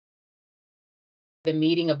the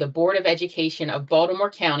meeting of the Board of Education of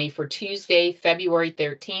Baltimore County for Tuesday, February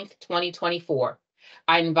 13th, 2024.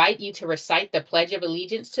 I invite you to recite the Pledge of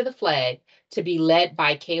Allegiance to the flag to be led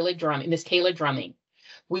by Ms. Kayla Drumming.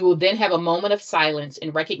 We will then have a moment of silence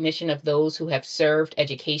in recognition of those who have served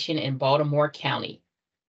education in Baltimore County.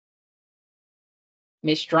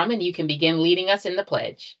 Ms. Drummond, you can begin leading us in the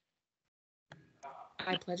pledge.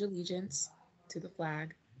 I pledge allegiance to the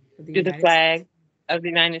flag of the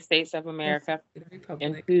United States of America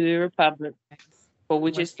and to the republic for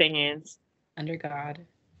which it stands, under God,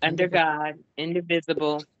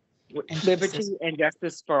 indivisible, with liberty and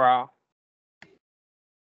justice for all.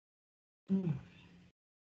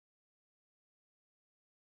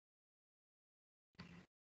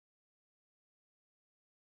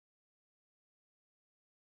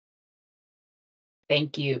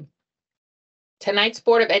 Thank you. Tonight's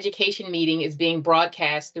Board of Education meeting is being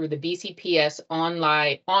broadcast through the BCPS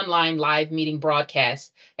online live meeting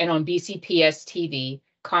broadcast and on BCPS-TV,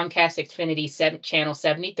 Comcast Xfinity Channel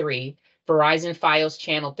 73, Verizon Fios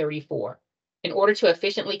Channel 34. In order to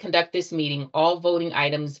efficiently conduct this meeting, all voting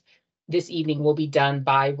items this evening will be done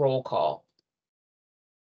by roll call.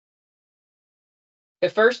 The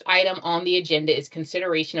first item on the agenda is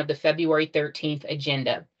consideration of the February 13th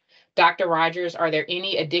agenda. Dr. Rogers, are there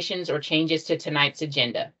any additions or changes to tonight's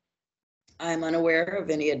agenda? I'm unaware of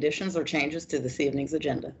any additions or changes to this evening's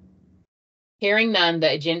agenda. Hearing none,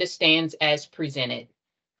 the agenda stands as presented.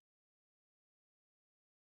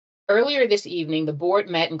 Earlier this evening, the board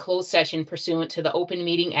met in closed session pursuant to the Open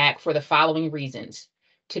Meeting Act for the following reasons: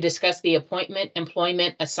 to discuss the appointment,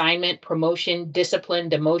 employment, assignment, promotion, discipline,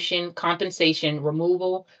 demotion, compensation,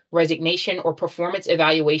 removal, resignation, or performance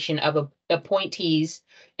evaluation of appointees,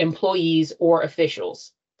 employees, or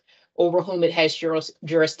officials over whom it has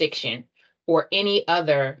jurisdiction, or any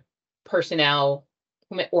other personnel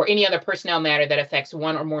matter that affects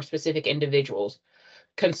one or more specific individuals.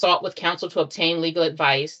 Consult with counsel to obtain legal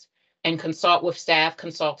advice, and consult with staff,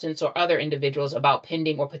 consultants, or other individuals about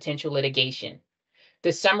pending or potential litigation.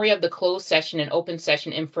 The summary of the closed session and open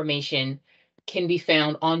session information can be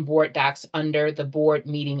found on board docs under the board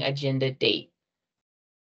meeting agenda date.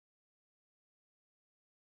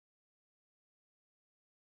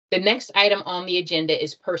 The next item on the agenda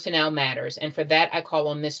is personnel matters, and for that, I call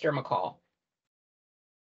on Mr. McCall.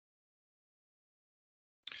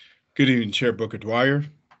 Good evening, Chair Booker Dwyer,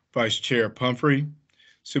 Vice Chair Pumphrey,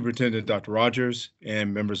 Superintendent Dr. Rogers,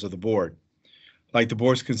 and members of the board. I'd like the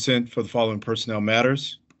board's consent for the following personnel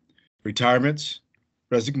matters: retirements,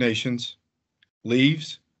 resignations,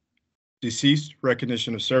 leaves, deceased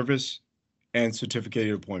recognition of service, and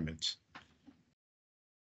certificated appointments.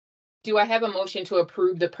 Do I have a motion to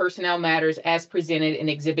approve the personnel matters as presented in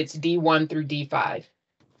exhibits D1 through D5?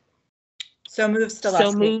 So moved,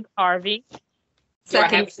 Stileski. So moved, Harvey. Do I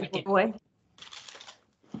have a second? Boy.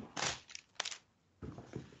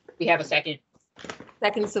 We have a second.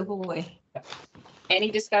 Second, Savoy. Any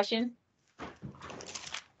discussion?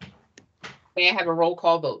 May I have a roll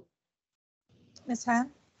call vote? Ms.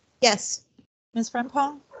 Han? Yes. Ms.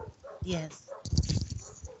 Frempong? Yes.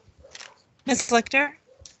 Ms. Slichter?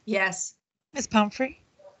 Yes. Ms. Pumphrey?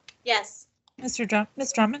 Yes. Ms.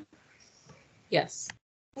 Drummond? Yes.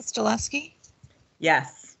 Ms. Stileski?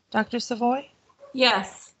 Yes. Dr. Savoy?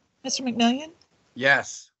 Yes. Mr. McMillian?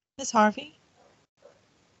 Yes. Ms. Harvey?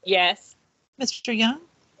 Yes. Mr. Young?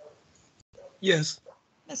 Yes.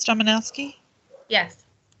 Ms. Dominowski? Yes.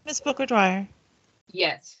 Ms. Booker Dwyer?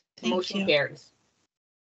 Yes. Thank Motion you. carries.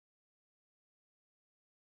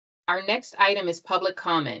 Our next item is public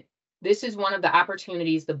comment. This is one of the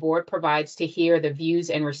opportunities the board provides to hear the views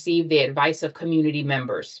and receive the advice of community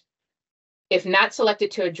members. If not selected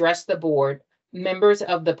to address the board, members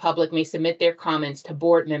of the public may submit their comments to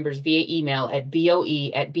board members via email at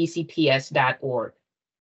boe@bcps.org.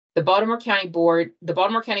 The Baltimore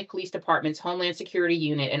County Police Department's Homeland Security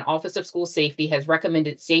Unit and Office of School Safety has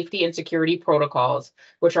recommended safety and security protocols,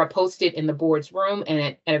 which are posted in the board's room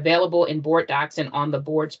and available in board docs and on the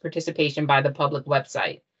board's participation by the public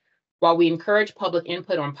website. While we encourage public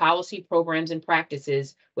input on policy, programs, and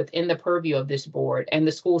practices within the purview of this board and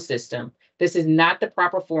the school system, this is not the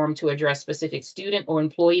proper forum to address specific student or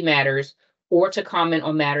employee matters or to comment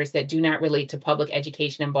on matters that do not relate to public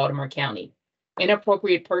education in Baltimore County.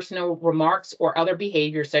 Inappropriate personal remarks or other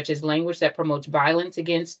behavior, such as language that promotes violence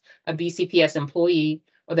against a BCPS employee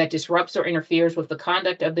or that disrupts or interferes with the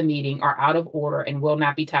conduct of the meeting, are out of order and will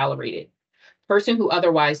not be tolerated. Person who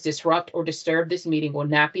otherwise disrupt or disturb this meeting will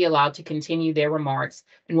not be allowed to continue their remarks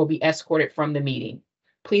and will be escorted from the meeting.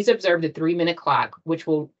 Please observe the 3-minute clock, which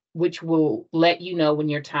will let you know when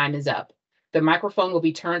your time is up. The microphone will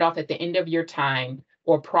be turned off at the end of your time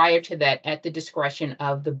or prior to that at the discretion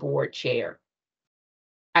of the board chair.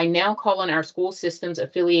 I now call on our school systems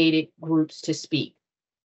affiliated groups to speak.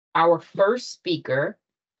 Our first speaker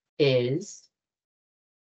is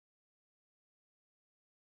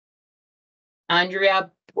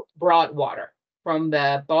Andrea Broadwater from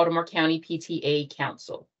the Baltimore County PTA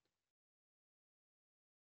Council.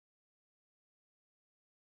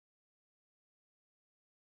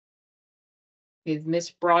 Is Miss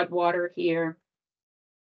Broadwater here?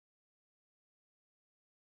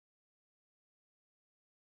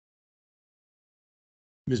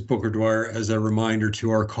 Ms. Booker Dwyer, as a reminder to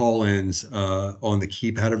our call-ins, on the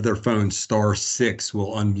keypad of their phone, *6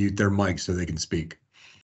 will unmute their mic so they can speak.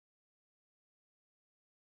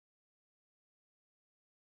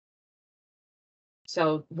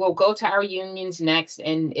 So we'll go to our unions next,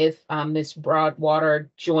 and if Ms. Broadwater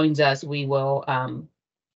joins us, we will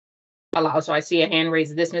allow. So I see a hand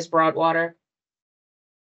raised. Is this Ms. Broadwater?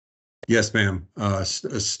 Yes, ma'am.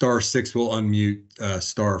 *6 will unmute.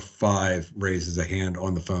 *5 raises a hand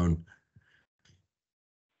on the phone.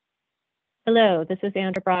 Hello, this is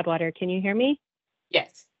Andrea Broadwater. Can you hear me?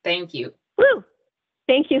 Yes, thank you. Woo!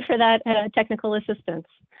 Thank you for that technical assistance.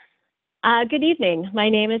 Good evening. My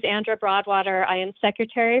name is Andrea Broadwater. I am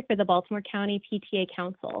Secretary for the Baltimore County PTA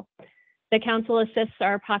Council. The council assists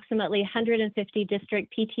our approximately 150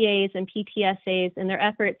 district PTAs and PTSAs in their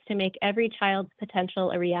efforts to make every child's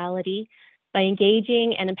potential a reality by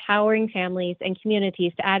engaging and empowering families and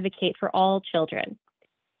communities to advocate for all children.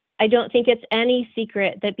 I don't think it's any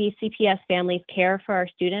secret that BCPS families care for our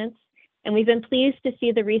students, and we've been pleased to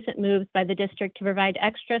see the recent moves by the district to provide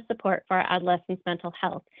extra support for our adolescents' mental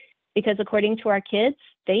health, because according to our kids,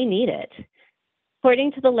 they need it.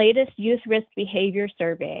 According to the latest Youth Risk Behavior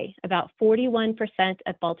Survey, about 41%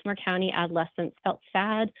 of Baltimore County adolescents felt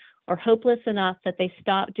sad or hopeless enough that they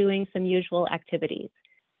stopped doing some usual activities.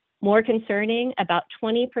 More concerning, about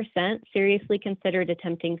 20% seriously considered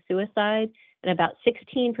attempting suicide, and about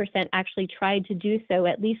 16% actually tried to do so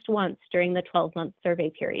at least once during the 12-month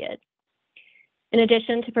survey period. In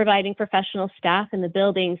addition to providing professional staff in the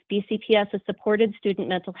buildings, BCPS has supported student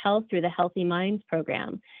mental health through the Healthy Minds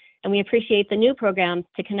program, and we appreciate the new programs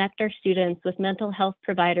to connect our students with mental health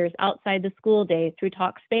providers outside the school day through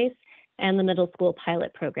Talkspace and the middle school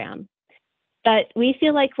pilot program. But we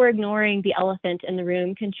feel like we're ignoring the elephant in the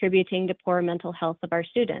room contributing to poor mental health of our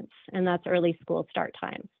students, and that's early school start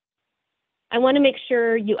times. I want to make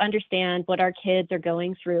sure you understand what our kids are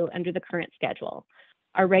going through under the current schedule.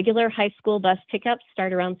 Our regular high school bus pickups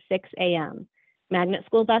start around 6 a.m. Magnet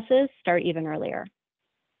school buses start even earlier.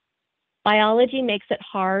 Biology makes it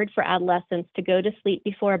hard for adolescents to go to sleep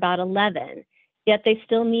before about 11, yet they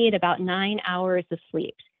still need about 9 hours of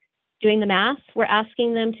sleep. Doing the math, we're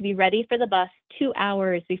asking them to be ready for the bus 2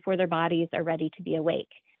 hours before their bodies are ready to be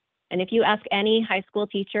awake. And if you ask any high school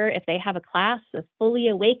teacher if they have a class of fully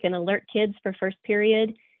awake and alert kids for first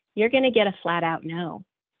period, you're going to get a flat out no.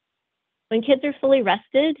 When kids are fully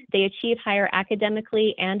rested, they achieve higher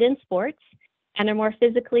academically and in sports, and are more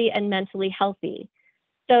physically and mentally healthy.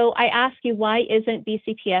 So I ask you, why isn't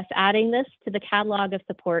BCPS adding this to the catalog of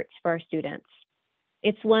supports for our students?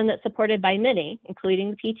 It's one that's supported by many,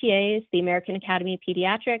 including the PTAs, the American Academy of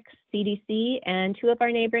Pediatrics, CDC, and 2 of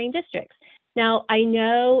our neighboring districts. Now, I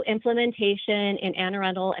know implementation in Anne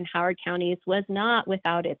Arundel and Howard counties was not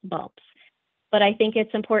without its bumps, but I think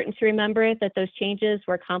it's important to remember that those changes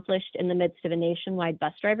were accomplished in the midst of a nationwide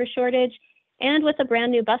bus driver shortage and with a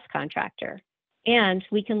brand new bus contractor, and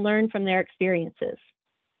we can learn from their experiences.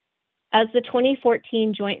 As the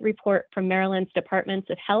 2014 joint report from Maryland's Departments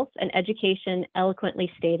of Health and Education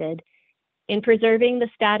eloquently stated, in preserving the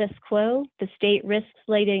status quo, the state risks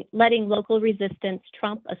letting local resistance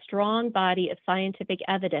trump a strong body of scientific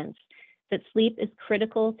evidence that sleep is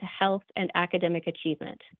critical to health and academic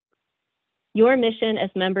achievement. Your mission as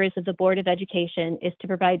members of the Board of Education is to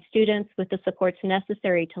provide students with the supports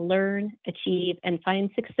necessary to learn, achieve, and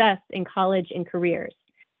find success in college and careers.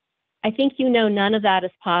 I think you know none of that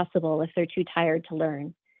is possible if they're too tired to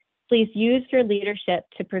learn. Please use your leadership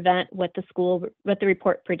to prevent what the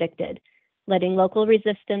report predicted, letting local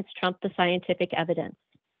resistance trump the scientific evidence.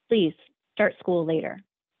 Please start school later.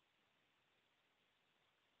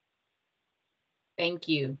 Thank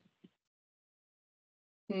you.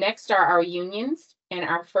 Next are our unions, and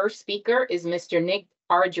our first speaker is Mr. Nick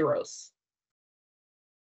Argyros.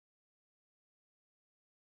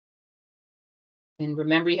 And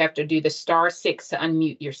remember, you have to do the *6 to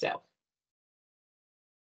unmute yourself.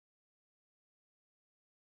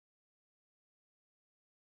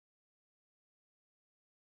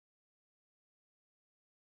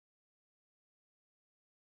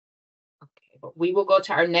 we will go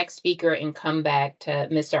to our next speaker and come back to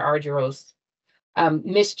Mr. Argyros.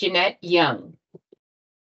 Miss Jeanette Young.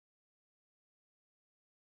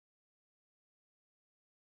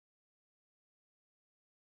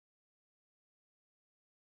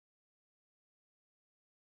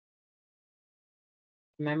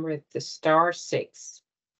 Remember the star 6.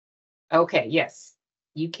 Okay, yes,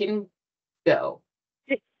 you can go.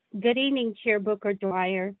 Good evening, Chair Booker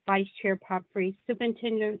Dwyer, Vice Chair Pumphrey,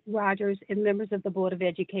 Superintendent Rogers, and members of the Board of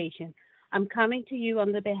Education. I'm coming to you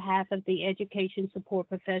on the behalf of the education support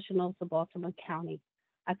professionals of Baltimore County.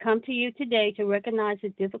 I come to you today to recognize the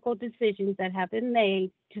difficult decisions that have been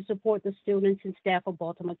made to support the students and staff of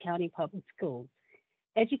Baltimore County Public Schools.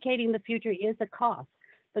 Educating the future is a cost.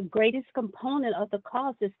 The greatest component of the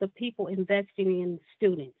cost is the people investing in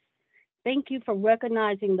students. Thank you for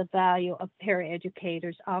recognizing the value of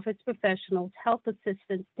paraeducators, office professionals, health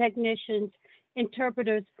assistants, technicians,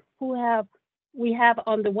 interpreters we have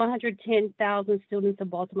on the 110,000 students of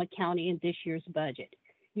Baltimore County in this year's budget.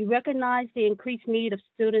 You recognize the increased need of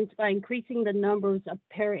students by increasing the numbers of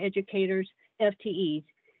paraeducators, FTEs.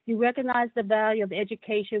 You recognize the value of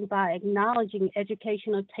education by acknowledging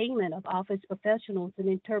educational attainment of office professionals and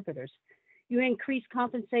interpreters. You increase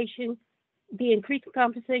compensation. The increased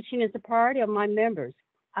compensation is a priority of my members.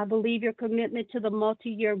 I believe your commitment to the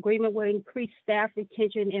multi-year agreement will increase staff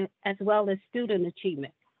retention as well as student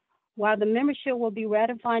achievement. While the membership will be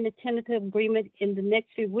ratifying the tentative agreement in the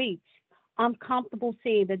next few weeks, I'm comfortable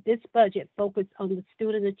seeing that this budget focuses on the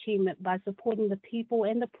student achievement by supporting the people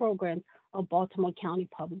and the programs of Baltimore County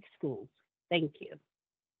Public Schools. Thank you.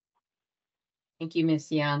 Thank you,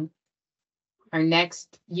 Ms. Young. Our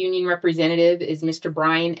next union representative is Mr.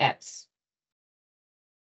 Brian Epps.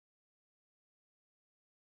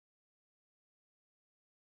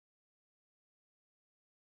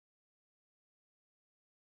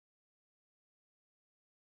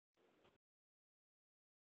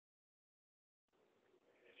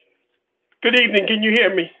 Good evening. Can you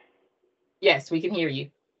hear me? Yes, we can hear you.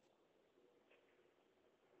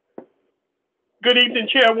 Good evening,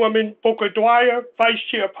 Chairwoman Booker Dwyer, Vice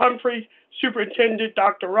Chair Pumphrey, Superintendent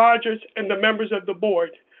Dr. Rogers, and the members of the board.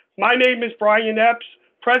 My name is Brian Epps,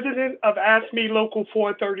 President of ASME Local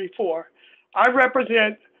 434. I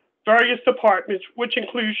represent various departments, which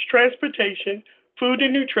includes transportation, food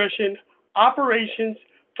and nutrition, operations,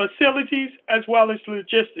 facilities, as well as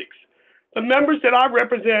logistics. The members that I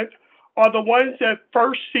represent are the ones that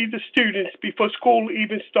first see the students before school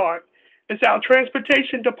even starts. It's our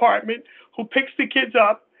transportation department who picks the kids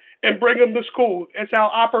up and bring them to school. It's our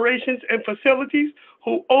operations and facilities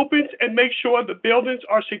who opens and makes sure the buildings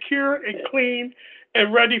are secure and clean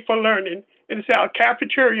and ready for learning. And it's our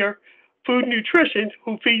cafeteria, food and nutrition,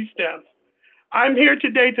 who feeds them. I'm here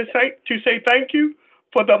today to say thank you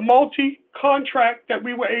for the multi-contract that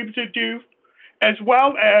we were able to do, as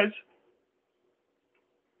well as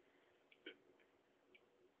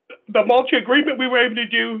the multi-agreement we were able to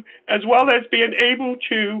do, as well as being able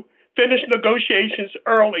to finish negotiations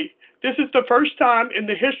early. This is the first time in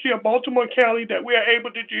the history of Baltimore County that we are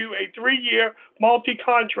able to do a 3-year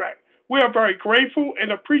multi-contract. We are very grateful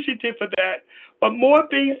and appreciative for that. But more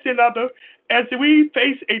things than other, as we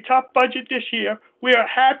face a tough budget this year, we are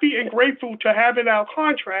happy and grateful to have in our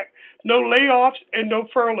contract no layoffs and no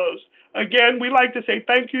furloughs. Again, we'd like to say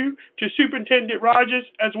thank you to Superintendent Rogers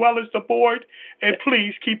as well as the board, and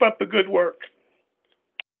please keep up the good work.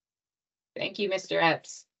 Thank you, Mr.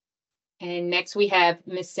 Epps. And next we have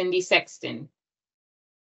Miss Cindy Sexton.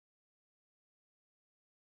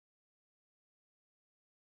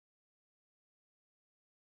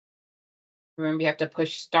 Remember, you have to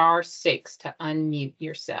push *6 to unmute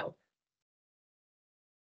yourself.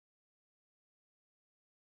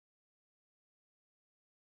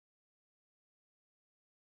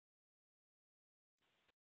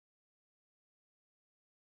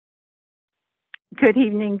 Good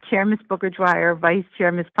evening, Chair Ms. Booker Dwyer, Vice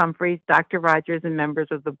Chair Ms. Pumphrey, Dr. Rogers, and members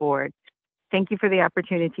of the board. Thank you for the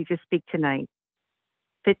opportunity to speak tonight.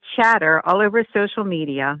 The chatter all over social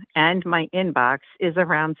media and my inbox is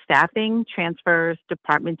around staffing, transfers,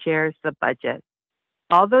 department chairs, the budget.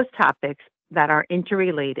 All those topics that are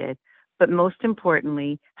interrelated, but most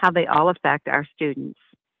importantly, how they all affect our students.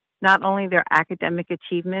 Not only their academic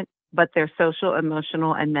achievement, but their social,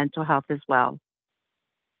 emotional, and mental health as well.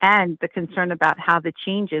 And the concern about how the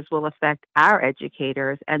changes will affect our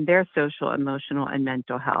educators and their social, emotional, and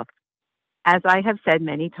mental health. As I have said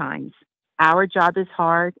many times, our job is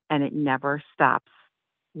hard and it never stops.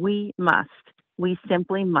 We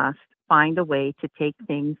simply must find a way to take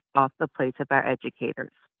things off the plates of our educators.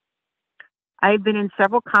 I have been in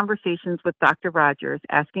several conversations with Dr. Rogers,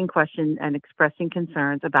 asking questions and expressing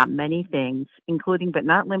concerns about many things, including but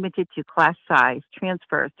not limited to class size,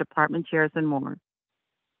 transfers, department chairs, and more.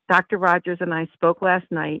 Dr. Rogers and I spoke last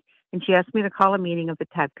night, and she asked me to call a meeting of the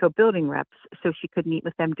TADCO building reps so she could meet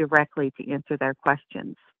with them directly to answer their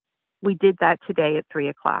questions. We did that today at 3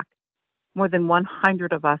 o'clock. More than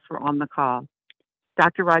 100 of us were on the call.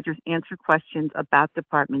 Dr. Rogers answered questions about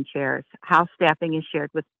department chairs, how staffing is shared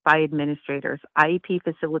by administrators, IEP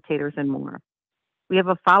facilitators, and more. We have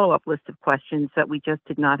a follow-up list of questions that we just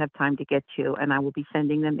did not have time to get to, and I will be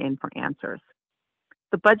sending them in for answers.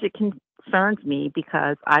 The budget concerns me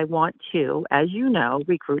because I want to, as you know,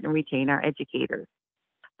 recruit and retain our educators.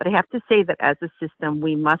 But I have to say that as a system,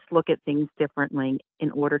 we must look at things differently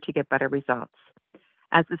in order to get better results.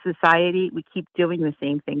 As a society, we keep doing the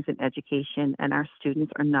same things in education, and our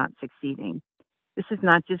students are not succeeding. This is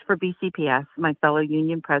not just for BCPS. My fellow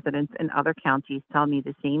union presidents in other counties tell me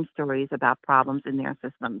the same stories about problems in their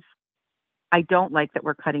systems. I don't like that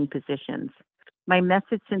we're cutting positions. My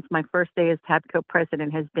message since my first day as TADCO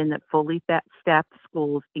president has been that fully staffed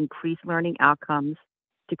schools increase learning outcomes,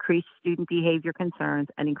 decrease student behavior concerns,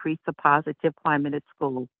 and increase the positive climate at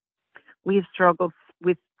school. We have struggled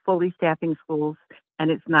with fully staffing schools, and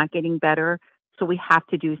it's not getting better, so we have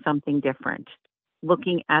to do something different.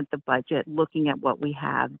 Looking at the budget, looking at what we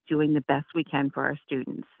have, doing the best we can for our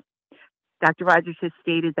students. Dr. Rogers has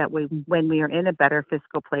stated that when we are in a better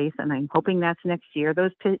fiscal place, and I'm hoping that's next year, those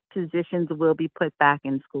positions will be put back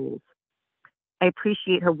in schools. I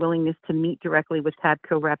appreciate her willingness to meet directly with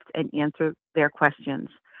TADCO reps and answer their questions.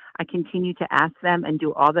 I continue to ask them and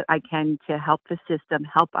do all that I can to help the system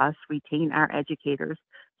help us retain our educators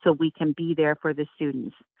so we can be there for the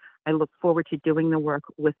students. I look forward to doing the work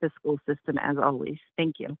with the school system as always.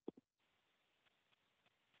 Thank you.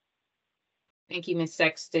 Thank you, Ms.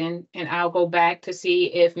 Sexton. And I'll go back to see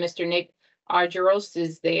if Mr. Nick Argyros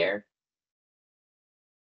is there.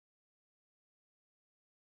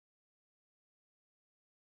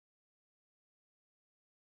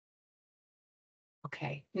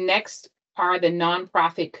 Okay, next are the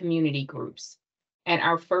nonprofit community groups. And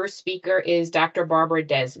our first speaker is Dr. Barbara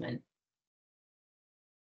Desmond.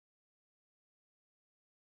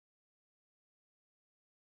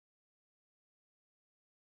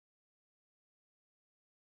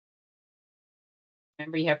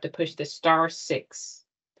 Remember, you have to push the *6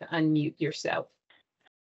 to unmute yourself.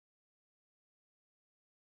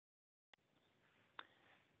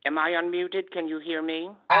 Am I unmuted? Can you hear me?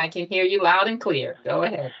 I can hear you loud and clear. Go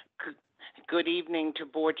ahead. Good evening to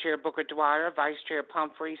Board Chair Booker Dwyer, Vice Chair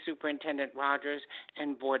Pumphrey, Superintendent Rogers,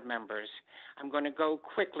 and board members. I'm going to go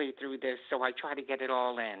quickly through this, so I try to get it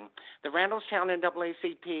all in. The Randallstown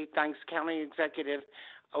NAACP thanks County Executive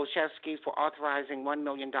Olszewski for authorizing $1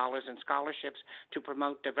 million in scholarships to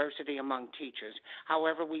promote diversity among teachers.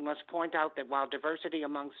 However, we must point out that while diversity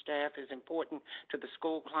among staff is important to the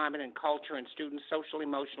school climate and culture and students' social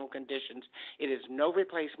emotional conditions, it is no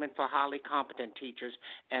replacement for highly competent teachers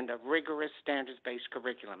and a rigorous standards-based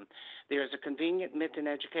curriculum. There is a convenient myth in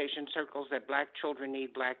education circles that Black children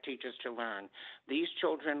need Black teachers to learn. These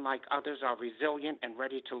children, like others, are resilient and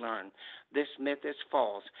ready to learn. This myth is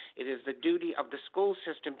false. It is the duty of the school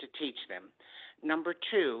system to teach them. Number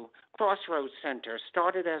 2, Crossroads Center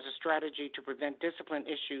started as a strategy to prevent discipline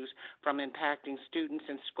issues from impacting students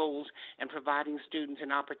in schools and providing students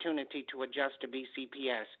an opportunity to adjust to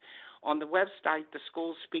BCPS. On the website, the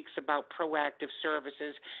school speaks about proactive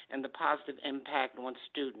services and the positive impact on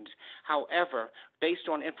students. However, based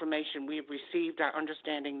on information we've received, our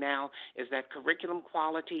understanding now is that curriculum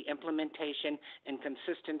quality, implementation, and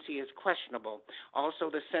consistency is questionable. Also,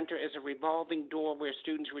 the center is a revolving door where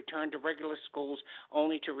students return to regular schools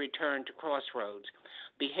only to return to Crossroads.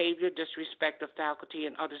 Behavior, disrespect of faculty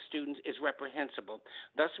and other students is reprehensible.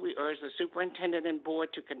 Thus, we urge the superintendent and board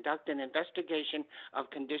to conduct an investigation of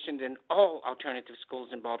conditions in all alternative schools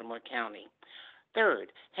in Baltimore County.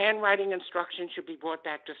 Third, handwriting instruction should be brought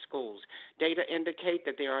back to schools. Data indicate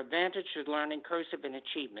that there are advantages to learning cursive and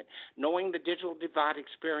achievement. Knowing the digital divide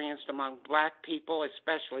experienced among Black people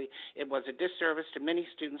especially, it was a disservice to many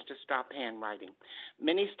students to stop handwriting.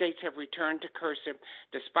 Many states have returned to cursive.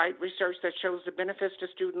 Despite research that shows the benefits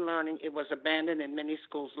to student learning, it was abandoned in many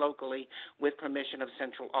schools locally with permission of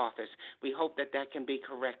central office. We hope that that can be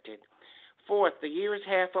corrected. Fourth, the year is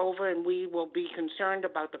half over, and we will be concerned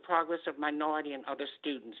about the progress of minority and other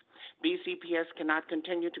students. BCPS cannot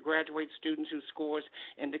continue to graduate students whose scores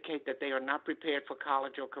indicate that they are not prepared for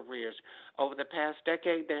college or careers. Over the past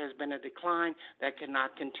decade, there has been a decline that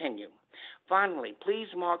cannot continue. Finally, please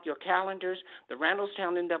mark your calendars. The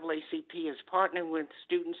Randallstown NAACP is partnering with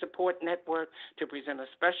Student Support Network to present a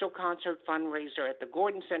special concert fundraiser at the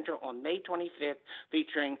Gordon Center on May 25th,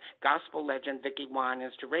 featuring gospel legend Vicki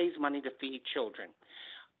Winans to raise money to feed children.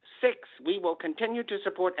 6, we will continue to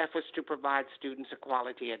support efforts to provide students a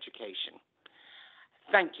quality education.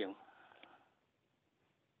 Thank you.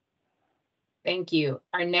 Thank you.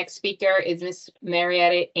 Our next speaker is Ms.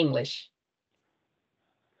 Marietta English.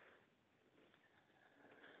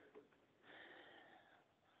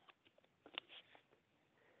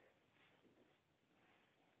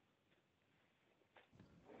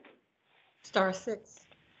 Star 6.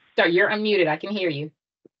 So you're unmuted. I can hear you.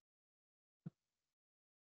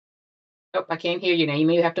 Oh, I can't hear you now. You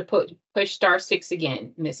may have to push star 6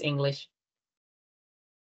 again, Miss English.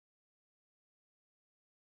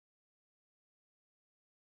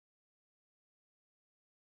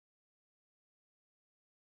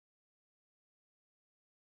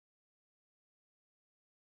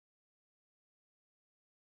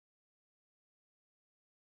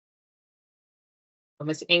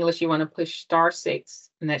 Miss English, you want to push star 6,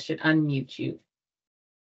 and that should unmute you.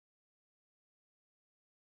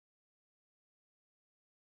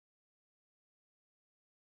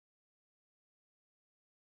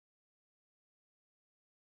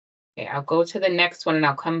 Okay, I'll go to the next one and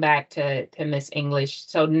I'll come back to Miss English.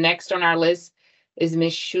 So next on our list is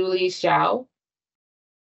Miss Shuli Xiao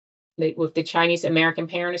with the Chinese American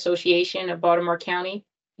Parent Association of Baltimore County.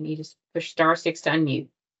 You need to push star 6 to unmute.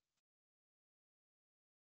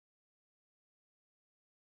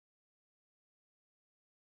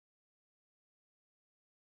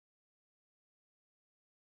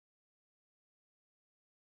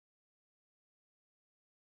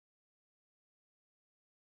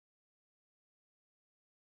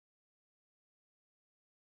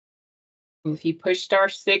 If you push star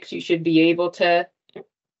 6, you should be able to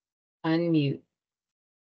unmute.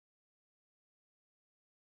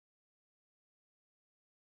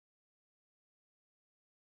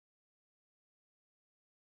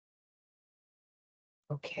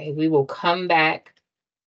 Okay, we will come back.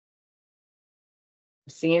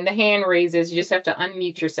 Seeing the hand raises, you just have to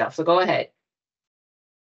unmute yourself. So go ahead.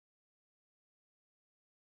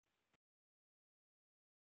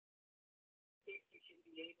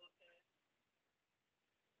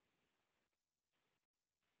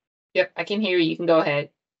 Yep, I can hear you. You can go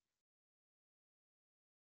ahead.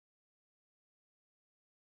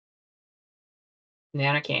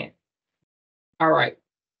 Now I can't. All right.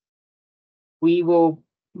 We will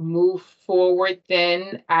move forward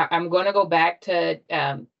then. I'm going to go back to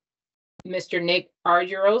Mr. Nick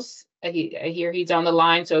Argyros. I hear he's on the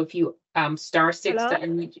line. So if you star 6 Hello? to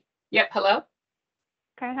unmute. Yep, hello?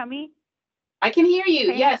 Can you hear me? I can hear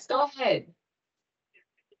you. Okay. Yes, go ahead.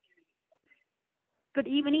 Good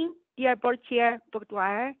evening, dear Board Chair Book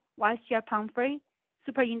Dwyer, Vice Chair Pumphrey,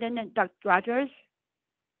 Superintendent Dr. Rogers,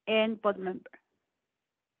 and board member.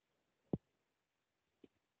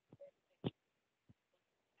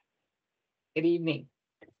 Good evening.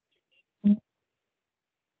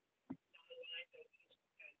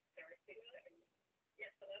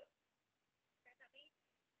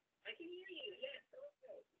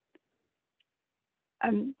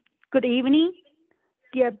 Good evening,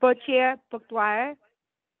 dear Board Chair Book Dwyer,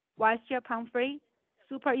 Vice Chair Pumphrey,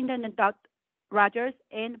 Superintendent Dr. Rogers,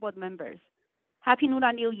 and board members. Happy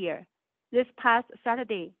Lunar New Year. This past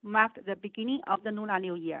Saturday marked the beginning of the Lunar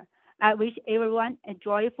New Year. I wish everyone a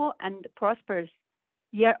joyful and prosperous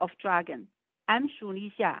Year of Dragon. I'm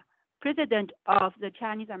Shuli Xia, President of the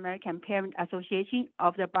Chinese American Parent Association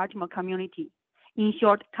of the Baltimore Community, in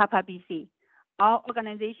short, CAPA BC. Our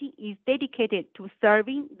organization is dedicated to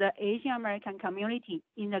serving the Asian American community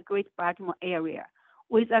in the Great Baltimore area,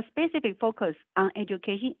 with a specific focus on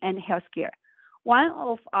education and healthcare. One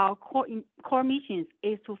of our core missions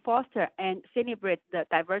is to foster and celebrate the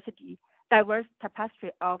diverse tapestry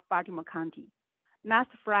of Baltimore County. Last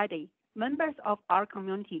Friday, members of our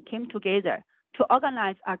community came together to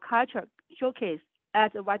organize a culture showcase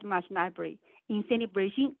at the White Marsh Library in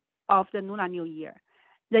celebration of the Lunar New Year.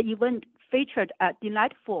 The event featured a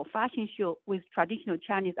delightful fashion show with traditional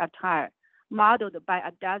Chinese attire, modeled by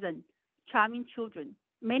a dozen charming children,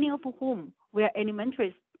 many of whom were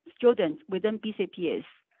elementary students within BCPS.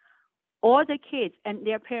 All the kids and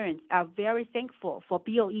their parents are very thankful for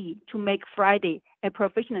BOE to make Friday a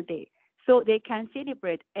professional day so they can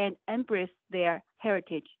celebrate and embrace their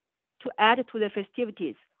heritage. To add to the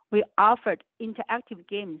festivities, we offered interactive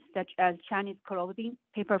games such as Chinese clothing,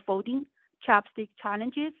 paper folding, chopstick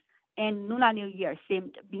challenges, and Lunar New Year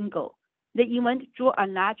themed bingo. The event drew a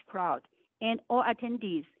large crowd, and all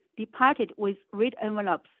attendees departed with red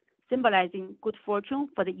envelopes, symbolizing good fortune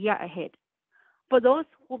for the year ahead. For those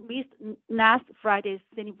who missed last Friday's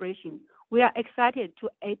celebration, we are excited to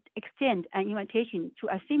extend an invitation to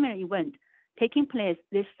a similar event taking place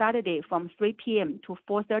this Saturday from 3 p.m. to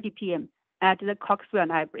 4:30 p.m. at the Coxwell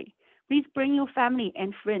Library. Please bring your family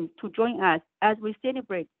and friends to join us as we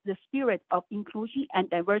celebrate the spirit of inclusion and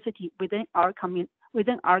diversity within our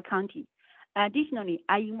county. Additionally,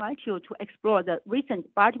 I invite you to explore the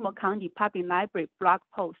recent Baltimore County Public Library blog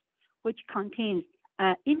post, which contains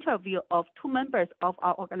an interview of 2 members of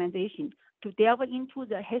our organization to delve into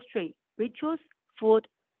the history, rituals, food,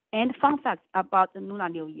 and fun facts about the Lunar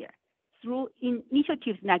New Year. Through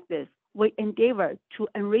initiatives like this, we endeavor to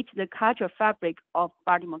enrich the cultural fabric of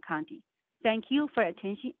Baltimore County. Thank you for your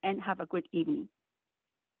attention and have a great evening.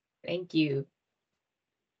 Thank you.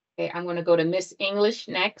 Okay, I'm going to go to Miss English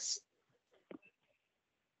next.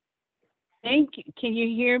 Thank you. Can you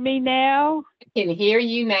hear me now? I can hear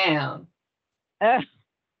you now.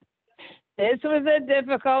 This was a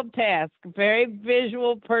difficult task. Very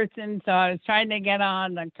visual person, so I was trying to get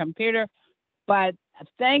on the computer, but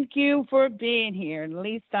thank you for being here. At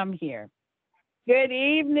least I'm here. Good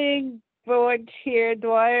evening, Board Chair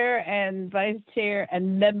Dwyer and Vice Chair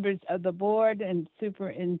and members of the board and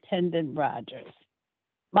Superintendent Rogers.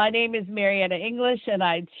 My name is Marietta English, and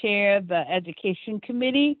I chair the Education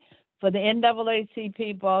Committee for the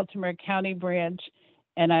NAACP Baltimore County Branch,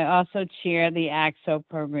 and I also chair the AXO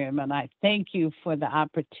program, and I thank you for the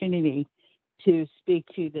opportunity to speak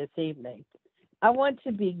to you this evening. I want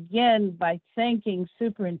to begin by thanking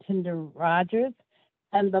Superintendent Rogers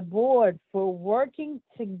and the board for working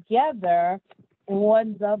together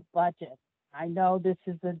on the budget. I know this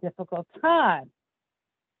is a difficult time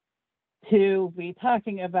to be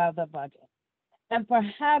talking about the budget, and for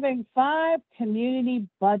having 5 community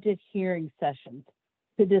budget hearing sessions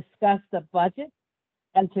to discuss the budget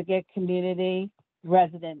and to get community,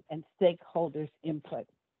 resident, and stakeholders input.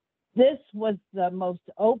 This was the most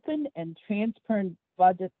open and transparent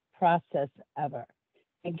budget process ever.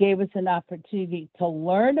 It gave us an opportunity to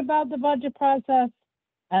learn about the budget process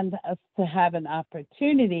and us to have an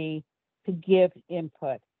opportunity to give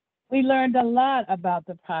input. We learned a lot about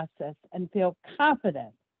the process and feel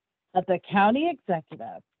confident that the county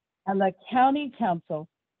executive and the county council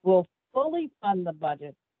will fully fund the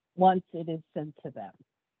budget once it is sent to them.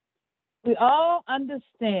 We all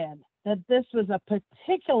understand that this was a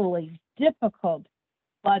particularly difficult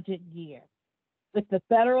budget year, with the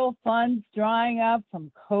federal funds drying up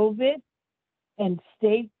from COVID and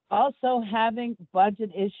states also having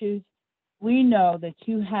budget issues. We know that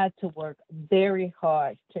you had to work very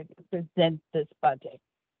hard to present this budget.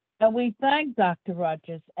 And we thank Dr.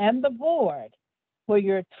 Rogers and the board for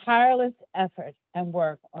your tireless effort and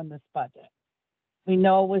work on this budget. We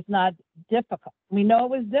know it was not difficult. We know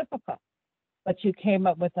it was difficult, but you came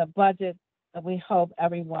up with a budget that we hope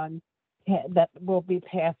everyone that will be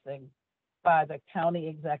passing by the county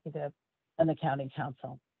executive and the county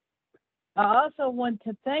council. I also want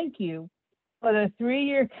to thank you for the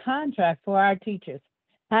 3-year contract for our teachers.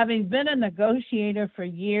 Having been a negotiator for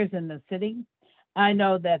years in the city, I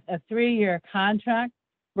know that a 3-year contract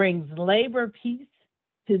brings labor peace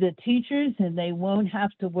to the teachers, and they won't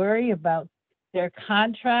have to worry about their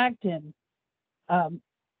contract. And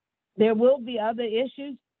there will be other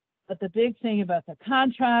issues, but the big thing about the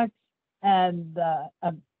contract and the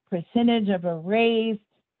percentage of a raise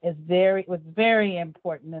was very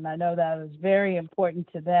important. And I know that was very important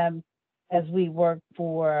to them as we work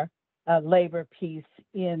for labor peace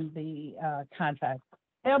in the contract.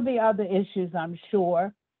 There'll be other issues, I'm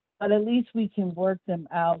sure, but at least we can work them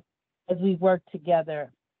out as we work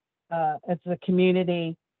together as a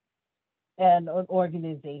community and an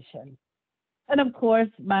organization. And of course,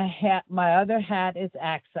 my other hat is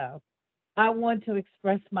AXO. I want to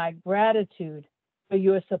express my gratitude for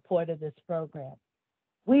your support of this program.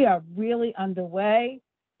 We are really underway.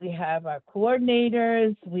 We have our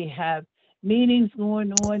coordinators, we have meetings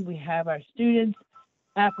going on, we have our students'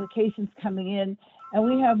 applications coming in, and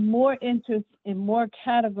we have more interest in more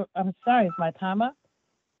categories. I'm sorry, is my time up?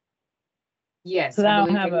 Yes. I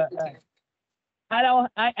don't have I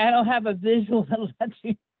don't have a visual to let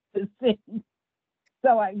you to see.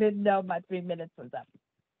 So I didn't know my 3 minutes was up.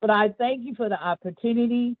 But I thank you for the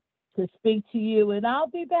opportunity to speak to you, and I'll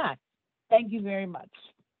be back. Thank you very much.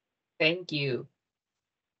 Thank you.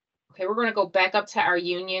 Okay, we're going to go back up to our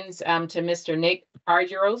unions, to Mr. Nick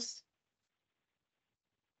Argyros.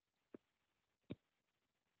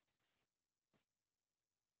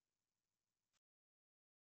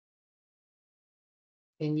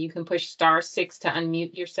 And you can push *6 to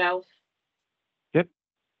unmute yourself. Yep.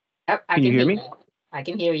 Yep, I Can you hear me? I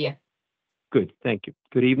can hear you. Good, thank you.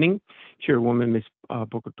 Good evening, Chairwoman Ms.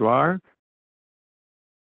 Booker Dwyer.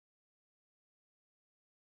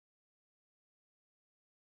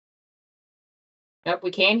 Yep,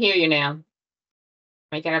 we can hear you now.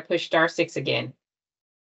 I gotta push *6 again.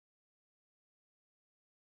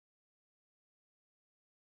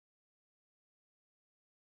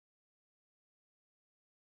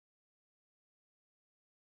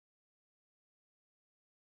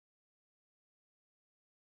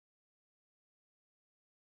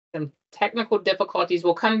 Some technical difficulties.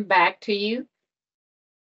 We'll come back to you.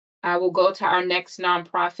 I will go to our next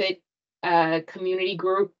nonprofit community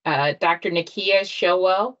group, Dr. Nakia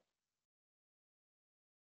Showell.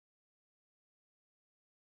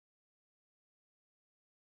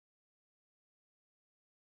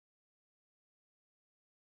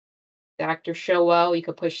 Dr. Showell, you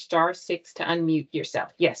can push *6 to unmute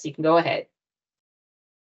yourself. Yes, you can go ahead.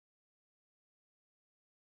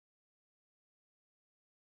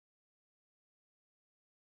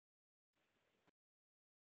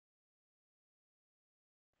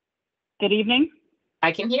 Good evening.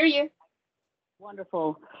 I can hear you.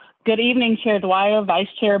 Wonderful. Good evening, Chair Dwyer, Vice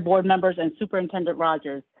Chair, board members, and Superintendent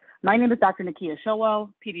Rogers. My name is Dr. Nakia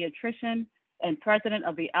Showell, pediatrician and president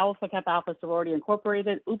of the Alpha Kappa Alpha Sorority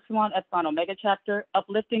Incorporated, Upsilon Epsilon Omega chapter,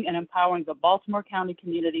 uplifting and empowering the Baltimore County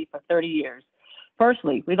community for 30 years.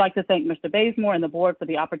 Firstly, we'd like to thank Mr. Bazemore and the board for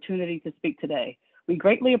the opportunity to speak today. We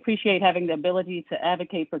greatly appreciate having the ability to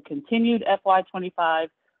advocate for continued FY25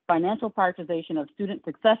 financial prioritization of student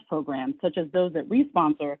success programs, such as those that we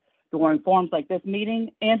sponsor during forums like this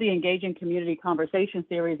meeting and the engaging community conversation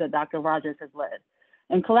series that Dr. Rogers has led.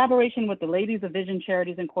 In collaboration with the Ladies of Vision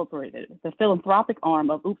Charities Incorporated, the philanthropic arm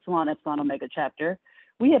of Upsilon Epsilon Omega chapter,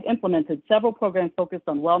 we have implemented several programs focused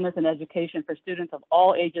on wellness and education for students of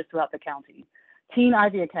all ages throughout the county. Teen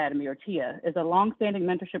Ivy Academy, or TIA, is a longstanding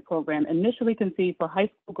mentorship program initially conceived for high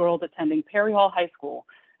school girls attending Perry Hall High School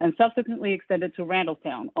and subsequently extended to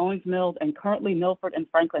Randallstown, Owings Mills, and currently Milford and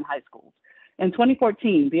Franklin High Schools. In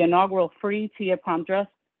 2014, the inaugural free TIA prom dress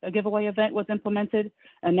giveaway event was implemented,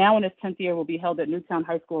 and now in its 10th year will be held at Newtown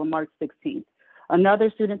High School on March 16th. Another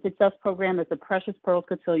student success program is the Precious Pearls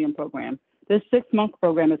Cotillion program. This 6-month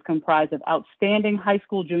program is comprised of outstanding high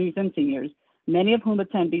school juniors and seniors, many of whom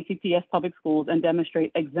attend BCPS public schools and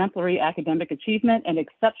demonstrate exemplary academic achievement and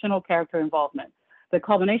exceptional character involvement. The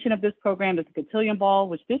culmination of this program is the Cotillion Ball,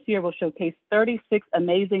 which this year will showcase 36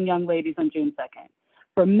 amazing young ladies on June 2nd.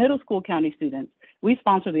 For middle school county students, we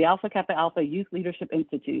sponsor the Alpha Kappa Alpha Youth Leadership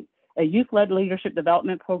Institute, a youth-led leadership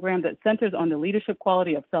development program that centers on the leadership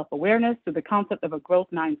quality of self-awareness through the concept of a growth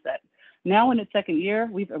mindset. Now in its 2nd year,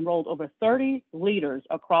 we've enrolled over 30 leaders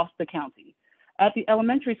across the county. At the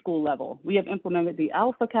elementary school level, we have implemented the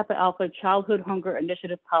Alpha Kappa Alpha Childhood Hunger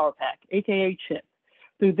Initiative Power Pack, aka CHIP.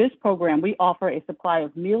 Through this program, we offer a supply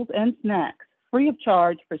of meals and snacks free of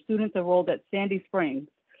charge for students enrolled at Sandy Springs,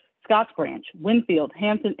 Scotts Branch, Winfield,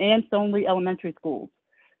 Hampton, and Stoneleigh elementary schools.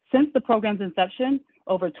 Since the program's inception,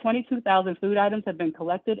 over 22,000 food items have been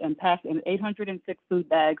collected and packed in 806 food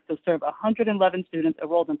bags to serve 111 students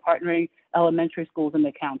enrolled in partnering elementary schools in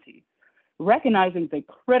the county. Recognizing the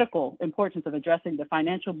critical importance of addressing the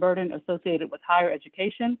financial burden associated with higher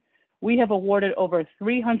education, we have awarded over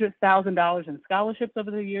 $300,000 in scholarships over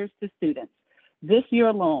the years to students. This year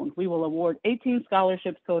alone, we will award 18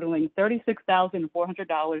 scholarships totaling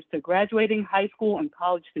 $36,400 to graduating high school and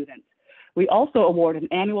college students. We also award an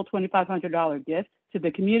annual $2,500 gift to the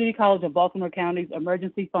Community College of Baltimore County's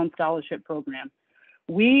Emergency Fund Scholarship Program.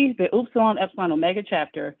 We, the Upsilon Epsilon Omega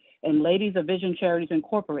chapter and Ladies of Vision Charities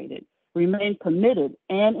Incorporated, remain committed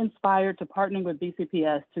and inspired to partnering with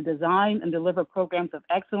BCPS to design and deliver programs of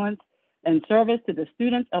excellence and service to the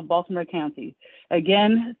students of Baltimore County.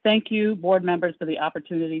 Again, thank you, board members, for the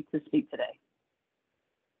opportunity to speak today.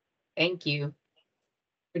 Thank you.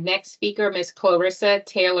 The next speaker, Ms. Clarissa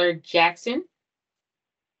Taylor Jackson.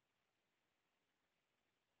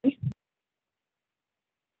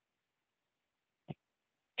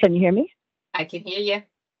 Can you hear me? I can hear you.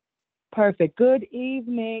 Perfect. Good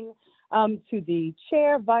evening to the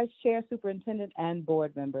chair, vice chair, superintendent, and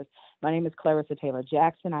board members. My name is Clarissa Taylor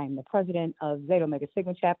Jackson. I am the president of Zeta Omega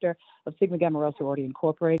Sigma chapter of Sigma Gamma Rho Sorority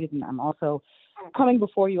Incorporated, and I'm also coming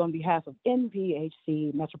before you on behalf of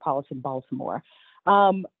NPHC Metropolitan Baltimore.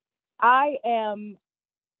 I am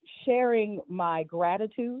sharing my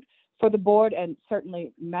gratitude for the board and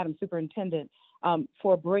certainly Madam Superintendent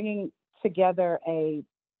for bringing together a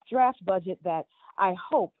draft budget that I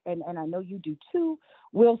hope, and I know you do too,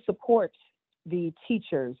 will support the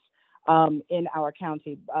teachers in our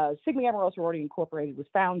county. Sigma Gamma Rho Sorority Incorporated was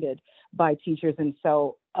founded by teachers, and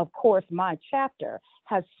so of course my chapter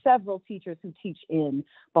has several teachers who teach in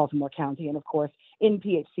Baltimore County, and of course in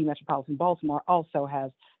PHC Metropolitan Baltimore also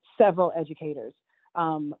has several educators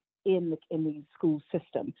in the school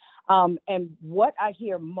system. And what I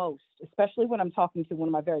hear most, especially when I'm talking to one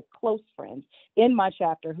of my very close friends in my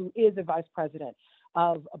chapter who is a vice president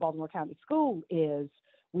of a Baltimore County school, is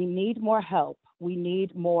we need more help. We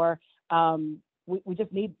need more, we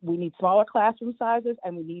need smaller classroom sizes,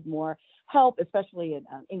 and we need more help, especially in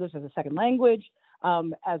English as a second language,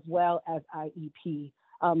 as well as IEP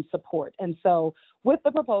support. And so with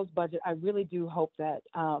the proposed budget, I really do hope that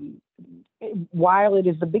while it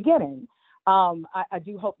is the beginning, I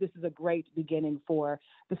do hope this is a great beginning for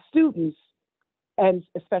the students and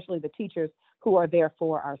especially the teachers who are there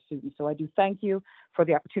for our students. So I do thank you for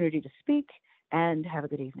the opportunity to speak, and have a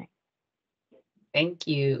good evening. Thank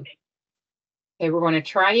you. Okay, we're going to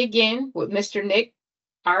try again with Mr. Nick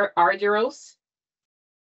Argyros.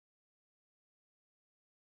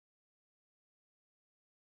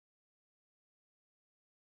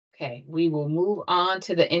 Okay, we will move on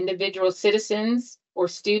to the individual citizens or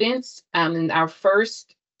students. And our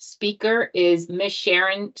first speaker is Ms.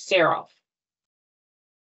 Sharon Saroff.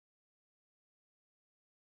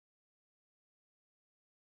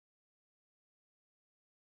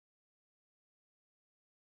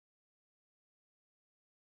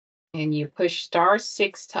 And you push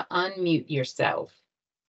 *6 to unmute yourself.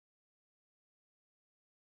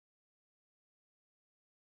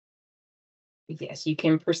 Yes, you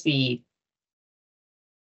can proceed.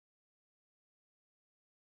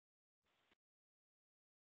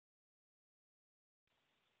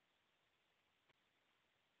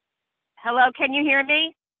 Hello, can you hear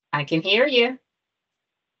me? I can hear you.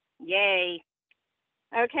 Yay.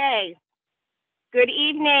 Okay. Good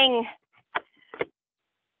evening,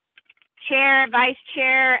 Chair, Vice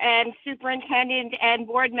Chair, and Superintendent and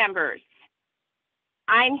board members.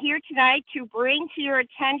 I'm here tonight to bring to your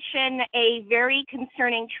attention a very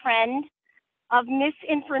concerning trend of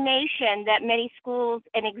misinformation that many schools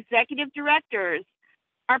and executive directors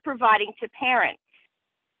are providing to parents.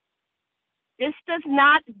 This does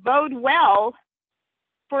not bode well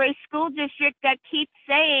for a school district that keeps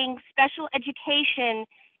saying special education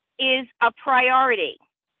is a priority.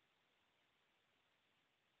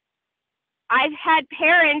 I've had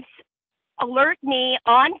parents alert me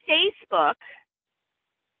on Facebook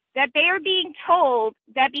that they are being told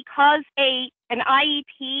that because an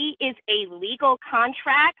IEP is a legal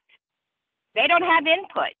contract, they don't have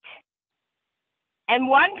input. And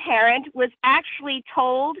one parent was actually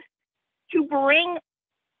told to bring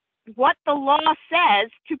what the law says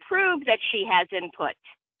to prove that she has input.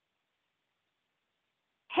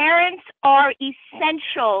 Parents are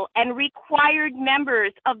essential and required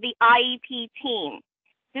members of the IEP team.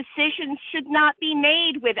 Decisions should not be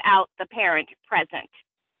made without the parent present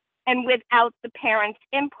and without the parent's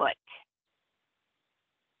input.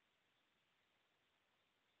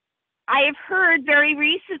 I have heard very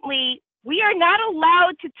recently, we are not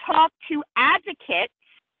allowed to talk to advocates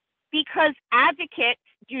because advocates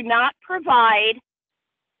do not provide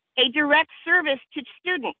a direct service to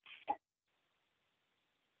students.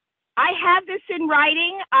 I have this in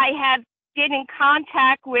writing. I have been in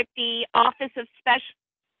contact with the Office of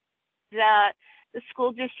the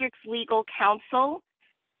school district's legal counsel,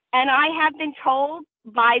 and I have been told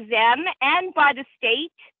by them and by the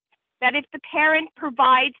state that if the parent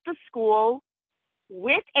provides the school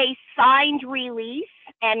with a signed release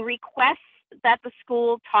and requests that the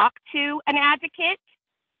school talk to an advocate,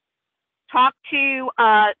 talk to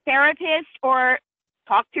a therapist, or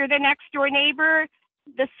talk to the next door neighbor,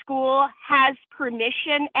 the school has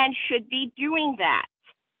permission and should be doing that.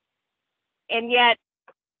 And yet,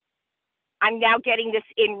 I'm now getting this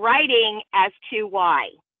in writing as to why.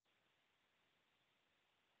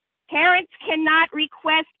 Parents cannot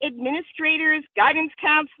request administrators, guidance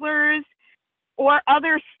counselors, or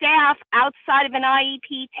other staff outside of an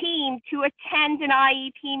IEP team to attend an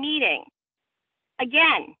IEP meeting.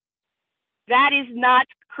 Again, that is not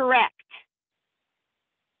correct.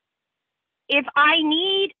 If I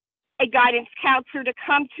need a guidance counselor to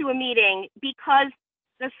come to a meeting because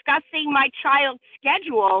discussing my child's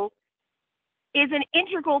schedule is an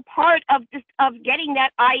integral part of getting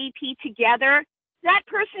that IEP together, that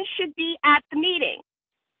person should be at the meeting.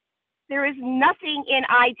 There is nothing in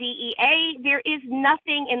IDEA, there is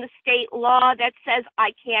nothing in the state law that says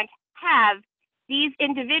I can't have these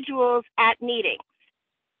individuals at meetings.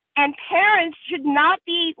 And parents should not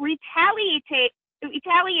be retaliated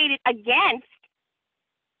against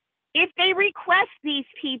if they request these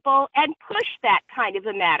people and push that kind of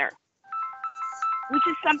a matter, which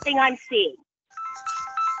is something I'm seeing.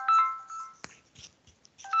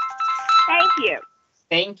 Thank you.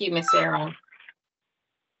 Thank you, Ms. Sarah.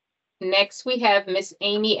 Next, we have Miss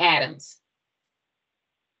Amy Adams.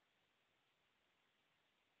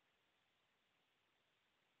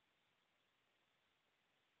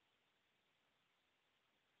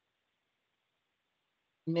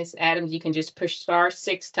 Miss Adams, you can just push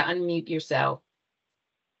 *6 to unmute yourself.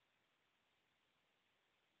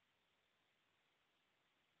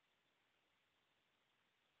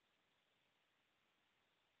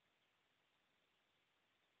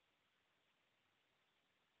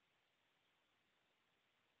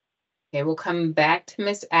 Okay, we'll come back to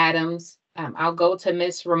Miss Adams. I'll go to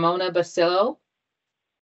Miss Ramona Basilio.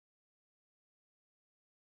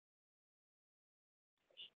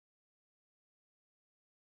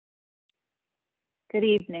 Good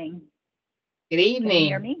evening. Good evening. Can you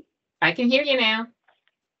hear me? I can hear you now.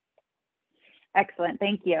 Excellent,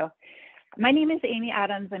 thank you. My name is Amy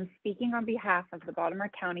Adams. I'm speaking on behalf of the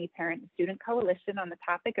Baltimore County Parent and Student Coalition on the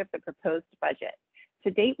topic of the proposed budget.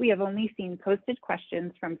 To date, we have only seen posted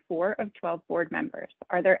questions from 4 of 12 board members.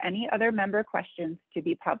 Are there any other member questions to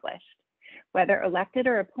be published? Whether elected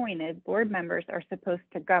or appointed, board members are supposed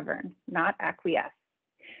to govern, not acquiesce.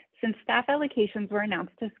 Since staff allocations were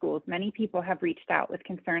announced to schools, many people have reached out with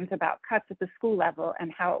concerns about cuts at the school level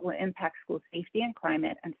and how it will impact school safety and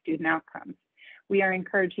climate and student outcomes. We are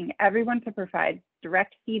encouraging everyone to provide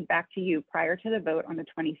direct feedback to you prior to the vote on the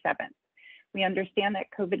 27th. We understand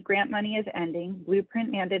that COVID grant money is ending,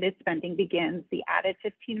 Blueprint mandated spending begins, the added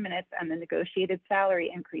 15 minutes and the negotiated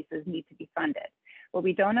salary increases need to be funded. What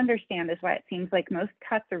we don't understand is why it seems like most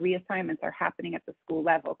cuts or reassignments are happening at the school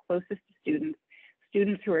level, closest to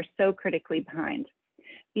students who are so critically behind.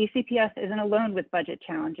 BCPS isn't alone with budget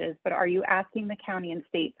challenges, but are you asking the county and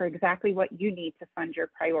state for exactly what you need to fund your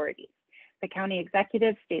priorities? The county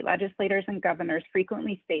executives, state legislators, and governors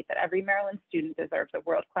frequently state that every Maryland student deserves a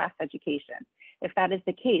world-class education. If that is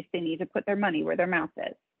the case, they need to put their money where their mouth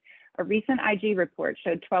is. A recent IG report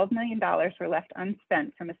showed $12 million were left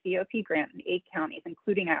unspent from a COP grant in 8 counties,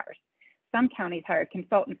 including ours. Some counties hired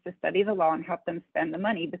consultants to study the law and help them spend the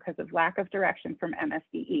money because of lack of direction from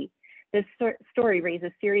MSDE. This story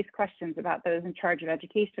raises serious questions about those in charge of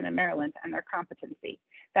education in Maryland and their competency.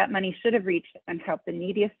 That money should have reached and helped the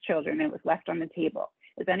neediest children and was left on the table.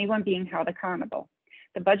 Is anyone being held accountable?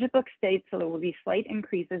 The budget book states that there will be slight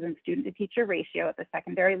increases in student-to-teacher ratio at the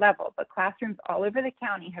secondary level, but classrooms all over the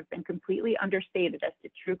county have been completely understated as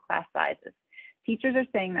to true class sizes. Teachers are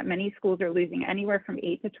saying that many schools are losing anywhere from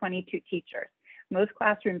 8 to 22 teachers. Most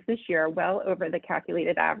classrooms this year are well over the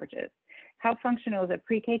calculated averages. How functional is a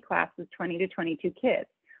pre-K class with 20 to 22 kids,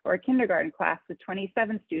 or a kindergarten class with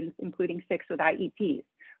 27 students, including 6 with IEPs,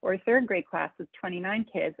 or a third grade class with 29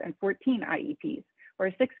 kids and 14 IEPs, or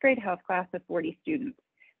a 6th grade health class with 40 students?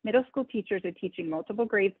 Middle school teachers are teaching multiple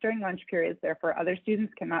grades during lunch periods, therefore other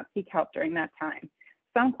students cannot seek help during that time.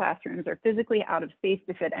 Some classrooms are physically out of space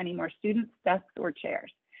to fit any more students, desks, or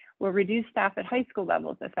chairs. Will reduced staff at high school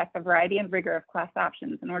levels affect the variety and rigor of class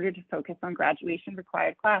options in order to focus on graduation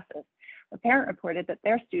required classes? A parent reported that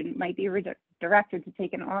their student might be directed to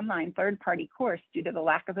take an online third-party course due to the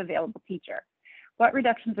lack of available teacher. What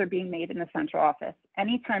reductions are being made in the central office?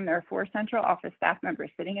 Anytime there are 4 central office staff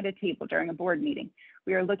members sitting at a table during a board meeting,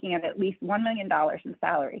 we are looking at least $1 million in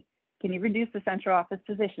salary. Can you reduce the central office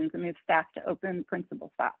positions and move staff to open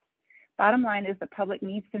principal spots? Bottom line is the public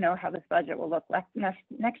needs to know how this budget will look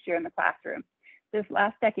next year in the classroom. This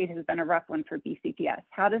last decade has been a rough one for BCPS.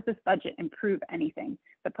 How does this budget improve anything?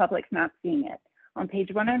 The public's not seeing it. On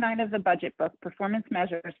page 109 of the budget book, performance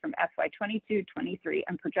measures from FY 22-23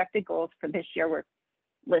 and projected goals for this year were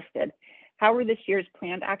listed. How were this year's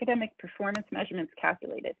planned academic performance measurements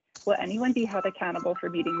calculated? Will anyone be held accountable for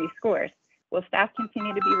meeting these scores? Will staff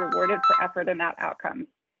continue to be rewarded for effort and not outcomes?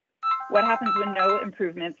 What happens when no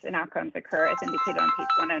improvements in outcomes occur as indicated on page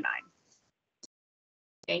 109?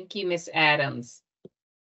 Thank you, Ms. Adams.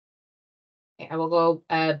 I will go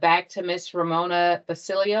back to Ms. Ramona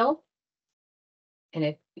Basilio. And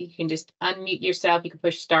if you can just unmute yourself, you can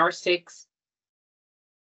push *6.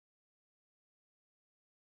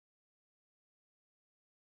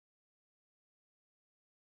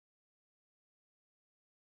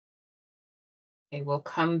 Okay, we'll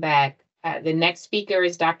come back. The next speaker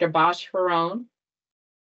is Dr. Bosch Ferrone.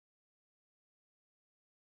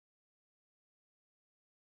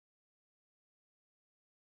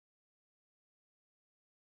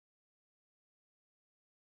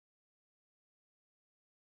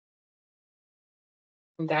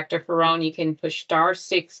 Dr. Ferrone, you can push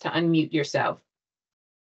 *6 to unmute yourself.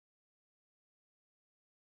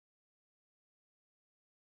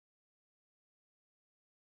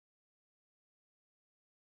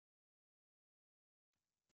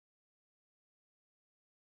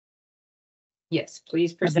 Yes,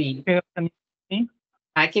 please proceed. Can you hear me?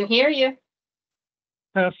 I can hear you.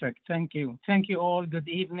 Perfect. Thank you. Thank you all. Good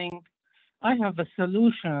evening. I have a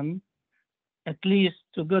solution, at least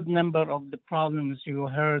to a good number of the problems you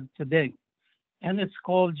heard today, and it's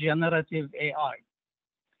called generative AI.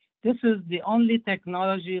 This is the only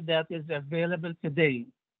technology that is available today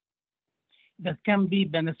that can be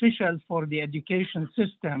beneficial for the education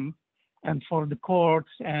system and for the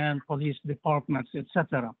courts and police departments,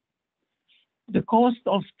 etc. The cost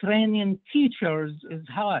of training teachers is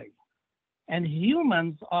high, and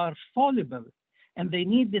humans are fallible, and they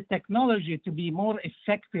need the technology to be more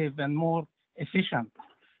effective and more efficient.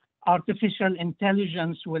 Artificial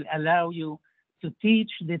intelligence will allow you to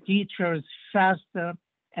teach the teachers faster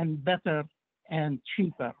and better and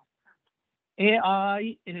cheaper.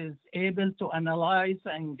 AI is able to analyze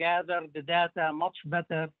and gather the data much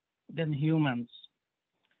better than humans.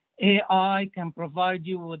 AI can provide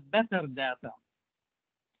you with better data,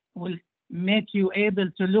 will make you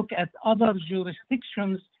able to look at other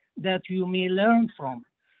jurisdictions that you may learn from.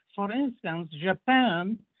 For instance,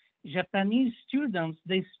 Japanese students,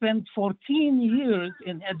 they spend 14 years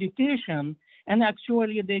in education, and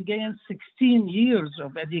actually they gain 16 years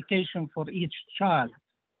of education for each child.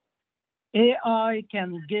 AI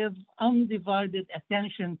can give undivided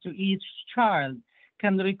attention to each child,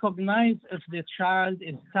 can recognize if the child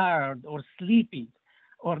is tired or sleepy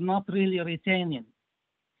or not really retaining.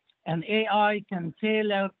 And AI can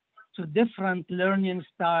tailor to different learning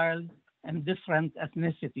styles and different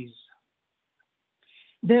ethnicities.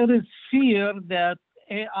 There is fear that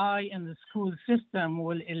AI in the school system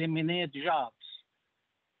will eliminate jobs.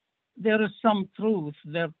 There is some truth,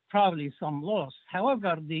 there's probably some loss.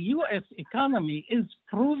 However, the US economy is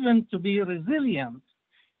proven to be resilient,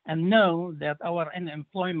 and know that our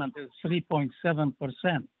unemployment is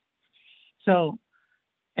 3.7%. So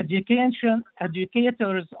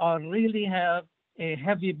educators are really have a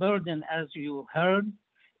heavy burden, as you heard,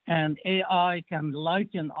 and AI can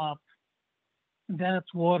lighten up that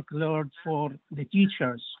workload for the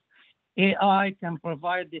teachers. AI can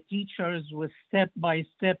provide the teachers with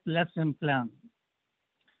step-by-step lesson plan.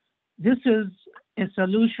 This is a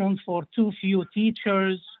solution for too few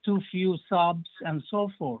teachers, too few subs, and so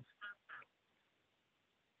forth.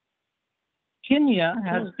 Kenya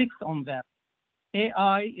has picked on that.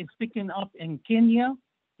 AI is picking up in Kenya,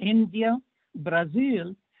 India,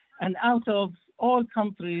 Brazil, and out of all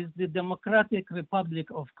countries, the Democratic Republic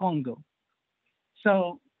of Congo.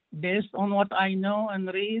 So based on what I know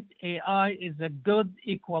and read, AI is a good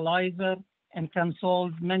equalizer and can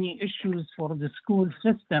solve many issues for the school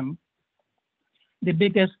system. The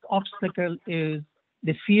biggest obstacle is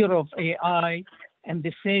the fear of AI and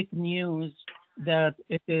the fake news that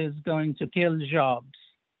it is going to kill jobs.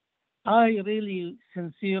 I really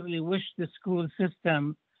sincerely wish the school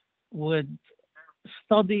system would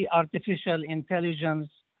study artificial intelligence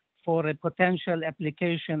for a potential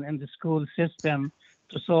application in the school system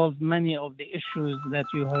to solve many of the issues that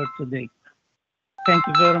you heard today. Thank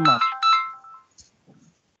you very much.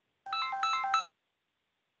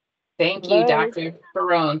 Thank you, Dr.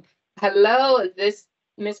 Ferrone. Hello, is this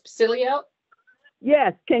Ms. Pacilio?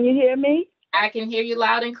 Yes, can you hear me? I can hear you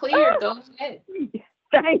loud and clear. Go ahead.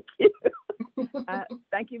 Thank you.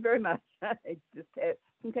 Thank you very much. I just had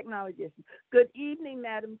some technology issues. Good evening,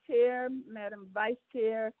 Madam Chair, Madam Vice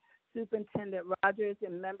Chair, Superintendent Rogers,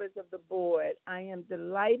 and members of the board. I am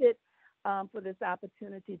delighted for this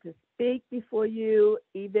opportunity to speak before you,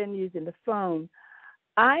 even using the phone.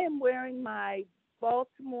 I am wearing my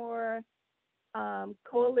Baltimore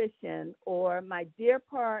Coalition, or my Deer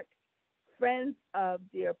Park Friends of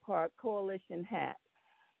Deer Park Coalition hat.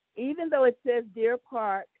 Even though it says Deer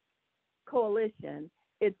Park Coalition,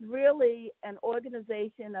 it's really an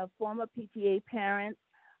organization of former PTA parents,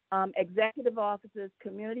 executive officers,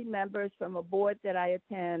 community members from a board that I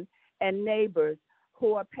attend, and neighbors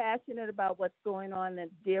who are passionate about what's going on in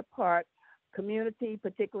Deer Park community,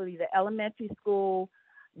 particularly the elementary school,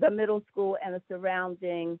 the middle school, and the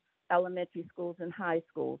surrounding elementary schools and high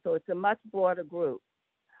schools. So it's a much broader group.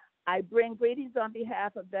 I bring greetings on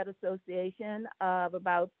behalf of that association of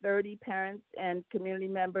about 30 parents and community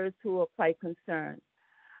members who are quite concerned.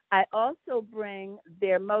 I also bring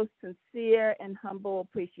their most sincere and humble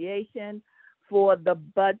appreciation for the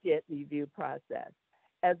budget review process.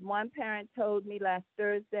 As one parent told me last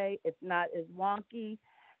Thursday, it's not as wonky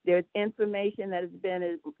There's information that has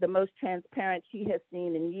been the most transparent she has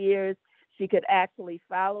seen in years. She could actually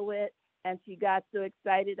follow it, and she got so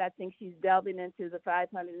excited. I think she's delving into the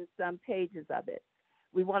 500 and some pages of it.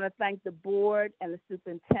 We want to thank the board and the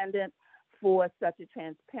superintendent for such a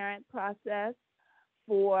transparent process,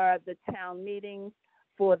 for the town meetings,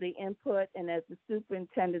 for the input. And as the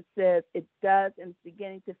superintendent says, it does, and it's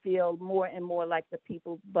beginning to feel more and more like the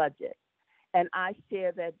people's budget. And I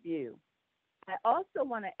share that view. I also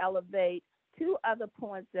want to elevate two other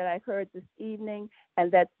points that I heard this evening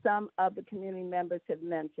and that some of the community members have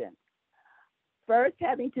mentioned. First,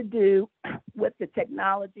 having to do with the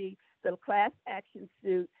technology, the class action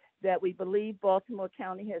suit that we believe Baltimore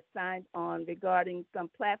County has signed on regarding some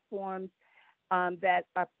platforms that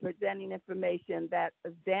are presenting information that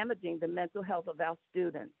is damaging the mental health of our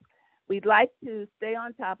students. We'd like to stay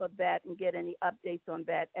on top of that and get any updates on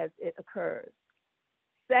that as it occurs.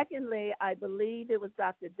 Secondly, I believe it was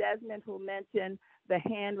Dr. Desmond who mentioned the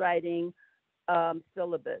handwriting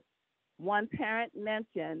syllabus. One parent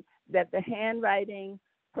mentioned that the handwriting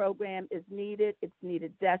program is needed. It's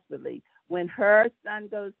needed desperately. When her son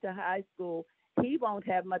goes to high school, he won't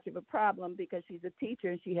have much of a problem because she's a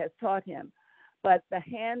teacher and she has taught him. But the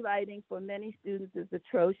handwriting for many students is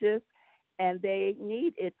atrocious, and they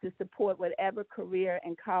need it to support whatever career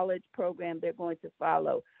and college program they're going to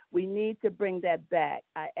follow. We need to bring that back.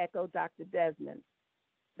 I echo Dr. Desmond.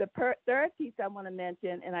 The third piece I want to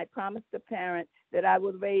mention, and I promised the parent that I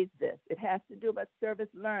would raise this, it has to do with service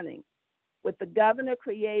learning. With the governor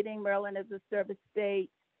creating Maryland as a service state,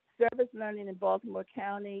 service learning in Baltimore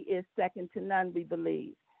County is second to none, we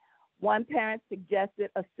believe. One parent suggested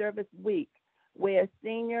a service week where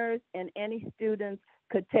seniors and any students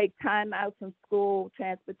could take time out from school.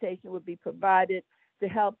 Transportation would be provided to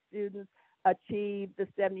help students achieve the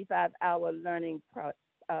 75-hour learning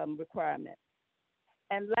requirement.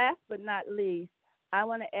 And last but not least, I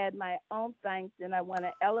want to add my own thanks, and I want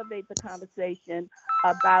to elevate the conversation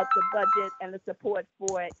about the budget and the support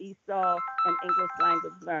for ESOL and English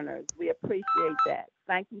language learners. We appreciate that.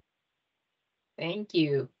 Thank you. Thank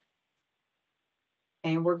you.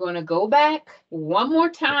 And we're going to go back one more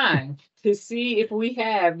time to see if we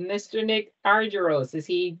have Mr. Nick Argyros. Is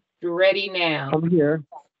he ready now? I'm here.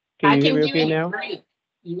 Can you hear me okay now? Great.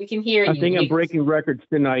 We can hear you. I think I'm breaking records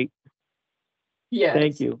tonight. Yes.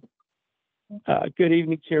 Thank you. Good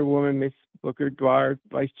evening, Chairwoman Ms. Booker Dwyer,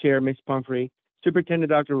 Vice Chair Ms. Pumphrey, Superintendent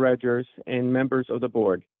Dr. Rogers, and members of the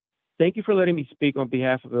board. Thank you for letting me speak on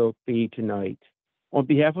behalf of OP tonight. On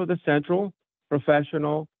behalf of the central,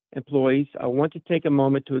 professional, employees, I want to take a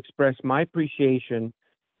moment to express my appreciation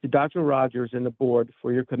to Dr. Rogers and the board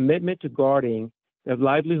for your commitment to guarding the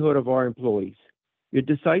livelihood of our employees. Your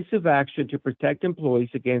decisive action to protect employees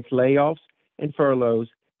against layoffs and furloughs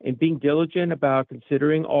and being diligent about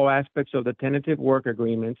considering all aspects of the tentative work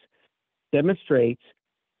agreements demonstrates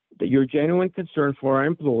that your genuine concern for our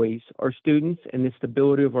employees, our students, and the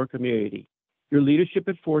stability of our community. Your leadership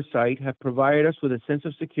and foresight have provided us with a sense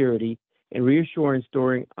of security and reassurance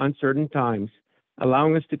during uncertain times,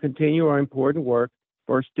 allowing us to continue our important work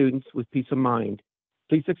for our students with peace of mind.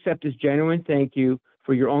 Please accept this genuine thank you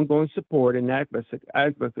for your ongoing support and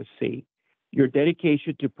advocacy. Your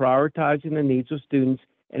dedication to prioritizing the needs of students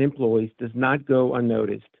and employees does not go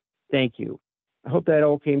unnoticed. Thank you. I hope that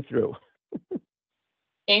all came through.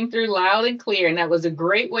 Came through loud and clear, and that was a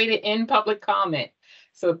great way to end public comment.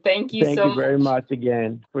 So thank you so much. Thank you very much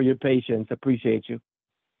again for your patience. Appreciate you.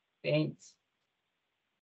 Thanks.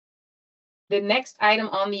 The next item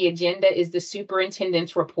on the agenda is the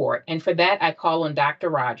superintendent's report, and for that, I call on Dr.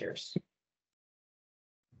 Rogers.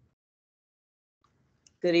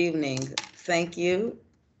 Good evening. Thank you.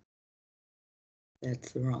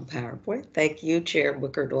 That's the wrong PowerPoint. Thank you, Chair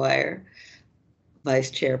Booker Dwyer,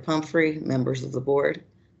 Vice Chair Pumphrey, members of the board.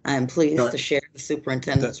 I am pleased to share the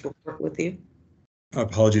superintendent's report with you.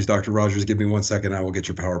 Apologies, Dr. Rogers. Give me 1 second. I will get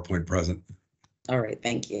your PowerPoint present. All right,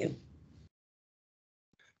 thank you.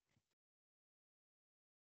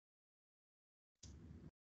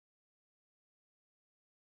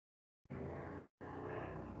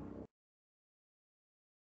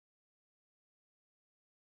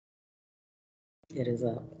 It is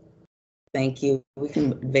up. Thank you. We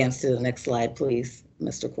can advance to the next slide, please,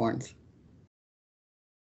 Mr. Corns.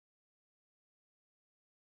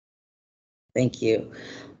 Thank you.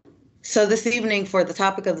 So this evening, for the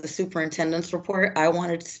topic of the superintendent's report, I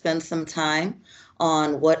wanted to spend some time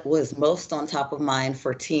on what was most on top of mind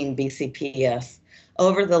for Team BCPS.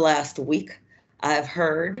 Over the last week, I've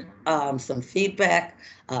heard some feedback,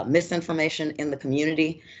 misinformation in the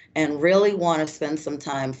community, and really want to spend some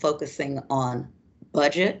time focusing on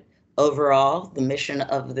budget, Overall, the mission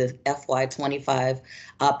of the FY25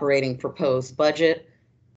 operating proposed budget,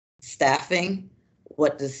 staffing,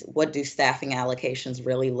 what do staffing allocations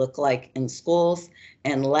really look like in schools?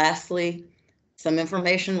 And lastly, some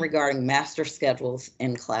information regarding master schedules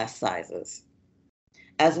and class sizes.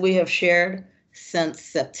 As we have shared since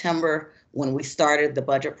September, when we started the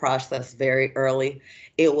budget process very early,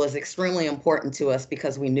 it was extremely important to us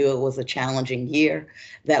because we knew it was a challenging year,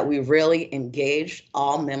 that we really engaged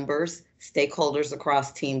all members, stakeholders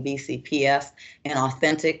across Team BCPS in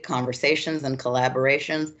authentic conversations and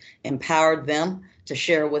collaborations, empowered them to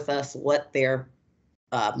share with us what their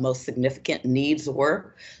most significant needs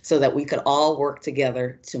were so that we could all work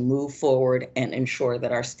together to move forward and ensure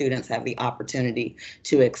that our students have the opportunity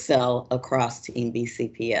to excel across Team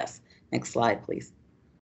BCPS. Next slide, please.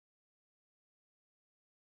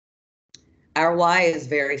 Our why is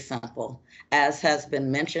very simple. As has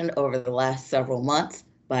been mentioned over the last several months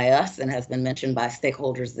by us and has been mentioned by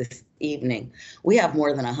stakeholders this evening, we have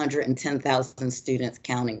more than 110,000 students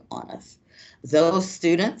counting on us. Those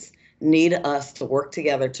students need us to work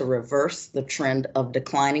together to reverse the trend of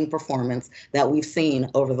declining performance that we've seen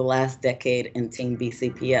over the last decade in Team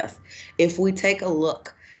BCPS. If we take a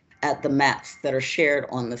look at the maps that are shared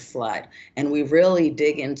on this slide, and we really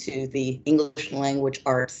dig into the English language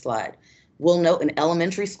arts slide, we'll note in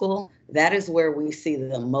elementary school, that is where we see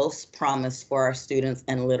the most promise for our students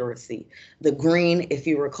and literacy. The green, if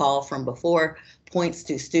you recall from before, points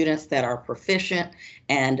to students that are proficient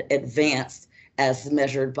and advanced as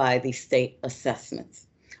measured by the state assessments.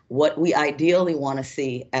 What we ideally want to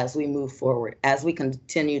see as we move forward, as we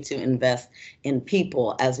continue to invest in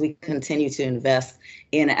people, as we continue to invest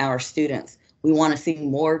in our students, we want to see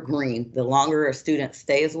more green. The longer a student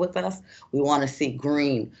stays with us, we want to see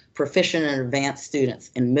green, proficient and advanced students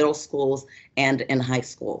in middle schools and in high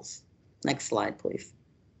schools. Next slide, please.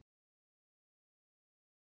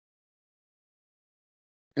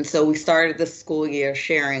 And so we started this school year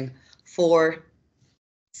sharing 4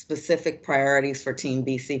 specific priorities for Team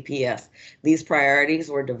BCPS. These priorities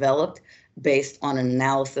were developed based on an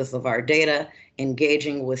analysis of our data,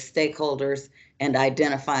 engaging with stakeholders, and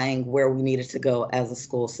identifying where we needed to go as a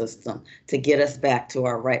school system to get us back to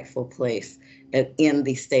our rightful place in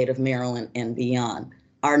the state of Maryland and beyond.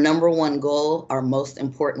 Our number one goal, our most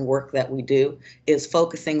important work that we do, is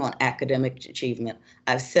focusing on academic achievement.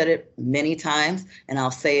 I've said it many times, and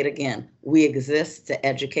I'll say it again. We exist to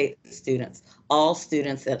educate students, all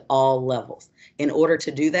students at all levels. In order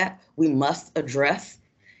to do that, we must address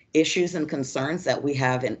issues and concerns that we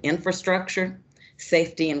have in infrastructure,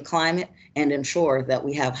 safety and climate, and ensure that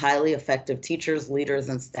we have highly effective teachers, leaders,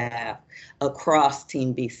 and staff across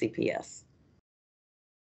Team BCPS.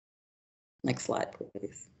 Next slide,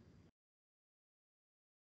 please.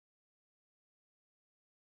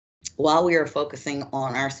 While we are focusing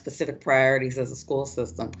on our specific priorities as a school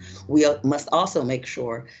system, we must also make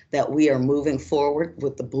sure that we are moving forward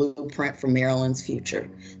with the blueprint for Maryland's future,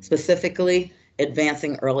 specifically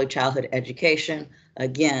advancing early childhood education,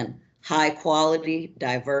 again, high quality,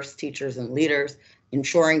 diverse teachers and leaders,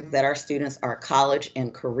 ensuring that our students are college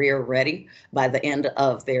and career ready by the end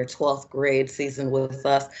of their 12th grade season with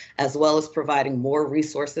us, as well as providing more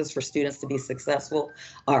resources for students to be successful,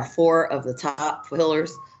 are 4 of the top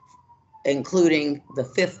pillars, including the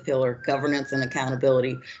 5th pillar, governance and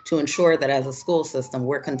accountability, to ensure that as a school system,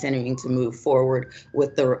 we're continuing to move forward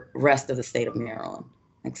with the rest of the state of Maryland.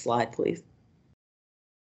 Next slide, please.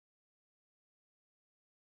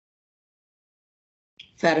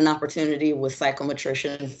 I've had an opportunity with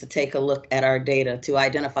psychometricians to take a look at our data to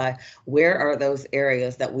identify where are those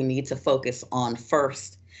areas that we need to focus on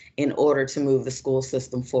first in order to move the school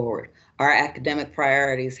system forward. Our academic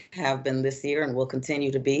priorities have been this year and will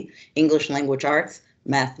continue to be English language arts,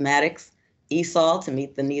 mathematics, ESOL to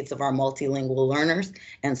meet the needs of our multilingual learners,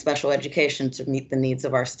 and special education to meet the needs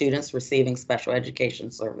of our students receiving special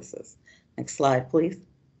education services. Next slide, please.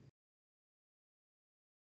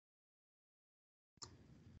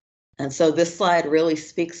 And so this slide really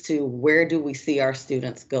speaks to where do we see our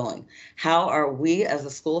students going? How are we as a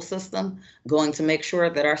school system going to make sure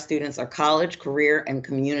that our students are college, career, and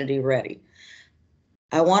community ready?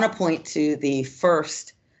 I want to point to the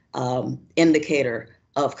first indicator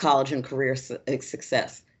of college and career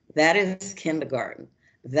success. That is kindergarten.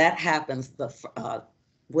 That happens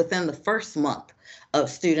within the first month of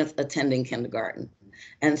students attending kindergarten.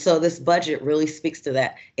 And so this budget really speaks to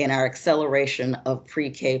that in our acceleration of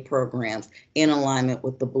pre-K programs in alignment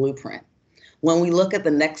with the blueprint. When we look at the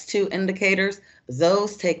next 2 indicators,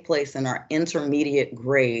 Those take place in our intermediate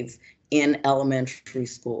grades in elementary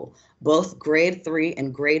school. Both grade 3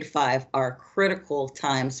 and grade 5 are critical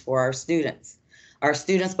times for our students. Our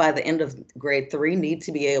students by the end of grade 3 need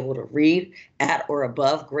to be able to read at or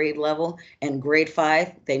above grade level, and grade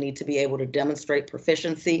 5, they need to be able to demonstrate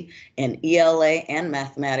proficiency in ELA and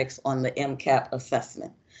mathematics on the MCAP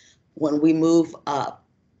assessment. When we move up,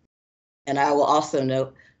 and I will also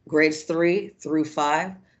note, grades 3 through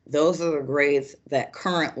 5, those are the grades that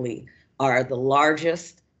currently are the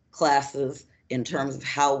largest classes in terms of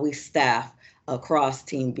how we staff across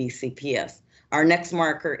Team BCPS. Our next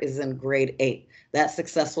marker is in grade 8. That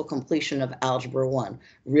successful completion of Algebra 1,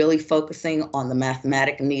 really focusing on the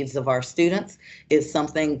mathematic needs of our students, is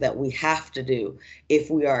something that we have to do if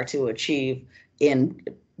we are to achieve in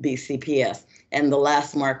BCPS. And the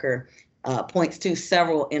last marker points to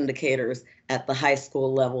several indicators at the high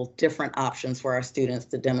school level, different options for our students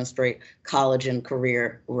to demonstrate college and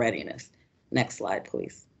career readiness. Next slide,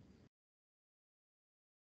 please.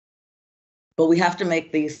 But we have to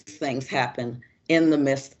make these things happen in the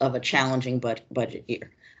midst of a challenging budget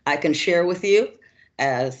year. I can share with you,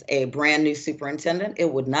 as a brand new superintendent,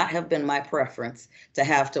 it would not have been my preference to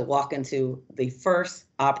have to walk into the first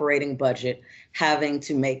operating budget having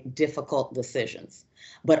to make difficult decisions.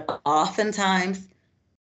 But oftentimes,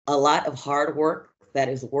 a lot of hard work that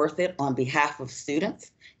is worth it on behalf of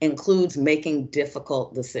students includes making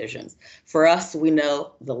difficult decisions. For us, we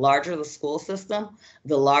know the larger the school system,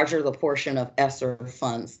 the larger the portion of ESSER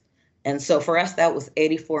funds. And so for us, that was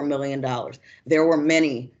 $84 million. There were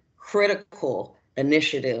many critical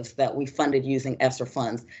initiatives that we funded using ESSER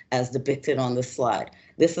funds as depicted on this slide.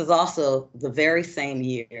 This is also the very same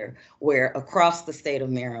year where across the state of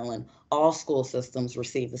Maryland, all school systems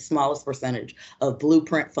received the smallest percentage of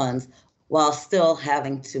blueprint funds while still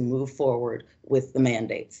having to move forward with the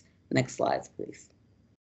mandates. Next slides, please.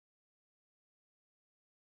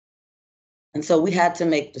 And so we had to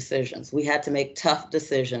make decisions. We had to make tough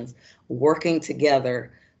decisions, working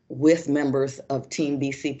together with members of Team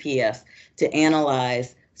BCPS to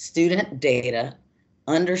analyze student data,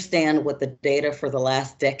 understand what the data for the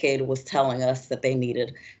last decade was telling us that they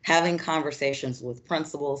needed, having conversations with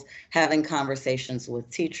principals, having conversations with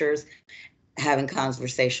teachers, having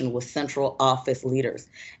conversation with central office leaders.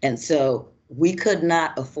 And so we could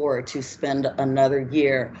not afford to spend another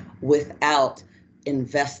year without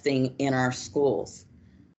investing in our schools.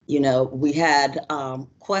 You know, we had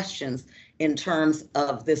questions in terms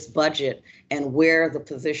of this budget and where the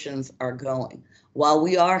positions are going. While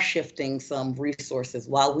we are shifting some resources,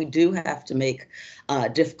 while we do have to make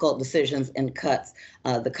difficult decisions and cuts,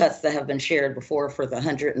 the cuts that have been shared before for the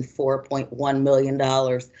 $104.1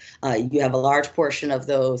 million, you have a large portion of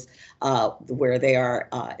those where they are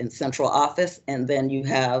in central office, and then you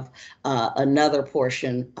have another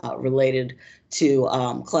portion related to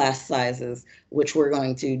class sizes, which we're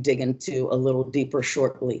going to dig into a little deeper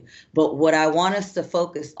shortly. But what I want us to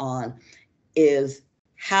focus on is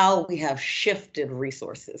how we have shifted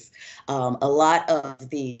resources. A lot of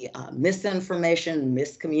the misinformation,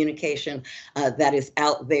 miscommunication that is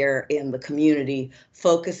out there in the community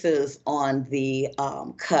focuses on the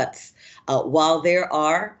cuts. While there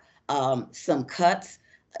are some cuts,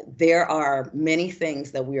 there are many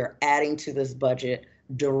things that we are adding to this budget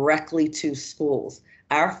directly to schools.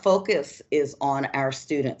 Our focus is on our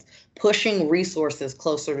students, pushing resources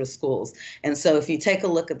closer to schools. And so if you take a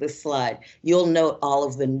look at this slide, you'll note all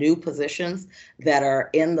of the new positions that are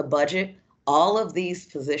in the budget. All of these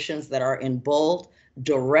positions that are in bold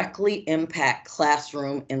directly impact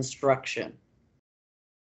classroom instruction.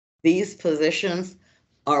 These positions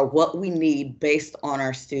are what we need based on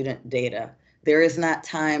our student data. There is not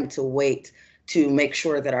time to wait to make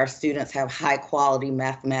sure that our students have high quality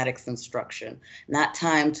mathematics instruction, not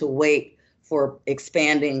time to wait for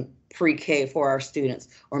expanding pre-K for our students,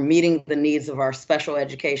 or meeting the needs of our special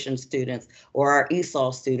education students or our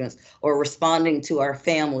ESOL students, or responding to our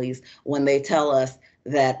families when they tell us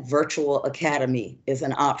that virtual academy is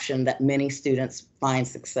an option that many students find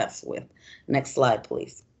success with. Next slide,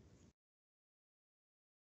 please.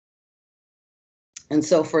 And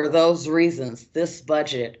so for those reasons, this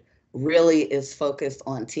budget really is focused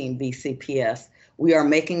on Team BCPS. We are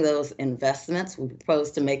making those investments. We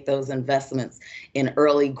propose to make those investments in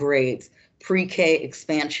early grades, pre-K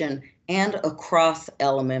expansion, and across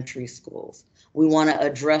elementary schools. We want to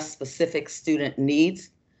address specific student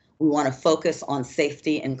needs. We want to focus on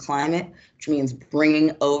safety and climate, which means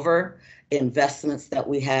bringing over investments that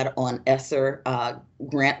we had on ESSER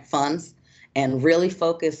grant funds, and really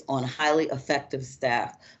focus on highly effective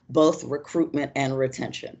staff, both recruitment and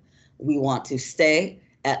retention. We want to stay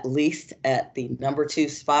at least at the number 2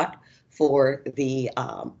 spot for the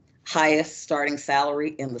highest starting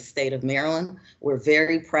salary in the state of Maryland. We're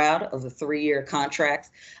very proud of the 3-year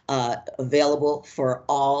contracts available for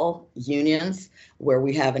all unions, where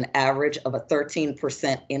we have an average of a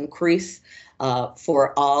 13% increase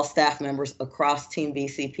for all staff members across Team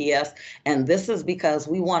BCPS. And this is because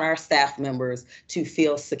we want our staff members to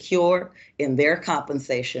feel secure in their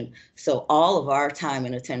compensation, so all of our time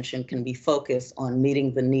and attention can be focused on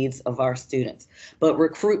meeting the needs of our students. But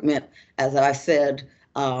recruitment, as I said,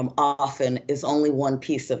 often is only one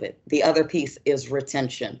piece of it. The other piece is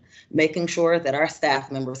retention, making sure that our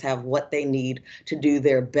staff members have what they need to do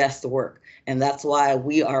their best work. And that's why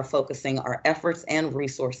we are focusing our efforts and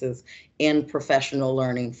resources in professional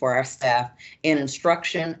learning for our staff, in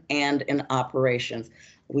instruction and in operations.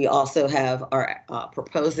 We also are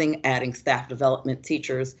proposing adding staff development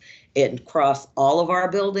teachers across all of our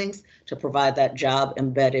buildings to provide that job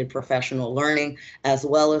embedded professional learning, as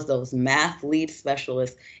well as those math lead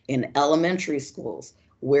specialists in elementary schools,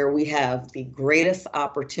 where we have the greatest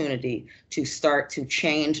opportunity to start to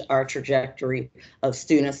change our trajectory of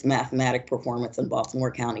students' mathematic performance in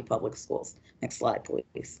Baltimore County Public Schools. Next slide,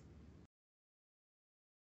 please.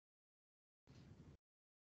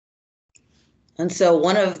 And so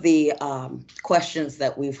one of the questions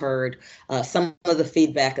that we've heard, some of the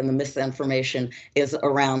feedback and the misinformation is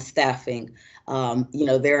around staffing.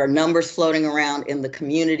 There are numbers floating around in the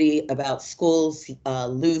community about schools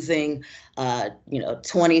losing,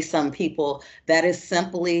 20-some people. That is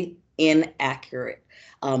simply inaccurate.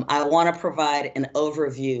 I want to provide an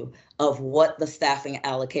overview of what the staffing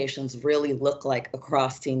allocations really look like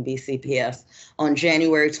across Team BCPS. On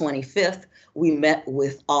January 25th, we met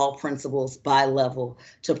with all principals by level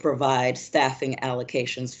to provide staffing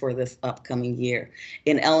allocations for this upcoming year.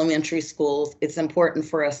 In elementary schools, it's important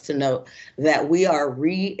for us to note that we are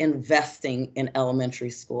reinvesting in elementary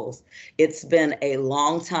schools. It's been a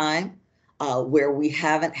long time where we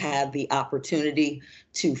haven't had the opportunity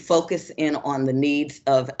to focus in on the needs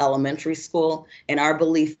of elementary school. And our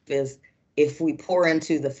belief is, if we pour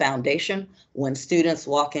into the foundation, when students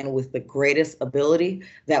walk in with the greatest ability,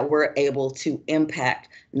 that we're able to impact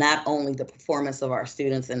not only the performance of our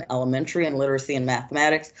students in elementary and literacy and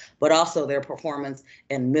mathematics, but also their performance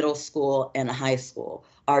in middle school and high school.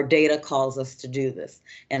 Our data calls us to do this.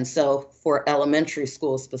 And so for elementary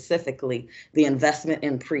school specifically, the investment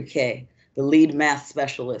in pre-K, the lead math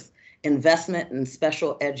specialist, investment in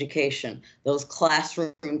special education, those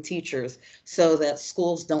classroom teachers, so that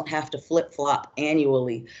schools don't have to flip-flop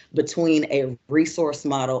annually between a resource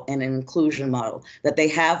model and an inclusion model, that they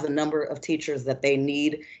have the number of teachers that they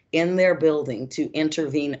need in their building to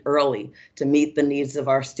intervene early to meet the needs of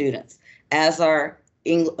our students. As our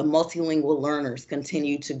multilingual learners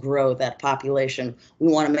continue to grow that population,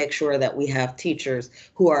 we want to make sure that we have teachers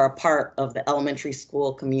who are a part of the elementary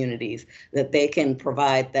school communities, that they can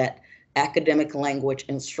provide that academic language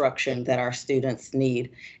instruction that our students need.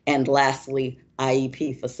 And lastly,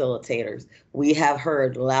 IEP facilitators. We have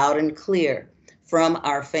heard loud and clear from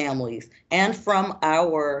our families and from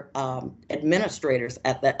our administrators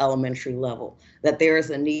at the elementary level that there is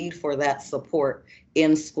a need for that support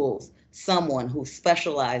in schools. Someone who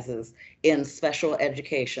specializes in special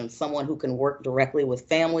education, someone who can work directly with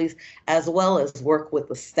families, as well as work with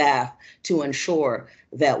the staff to ensure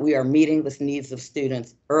that we are meeting the needs of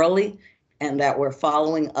students early and that we're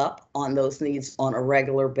following up on those needs on a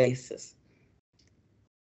regular basis.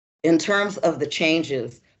 In terms of the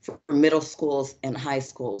changes for middle schools and high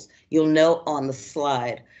schools, you'll note on the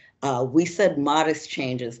slide, we said modest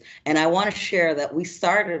changes, and I want to share that we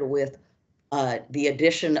started with the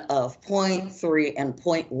addition of 0.3 and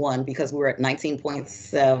 0.1 because we're at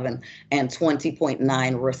 19.7 and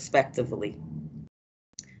 20.9 respectively.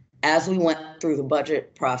 As we went through the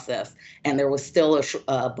budget process and there was still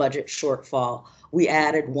a budget shortfall, we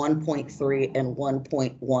added 1.3 and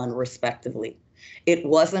 1.1 respectively. It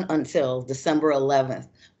wasn't until December 11th,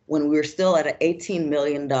 when we were still at an $18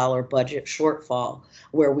 million budget shortfall,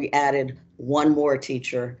 where we added one more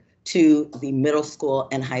teacher to the middle school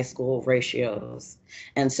and high school ratios.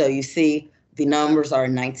 And so you see the numbers are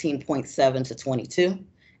 19.7 to 22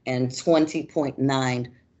 and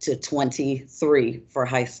 20.9 to 23 for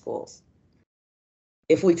high schools.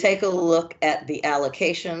 If we take a look at the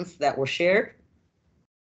allocations that were shared,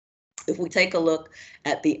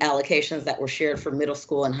 for middle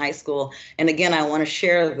school and high school, and again, I want to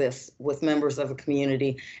share this with members of the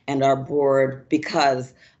community and our board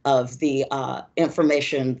because of the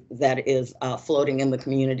information that is floating in the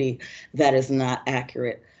community that is not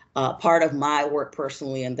accurate. Part of my work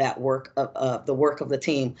personally and that work of the work of the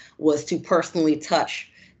team was to personally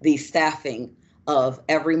touch the staffing of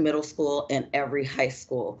every middle school and every high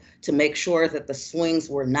school to make sure that the swings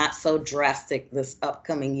were not so drastic this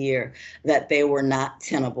upcoming year that they were not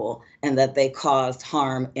tenable and that they caused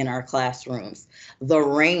harm in our classrooms. The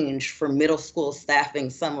range for middle school staffing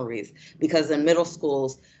summaries, because in middle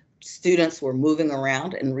schools, students were moving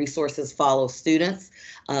around and resources follow students.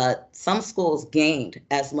 Some schools gained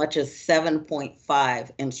as much as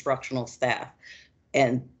 7.5 instructional staff,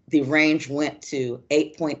 and the range went to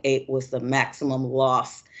 8.8 was the maximum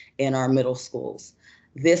loss in our middle schools.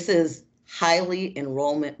 This is highly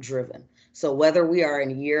enrollment driven. So whether we are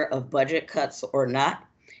in a year of budget cuts or not,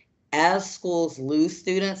 as schools lose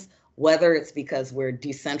students, whether it's because we're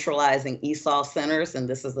decentralizing ESOL centers, and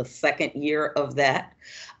this is the second year of that,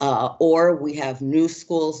 or we have new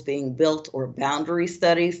schools being built or boundary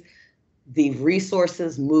studies, the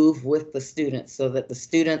resources move with the students so that the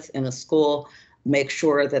students in a school make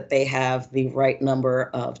sure that they have the right number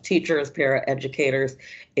of teachers, paraeducators,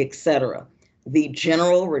 etc. The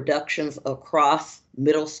general reductions across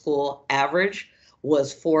middle school average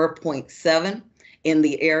was 4.7. In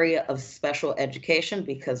the area of special education,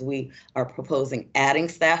 because we are proposing adding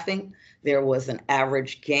staffing, there was an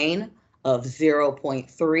average gain of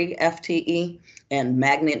 0.3 FTE, and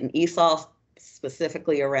magnet and ESOL,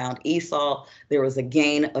 specifically around ESOL, there was a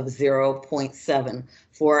gain of 0.7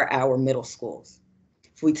 for our middle schools.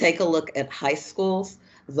 If we take a look at high schools,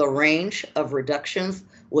 the range of reductions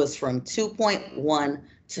was from 2.1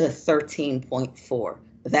 to 13.4.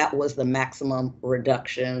 That was the maximum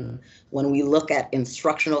reduction when we look at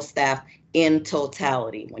instructional staff in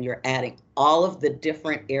totality, when you're adding all of the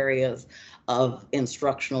different areas of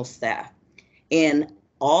instructional staff. In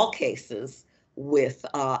all cases with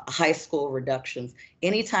high school reductions,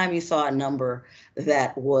 anytime you saw a number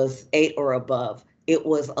that was 8 or above, it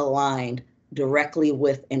was aligned directly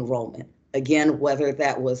with enrollment. Again, whether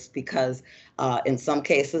that was because in some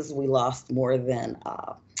cases we lost more than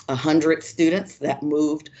 100 students that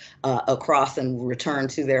moved across and returned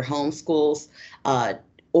to their home schools,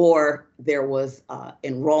 or there was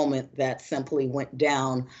enrollment that simply went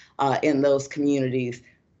down in those communities,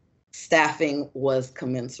 staffing was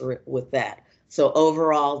commensurate with that. So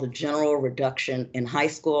overall, the general reduction in high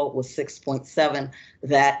school was 6.7.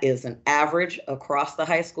 That is an average across the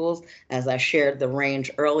high schools, as I shared the range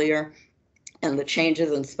earlier, and the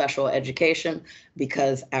changes in special education,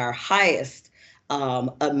 because our highest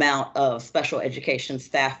amount of special education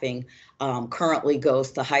staffing currently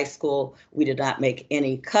goes to high school. We did not make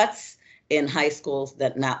any cuts in high schools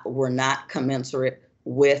that were not commensurate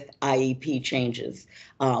with IEP changes.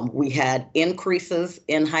 We had increases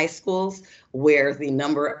in high schools where the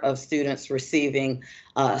number of students receiving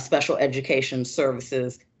special education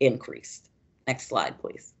services increased. Next slide,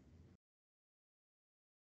 please.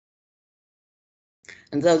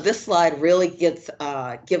 And so this slide really gives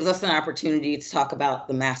us an opportunity to talk about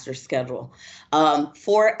the master schedule.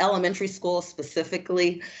 For elementary schools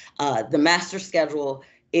specifically, the master schedule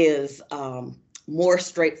is more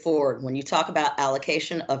straightforward. When you talk about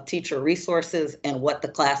allocation of teacher resources and what the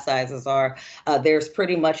class sizes are, there's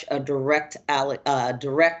pretty much a direct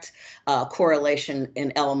correlation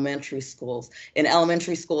in elementary schools. In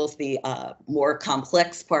elementary schools, the more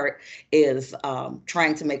complex part is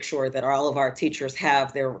trying to make sure that all of our teachers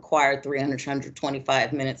have their required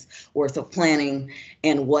 325 minutes worth of planning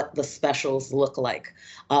and what the specials look like.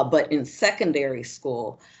 But in secondary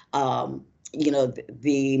school,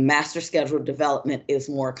 the master schedule development is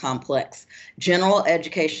more complex. General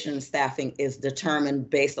education staffing is determined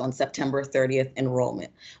based on September 30th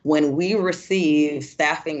enrollment. When we receive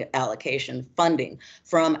staffing allocation funding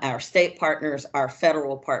from our state partners, our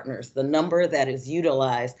federal partners, the number that is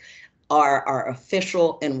utilized are our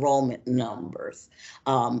official enrollment numbers.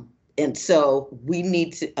 And so we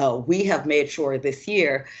have made sure this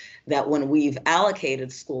year that when we've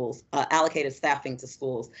allocated staffing to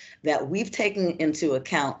schools, that we've taken into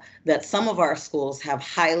account that some of our schools have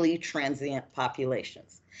highly transient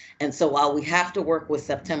populations. And so while we have to work with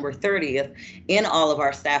September 30th in all of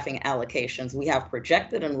our staffing allocations, we have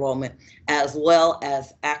projected enrollment as well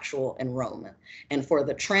as actual enrollment. And for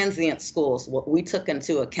the transient schools, what we took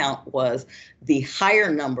into account was the higher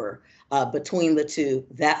number between the two.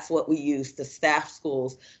 That's what we used to staff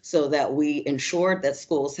schools so that we ensured that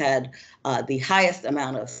schools had the highest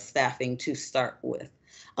amount of staffing to start with.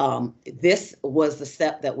 This was the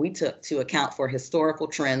step that we took to account for historical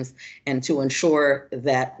trends and to ensure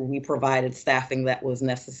that we provided staffing that was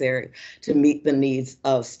necessary to meet the needs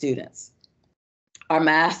of students. Our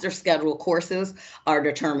master schedule courses are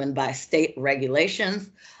determined by state regulations.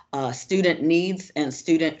 student needs and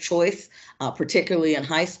student choice, particularly in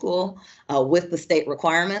high school, with the state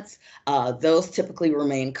requirements. Those typically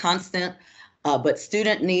remain constant. But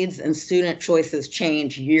student needs and student choices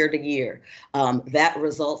change year to year. That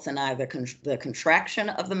results in either the contraction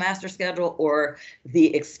of the master schedule or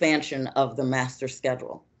the expansion of the master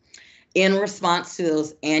schedule. In response to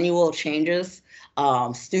those annual changes,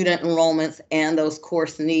 student enrollments and those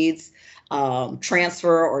course needs,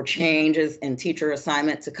 transfer or changes in teacher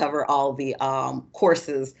assignment to cover all the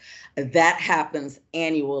courses, that happens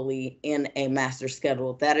annually in a master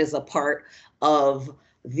schedule. That is a part of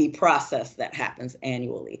the process that happens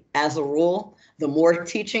annually. As a rule, the more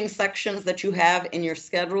teaching sections that you have in your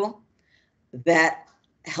schedule, that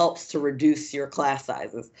helps to reduce your class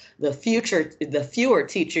sizes. The fewer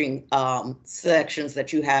teaching sections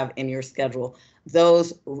that you have in your schedule,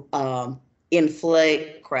 those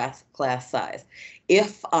inflate class size.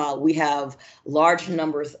 If we have large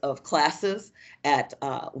numbers of classes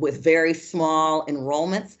with very small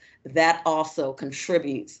enrollments, that also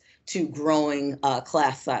contributes to growing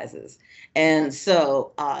class sizes. And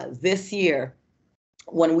so this year,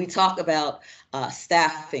 when we talk about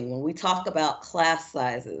staffing, when we talk about class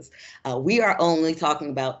sizes, we are only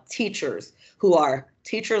talking about teachers who are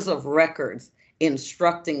teachers of records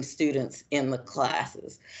instructing students in the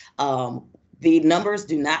classes. The numbers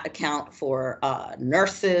do not account for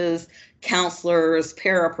nurses, counselors,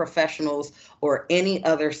 paraprofessionals, or any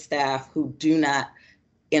other staff who do not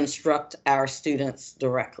instruct our students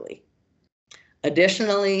directly.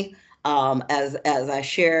 Additionally, as I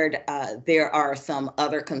shared, there are some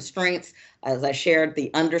other constraints. As I shared, the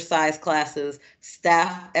undersized classes,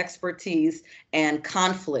 staff expertise, and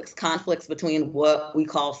conflicts between what we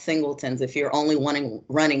call singletons. If you're only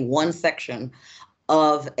running one section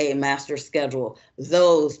of a master schedule,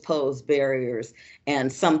 those pose barriers and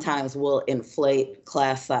sometimes will inflate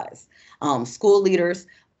class size. School leaders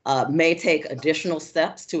may take additional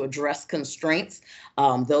steps to address constraints.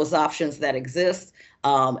 Those options that exist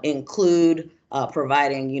include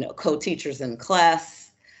providing, co-teachers in class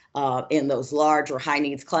in those large or high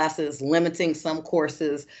needs classes, limiting some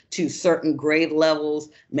courses to certain grade levels,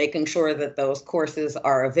 making sure that those courses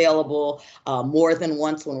are available more than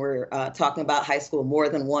once when we're talking about high school, more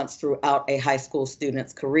than once throughout a high school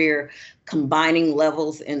student's career, combining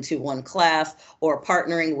levels into one class, or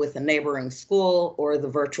partnering with a neighboring school or the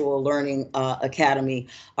virtual learning academy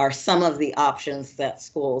are some of the options that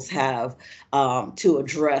schools have to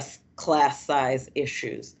address class size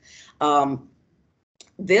issues.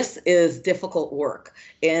 This is difficult work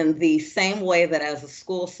in the same way that as a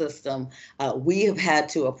school system, we have had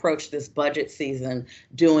to approach this budget season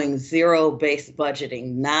doing zero-based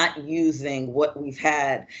budgeting, not using what we've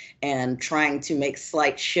had and trying to make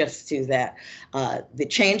slight shifts to that. The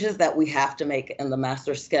changes that we have to make in the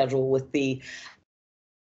master schedule with the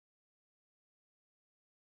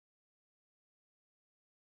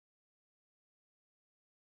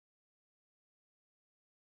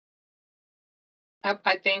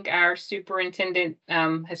I think our superintendent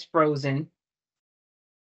has frozen.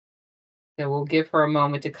 So we'll give her a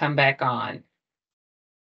moment to come back on.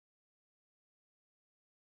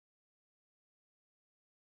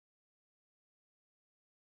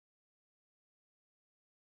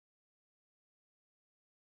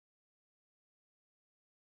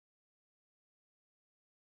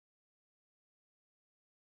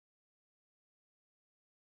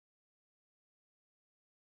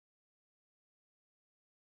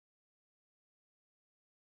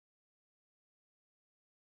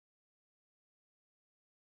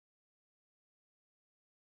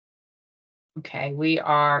 Okay, we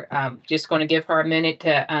are just going to give her a minute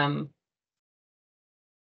to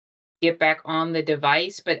get back on the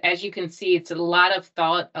device. But as you can see, it's a lot of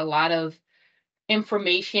thought, a lot of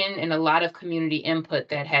information, and a lot of community input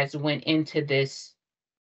that has went into this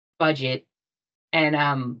budget. And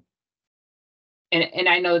I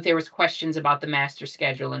know that there was questions about the master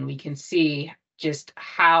schedule, and we can see just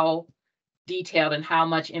how detailed and how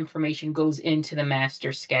much information goes into the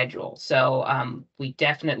master schedule. So we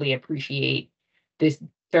definitely appreciate this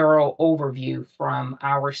thorough overview from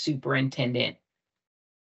our superintendent.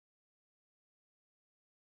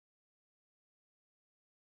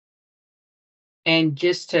 And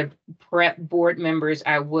just to prep board members,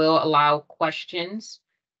 I will allow questions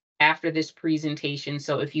after this presentation.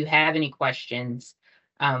 So if you have any questions,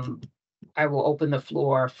 I will open the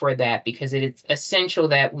floor for that, because it is essential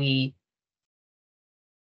that we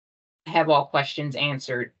have all questions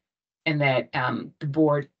answered and that the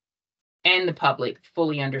board and the public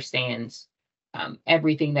fully understands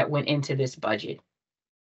everything that went into this budget,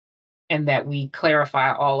 and that we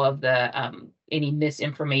clarify all of the any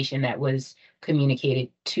misinformation that was communicated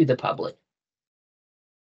to the public.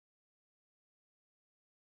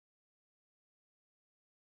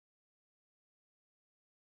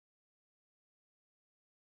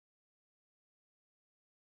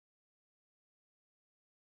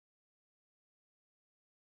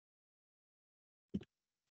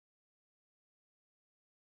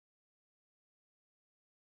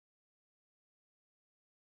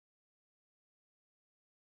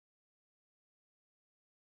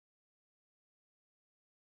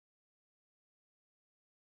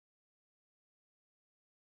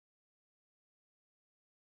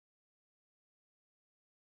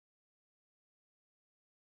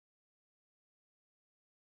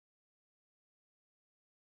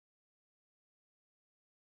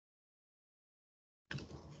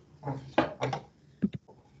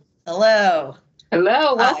 Hello. Hello,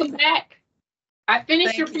 Hi. welcome back. I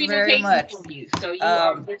finished your Thank you very presentation much. for you, so you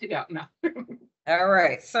are good to go. No. All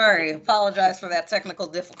right, sorry, apologize for that technical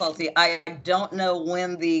difficulty. I don't know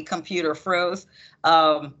when the computer froze.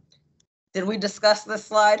 Did we discuss this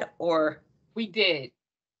slide or? We did.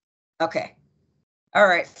 Okay. All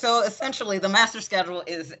right, so essentially the master schedule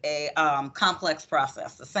is a complex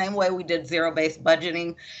process. The same way we did zero-based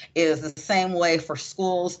budgeting is the same way for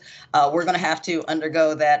schools. We're gonna have to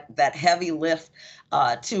undergo that heavy lift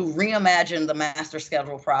to reimagine the master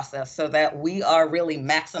schedule process so that we are really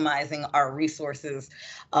maximizing our resources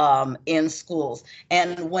in schools.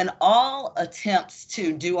 And when all attempts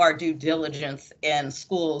to do our due diligence in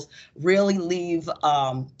schools really leave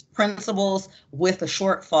principals with a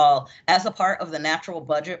shortfall as a part of the natural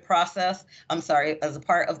budget process, as a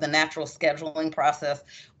part of the natural scheduling process,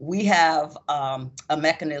 we have a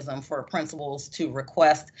mechanism for principals to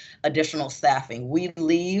request additional staffing. We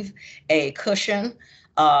leave a cushion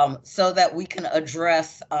so that we can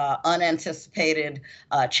address unanticipated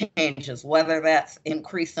changes, whether that's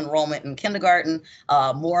increased enrollment in kindergarten,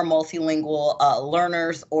 more multilingual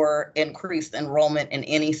learners, or increased enrollment in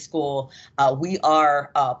any school. We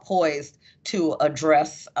are poised to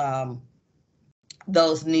address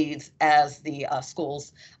those needs as the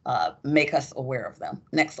schools make us aware of them.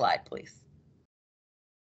 Next slide, please.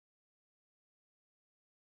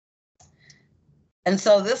 And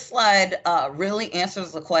so this slide really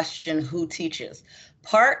answers the question, who teaches?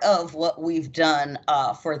 Part of what we've done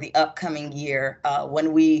for the upcoming year,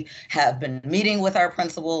 when we have been meeting with our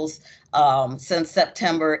principals since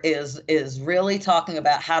September, is really talking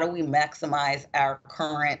about how do we maximize our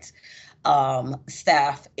current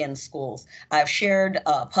staff in schools. I've shared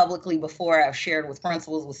publicly before, I've shared with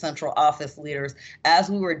principals, with central office leaders, as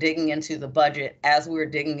we were digging into the budget, as we were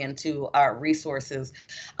digging into our resources,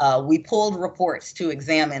 we pulled reports to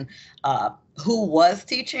examine who was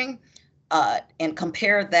teaching and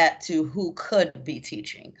compared that to who could be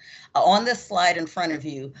teaching. On this slide in front of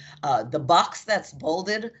you, the box that's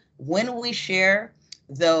bolded, when we share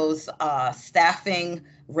those staffing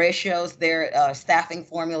ratios, their staffing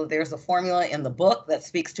formula, there's a formula in the book that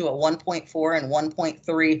speaks to a 1.4 and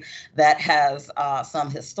 1.3 that has some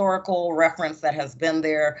historical reference that has been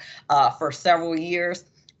there for several years.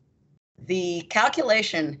 The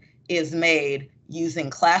calculation is made using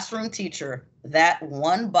classroom teacher, that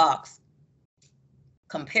one box,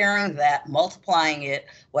 comparing that, multiplying it,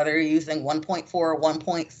 whether you're using 1.4 or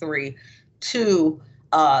 1.3, to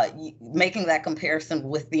making that comparison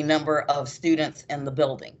with the number of students in the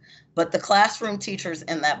building. But the classroom teachers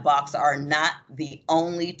in that box are not the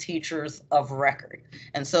only teachers of record.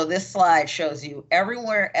 And so this slide shows you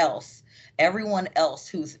everywhere else, everyone else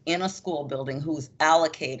who's in a school building, who's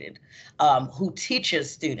allocated, who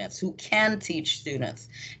teaches students, who can teach students.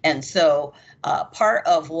 And so part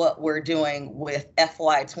of what we're doing with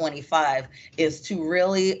FY25 is to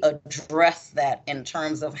really address that in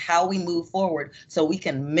terms of how we move forward so we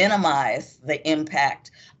can minimize the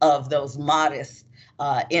impact of those modest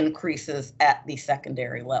increases at the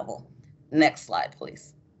secondary level. Next slide,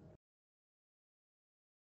 please.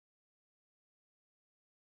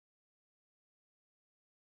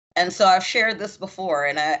 And so I've shared this before,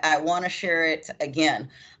 and I want to share it again.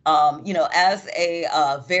 You know, as a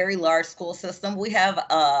very large school system, we have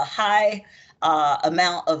a high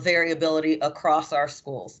amount of variability across our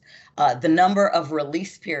schools. The number of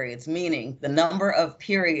release periods, meaning the number of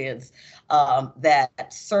periods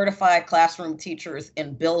that certified classroom teachers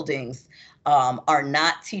in buildings are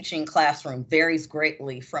not teaching classroom varies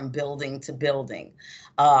greatly from building to building.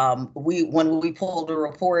 When we pulled a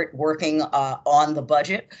report working on the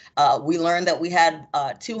budget, we learned that we had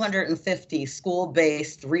 250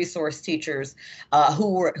 school-based resource teachers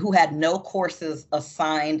who had no courses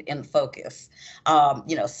assigned in focus.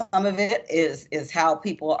 Some of it is how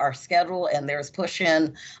people are scheduled, and there's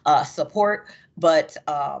push-in support, but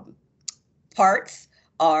parts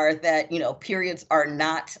are that, periods are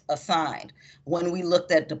not assigned. When we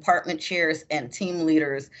looked at department chairs and team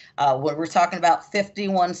leaders, when we're talking about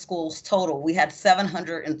 51 schools total, we had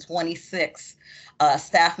 726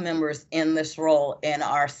 staff members in this role in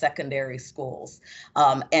our secondary schools.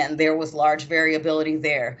 And there was large variability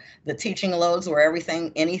there. The teaching loads were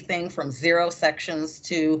anything from 0 sections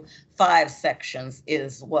to 5 sections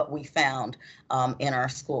is what we found in our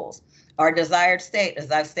schools. Our desired state,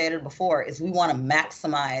 as I've stated before, is we want to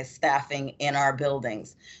maximize staffing in our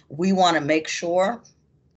buildings. We want to make sure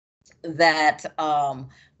that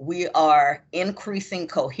we are increasing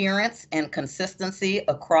coherence and consistency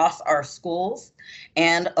across our schools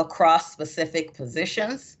and across specific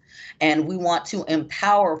positions. And we want to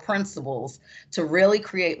empower principals to really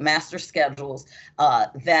create master schedules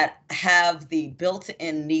that have the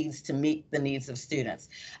built-in needs to meet the needs of students.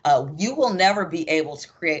 You will never be able to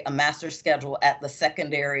create a master schedule at the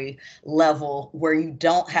secondary level where you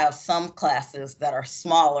don't have some classes that are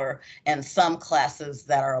smaller and some classes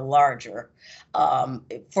that are larger.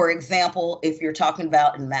 For example, if you're talking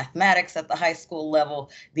about in mathematics at the high school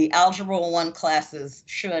level, the Algebra 1 classes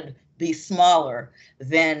should be smaller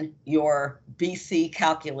than your BC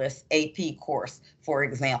Calculus AP course, for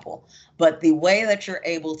example. But the way that you're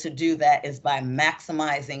able to do that is by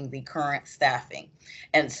maximizing the current staffing.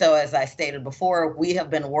 And so, as I stated before, we have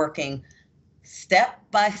been working step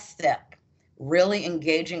by step, really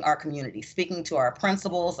engaging our community, speaking to our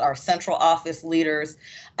principals, our central office leaders,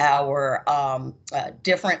 our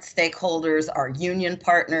different stakeholders, our union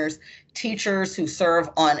partners, teachers who serve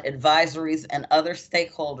on advisories and other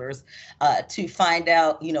stakeholders to find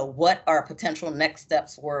out, what our potential next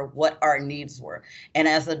steps were, what our needs were. And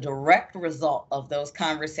as a direct result of those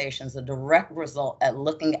conversations, a direct result at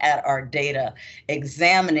looking at our data,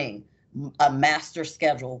 examining a master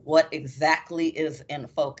schedule, what exactly is in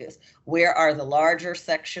focus, where are the larger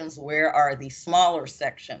sections, where are the smaller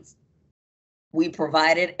sections. We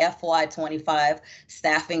provided FY25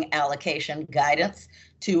 staffing allocation guidance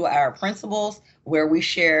to our principals, where we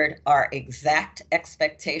shared our exact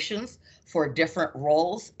expectations for different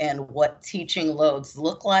roles and what teaching loads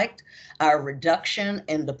look like. Our reduction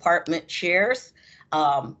in department chairs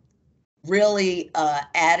really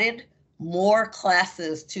added more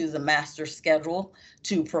classes to the master schedule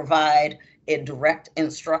to provide a direct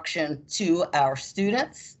instruction to our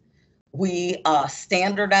students. We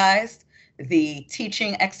standardized the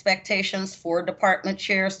teaching expectations for department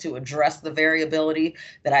chairs to address the variability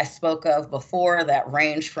that I spoke of before that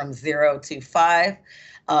range from 0 to 5.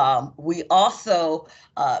 We also,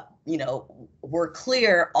 were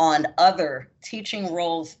clear on other teaching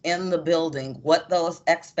roles in the building, what those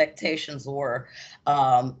expectations were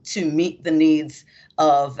to meet the needs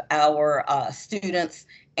of our students,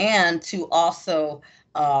 and to also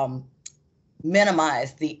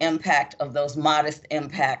minimize the impact of those modest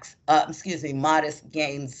gains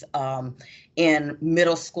in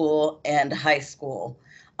middle school and high school.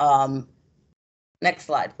 Next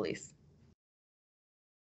slide, please.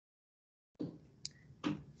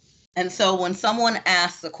 And so when someone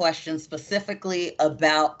asks a question specifically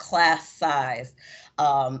about class size,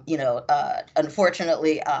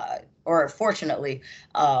 unfortunately, or fortunately,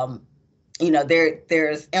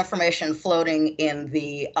 there's information floating in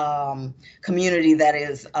the community that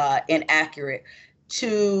is inaccurate.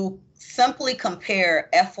 To simply compare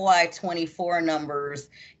FY24 numbers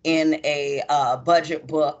in a budget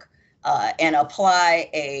book and apply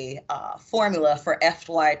a formula for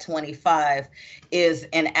FY25 is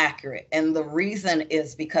inaccurate. And the reason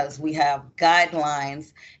is because we have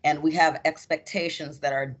guidelines and we have expectations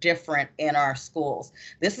that are different in our schools.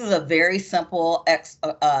 This is a very simple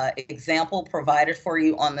example provided for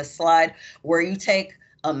you on this slide, where you take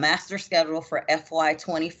a master schedule for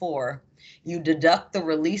FY24, you deduct the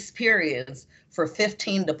release periods for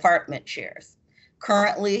 15 department chairs.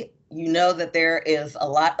 Currently, you know that there is a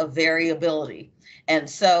lot of variability. And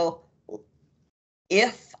so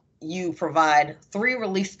if you provide 3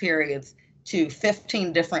 release periods to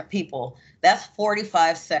 15 different people, that's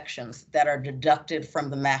 45 sections that are deducted from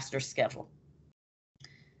the master schedule.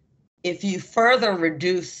 If you further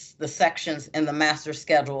reduce the sections in the master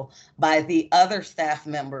schedule by the other staff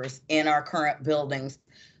members in our current buildings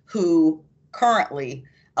who currently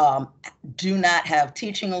do not have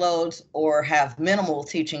teaching loads or have minimal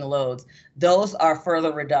teaching loads, those are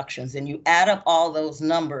further reductions. And you add up all those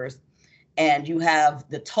numbers and you have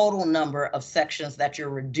the total number of sections that you're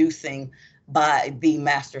reducing by the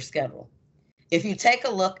master schedule. If you take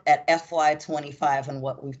a look at FY25 and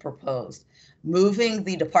what we've proposed, moving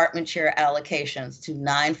the department chair allocations to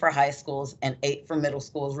 9 for high schools and 8 for middle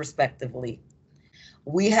schools respectively,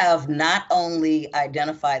 we have not only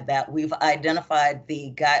identified that, we've identified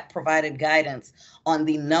the provided guidance on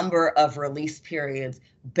the number of release periods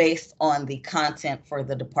based on the content for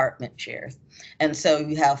the department chairs. And so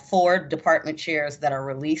you have 4 department chairs that are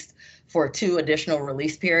released for 2 additional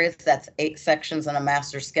release periods. That's 8 sections in a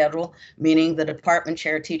master schedule, meaning the department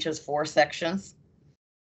chair teaches 4 sections.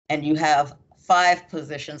 And you have 5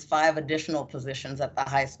 positions, 5 additional positions at the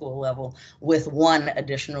high school level with 1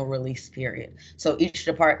 additional release period. So each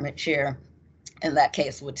department chair in that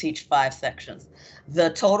case would teach 5 sections.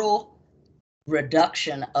 The total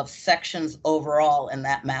reduction of sections overall in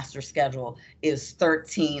that master schedule is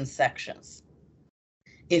 13 sections.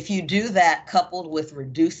 If you do that coupled with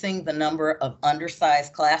reducing the number of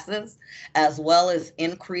undersized classes, as well as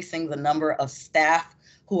increasing the number of staff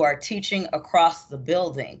who are teaching across the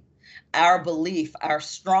building, our belief, our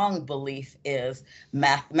strong belief is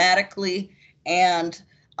mathematically and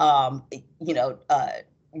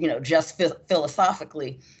just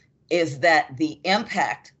philosophically, is that the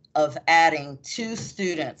impact of adding 2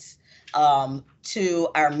 students to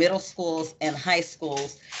our middle schools and high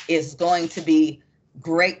schools is going to be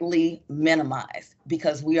greatly minimized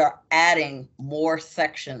because we are adding more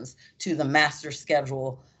sections to the master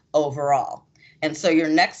schedule overall. And so your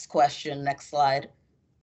next question, next slide,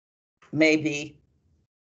 may be,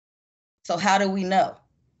 so how do we know?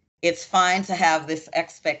 It's fine to have this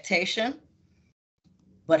expectation,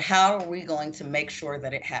 but how are we going to make sure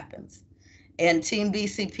that it happens? In Team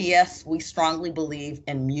BCPS, we strongly believe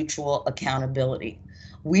in mutual accountability.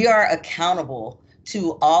 We are accountable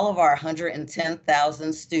to all of our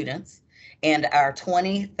 110,000 students and our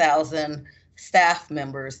 20,000 staff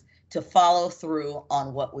members to follow through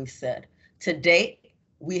on what we said. To date,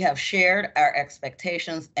 we have shared our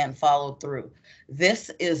expectations and followed through.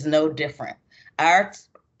 This is no different. Our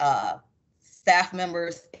staff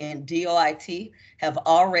members in DOIT have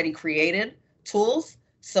already created tools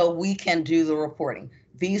so we can do the reporting.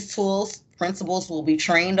 These tools, principals will be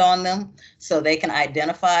trained on them so they can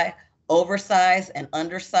identify oversized and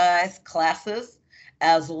undersized classes,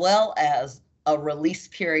 as well as a release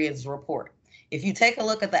periods report. If you take a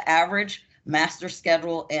look at the average master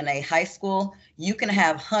schedule in a high school, you can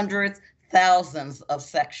have hundreds, thousands of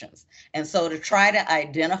sections. And so to try to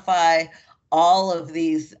identify all of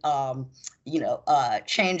these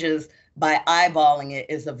changes by eyeballing it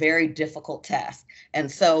is a very difficult task.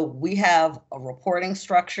 And so we have a reporting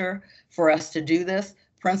structure for us to do this.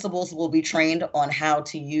 Principals will be trained on how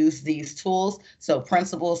to use these tools. So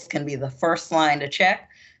principals can be the first line to check,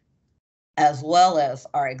 as well as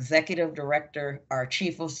our executive director, our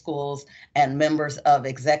chief of schools, and members of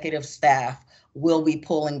executive staff will be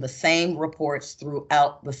pulling the same reports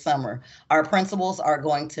throughout the summer. Our principals are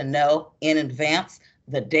going to know in advance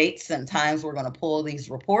the dates and times we're going to pull these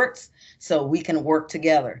reports so we can work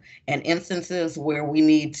together. And instances where we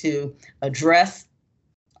need to address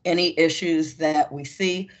any issues that we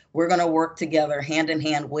see, we're going to work together hand in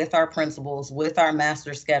hand with our principals, with our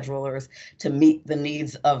master schedulers to meet the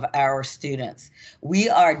needs of our students. We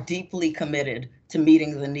are deeply committed to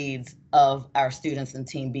meeting the needs of our students in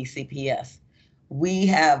Team BCPS. We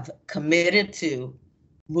have committed to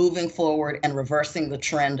moving forward and reversing the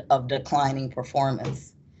trend of declining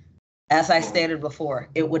performance. As I stated before,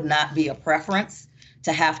 it would not be a preference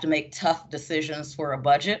to have to make tough decisions for a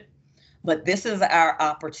budget, but this is our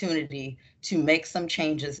opportunity to make some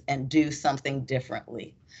changes and do something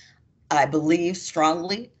differently. I believe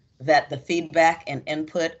strongly that the feedback and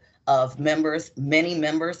input of members, many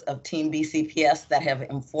members of Team BCPS that have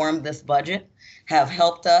informed this budget have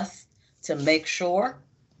helped us to make sure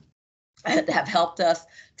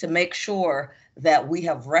that we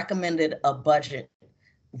have recommended a budget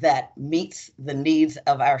that meets the needs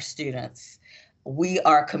of our students. We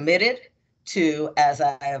are committed to, as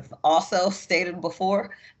I have also stated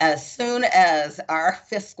before, as soon as our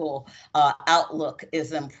fiscal outlook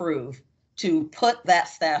is improved, to put that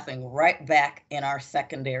staffing right back in our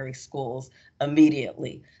secondary schools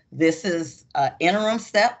immediately. This is an interim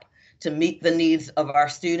step to meet the needs of our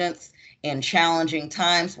students in challenging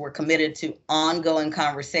times. We're committed to ongoing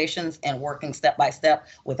conversations and working step by step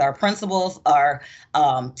with our principals, our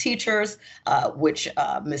teachers, which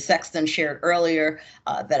Ms. Sexton shared earlier,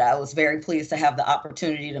 that I was very pleased to have the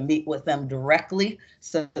opportunity to meet with them directly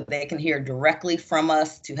so that they can hear directly from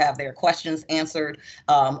us, to have their questions answered,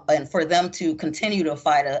 and for them to continue to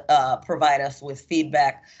provide us with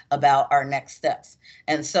feedback about our next steps.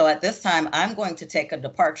 And so at this time, I'm going to take a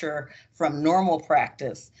departure from normal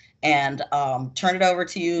practice and turn it over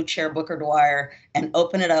to you, Chair Booker Dwyer, and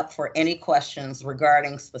open it up for any questions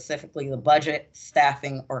regarding specifically the budget,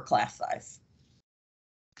 staffing, or class size.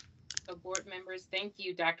 So board members, thank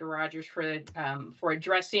you, Dr. Rogers, for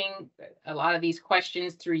addressing a lot of these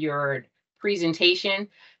questions through your presentation.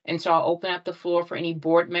 And so I'll open up the floor for any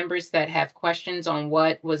board members that have questions on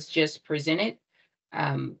what was just presented.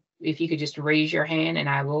 If you could just raise your hand and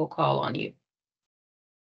I will call on you.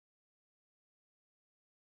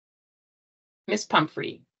 Ms.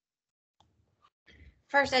 Pumphrey.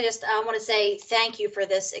 First, I just want to say thank you for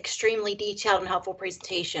this extremely detailed and helpful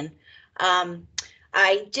presentation.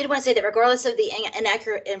 I did want to say that regardless of the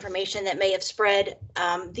inaccurate information that may have spread,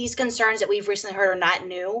 these concerns that we've recently heard are not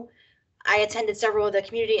new. I attended several of the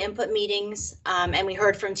community input meetings, and we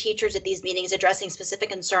heard from teachers at these meetings addressing specific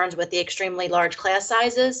concerns with the extremely large class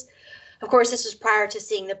sizes. Of course, this was prior to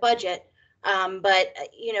seeing the budget, but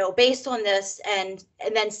you know, based on this and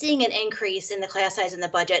then seeing an increase in the class size in the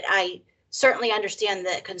budget, I certainly understand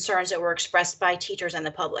the concerns that were expressed by teachers and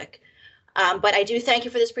the public. But I do thank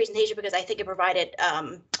you for this presentation because I think it provided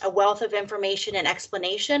a wealth of information and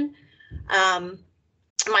explanation.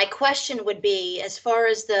 My question would be, as far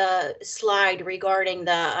as the slide regarding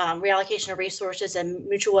the reallocation of resources and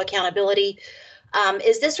mutual accountability,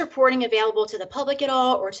 is this reporting available to the public at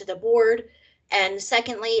all or to the board? And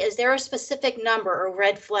secondly, is there a specific number or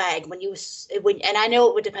red flag and I know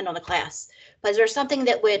it would depend on the class, but is there something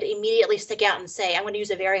that would immediately stick out and say, I'm going to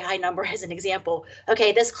use a very high number as an example.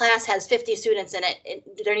 Okay, this class has 50 students in it.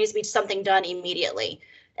 There needs to be something done immediately.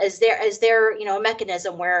 Is there you know, a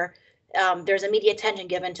mechanism where there's immediate attention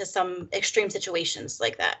given to some extreme situations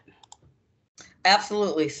like that?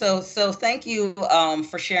 Absolutely. So thank you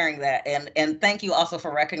for sharing that, and thank you also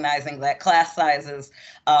for recognizing that class sizes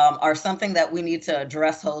are something that we need to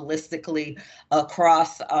address holistically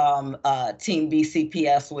across Team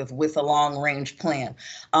BCPS with a long range plan.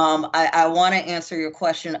 I want to answer your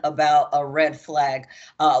question about a red flag.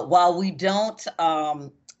 While we don't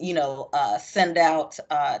send out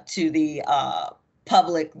to the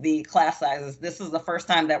public the class sizes, this is the first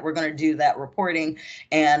time that we're going to do that reporting,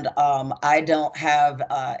 and I don't have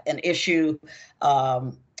an issue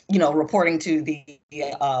reporting to the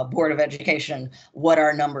Board of Education what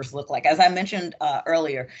our numbers look like. As I mentioned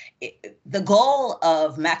earlier, the goal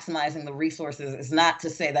of maximizing the resources is not to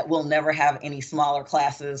say that we'll never have any smaller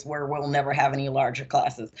classes, where we'll never have any larger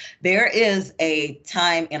classes. There is a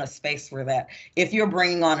time and a space for that. If you're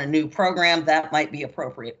bringing on a new program, that might be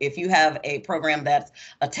appropriate. If you have a program that's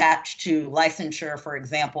attached to licensure, for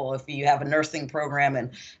example, if you have a nursing program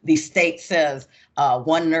and the state says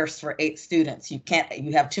 1 nurse for 8 students, you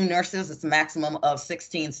have 2 nurses, it's a maximum of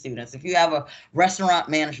 16 students. If you have a restaurant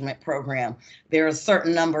management program, there's a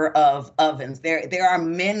certain number of ovens. There are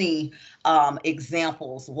many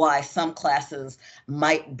examples why some classes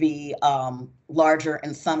might be larger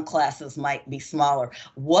and some classes might be smaller.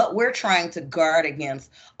 What we're trying to guard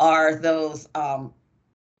against are those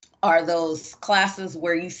classes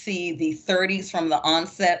where you see the 30s from the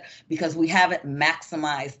onset, because we haven't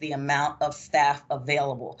maximized the amount of staff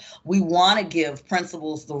available. We want to give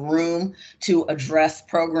principals the room to address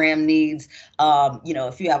program needs.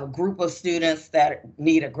 If you have a group of students that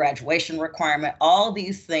need a graduation requirement, all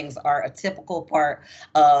these things are a typical part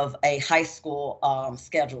of a high school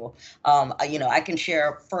schedule. I can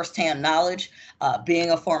share firsthand knowledge,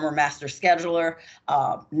 being a former master scheduler,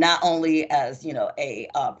 not only as a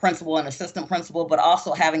principal and assistant principal, but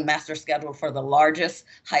also having master schedule for the largest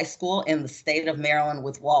high school in the state of Maryland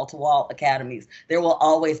with wall-to-wall academies. There will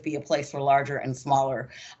always be a place for larger and smaller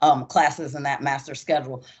classes in that master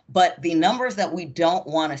schedule. But the numbers that we don't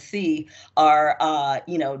want to see are,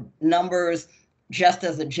 numbers just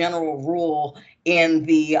as a general rule in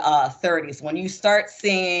the 30s. When you start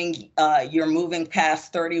seeing you're moving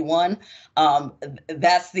past 31,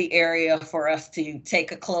 that's the area for us to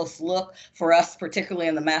take a close look, for us, particularly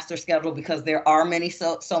in the master schedule, because there are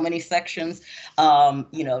so many sections,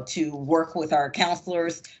 to work with our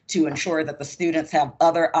counselors to ensure that the students have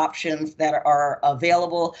other options that are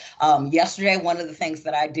available. Yesterday, one of the things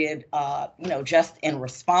that I did, just in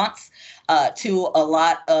response to a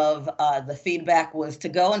lot of the feedback, was to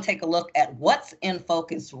go and take a look at what That's in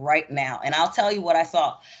focus right now. And I'll tell you what I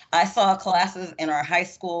saw. I saw classes in our high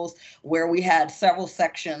schools where we had several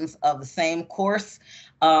sections of the same course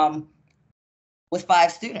with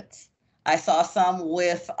 5 students. I saw some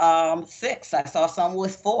with 6. I saw some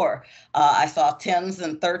with 4. I saw 10s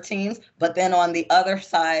and 13s. But then on the other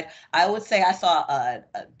side, I would say I saw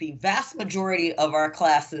the vast majority of our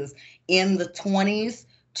classes in the 20s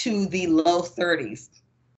to the low 30s.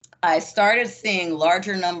 I started seeing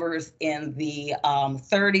larger numbers in the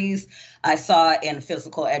 30s. I saw in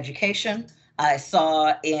physical education. I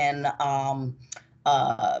saw in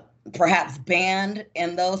perhaps band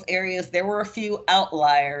in those areas. There were a few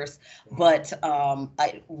outliers, but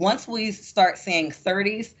once we start seeing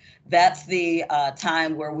 30s, that's the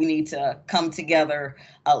time where we need to come together,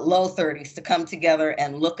 low 30s, to come together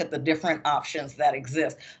and look at the different options that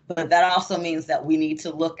exist. But that also means that we need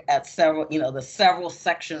to look at several, the several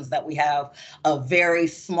sections that we have of very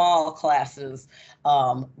small classes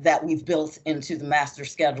that we've built into the master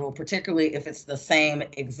schedule, particularly if it's the same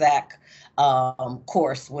exact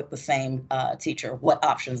course with the same teacher. What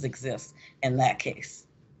options exist in that case?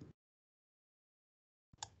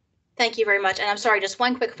 Thank you very much. And I'm sorry, just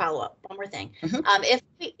one quick follow-up, one more thing.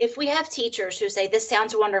 If we have teachers who say, this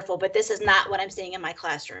sounds wonderful, but this is not what I'm seeing in my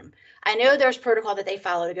classroom. I know there's protocol that they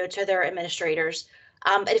follow to go to their administrators.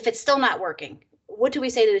 But if it's still not working, what do we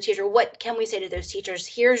say to the teacher? What can we say to those teachers?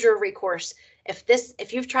 Here's your recourse.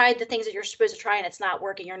 If you've tried the things that you're supposed to try and it's not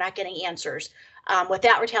working, you're not getting answers.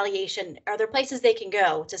 Without retaliation, are there places they can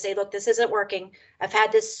go to say, look, this isn't working. I've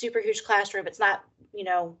had this super huge classroom. It's not,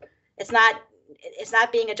 it's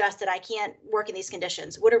not being adjusted. I can't work in these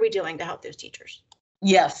conditions. What are we doing to help those teachers?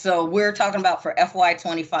 Yes, so we're talking about for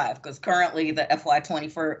FY25, because currently the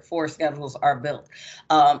FY24 schedules are built.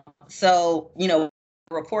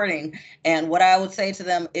 Reporting, and what I would say to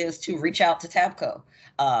them is to reach out to TABCO.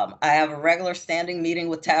 I have a regular standing meeting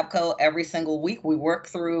with TABCO every single week. We work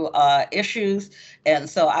through issues, and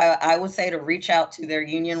so I would say to reach out to their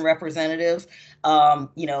union representatives.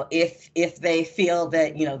 If they feel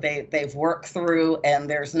that they've worked through and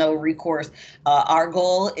there's no recourse, our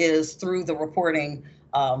goal is through the reporting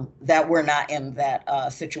that we're not in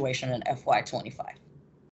that situation in FY25.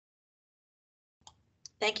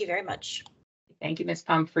 Thank you very much. Thank you, Ms.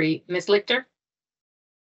 Pumphrey. Ms. Lichter?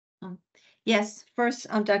 Yes, first,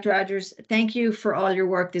 Dr. Rogers, thank you for all your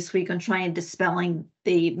work this week on trying dispelling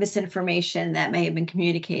the misinformation that may have been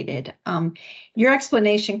communicated. Your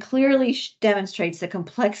explanation clearly demonstrates the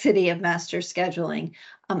complexity of master scheduling,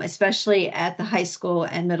 especially at the high school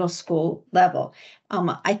and middle school level.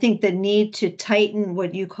 I think the need to tighten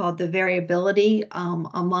what you call the variability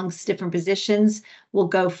amongst different positions will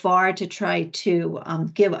go far to try to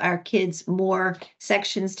give our kids more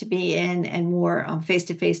sections to be in and more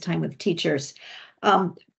face-to-face time with teachers.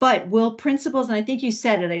 But will principals, and I think you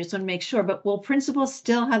said it, I just want to make sure, but will principals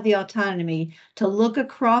still have the autonomy to look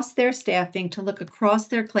across their staffing, to look across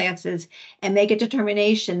their classes and make a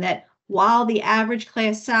determination that while the average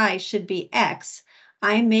class size should be X,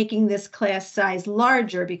 I'm making this class size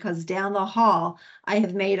larger because down the hall, I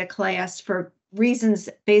have made a class for reasons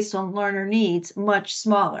based on learner needs much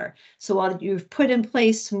smaller. So while you've put in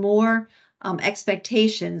place more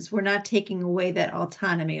expectations, we're not taking away that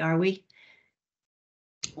autonomy, are we?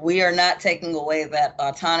 We are not taking away that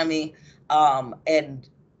autonomy,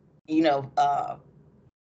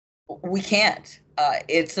 we can't.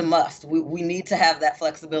 It's a must. We need to have that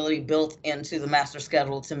flexibility built into the master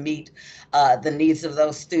schedule to meet the needs of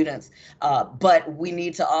those students. But we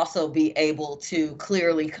need to also be able to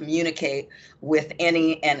clearly communicate with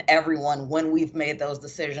any and everyone when we've made those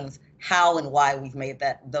decisions, how and why we've made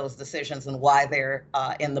those decisions and why they're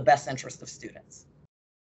in the best interest of students.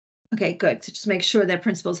 Okay, good. So just make sure that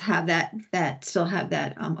principals have that still have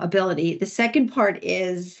that ability. The second part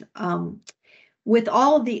is with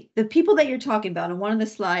all of the people that you're talking about on one of the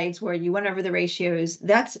slides where you went over the ratios,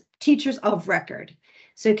 that's teachers of record.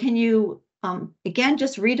 So can you, again,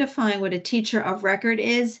 just redefine what a teacher of record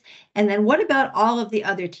is? And then what about all of the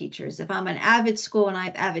other teachers? If I'm an AVID school and I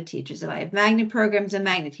have AVID teachers, if I have magnet programs and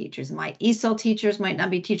magnet teachers, my ESOL teachers might not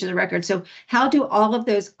be teachers of record. So how do all of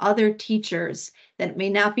those other teachers that may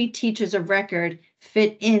not be teachers of record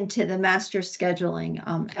fit into the master scheduling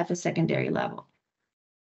at the secondary level?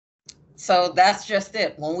 So that's just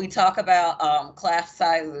it. When we talk about class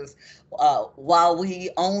sizes, while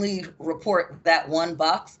we only report that one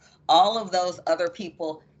box, all of those other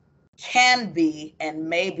people can be and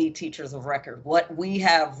may be teachers of record. What we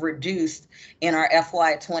have reduced in our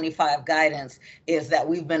FY25 guidance is that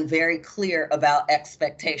we've been very clear about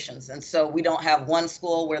expectations. And so we don't have one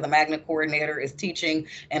school where the magnet coordinator is teaching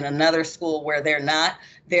and another school where they're not.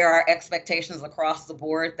 There are expectations across the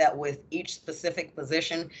board that with each specific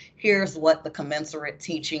position, here's what the commensurate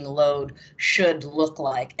teaching load should look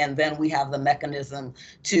like. And then we have the mechanism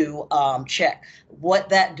to check. What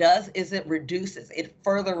that does is it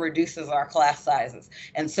further reduces our class sizes.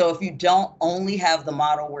 And so if you don't only have the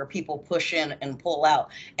model where people push in and pull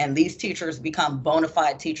out, and these teachers become bona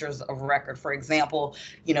fide teachers of record. For example,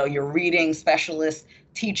 your reading specialist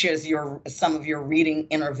teaches some of your reading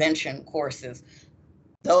intervention courses.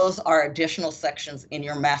 Those are additional sections in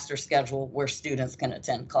your master schedule where students can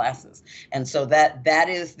attend classes. And so that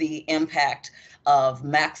is the impact of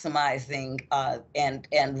maximizing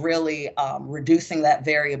and really reducing that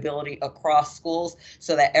variability across schools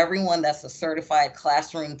so that everyone that's a certified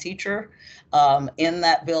classroom teacher in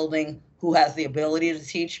that building who has the ability to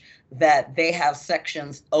teach, that they have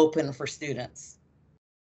sections open for students.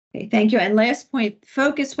 Okay, thank you. And last point,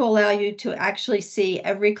 Focus will allow you to actually see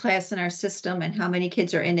every class in our system and how many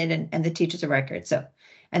kids are in it and the teachers of record. So,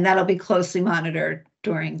 and that'll be closely monitored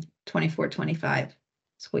during 24-25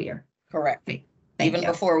 school year. Correct. Thank Even you.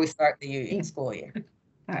 before we start the school year.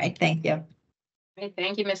 All right, thank you. Okay,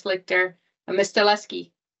 thank you, Ms. Lichter. Ms.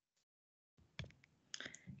 Dulesky.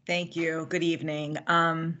 Thank you. Good evening.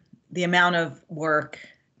 The amount of work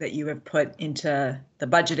that you have put into the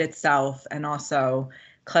budget itself and also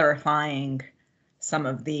clarifying some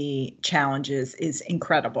of the challenges is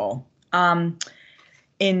incredible.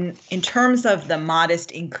 In terms of the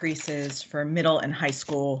modest increases for middle and high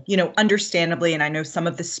school, understandably, and I know some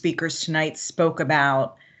of the speakers tonight spoke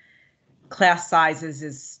about class sizes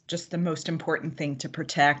is just the most important thing to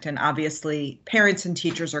protect, and obviously parents and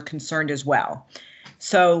teachers are concerned as well.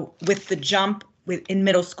 So with the jump in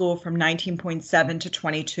middle school from 19.7 to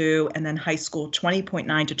 22, and then high school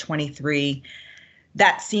 20.9 to 23,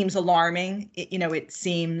 that seems alarming. It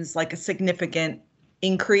seems like a significant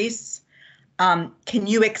increase. Can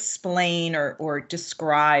you explain or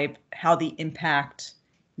describe how the impact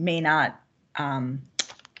may not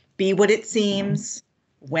be what it seems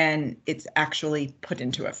when it's actually put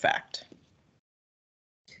into effect?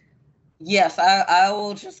 Yes, I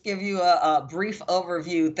will just give you a brief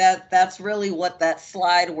overview. That's really what that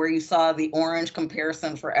slide where you saw the orange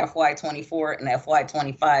comparison for FY24 and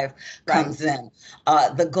FY25 comes in.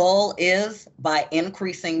 The goal is by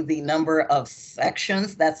increasing the number of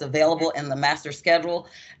sections that's available in the master schedule,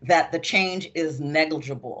 that the change is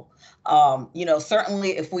negligible.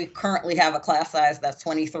 Certainly if we currently have a class size that's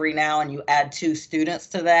 23 now and you add 2 students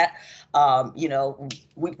to that,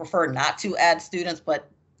 we prefer not to add students, but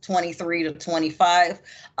 23 to 25,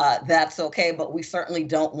 that's okay, but we certainly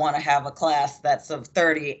don't want to have a class that's of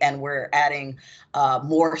 30 and we're adding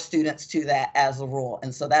more students to that as a rule.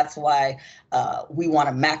 And so that's why we want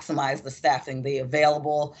to maximize the staffing, the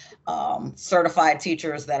available certified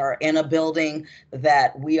teachers that are in a building,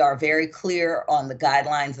 that we are very clear on the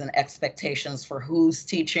guidelines and expectations for who's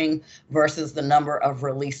teaching versus the number of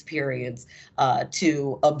release periods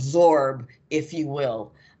to absorb, if you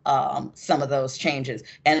will, some of those changes.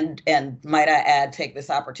 And might I add, take this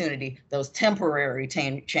opportunity, those temporary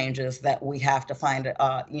changes that we have to find,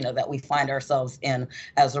 that we find ourselves in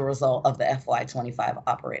as a result of the FY25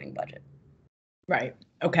 operating budget. Right.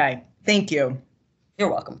 Okay. Thank you. You're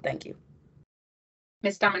welcome. Thank you.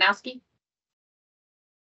 Ms. Dominowski.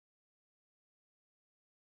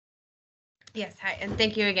 Yes, hi, and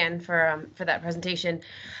thank you again for that presentation.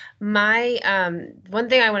 My one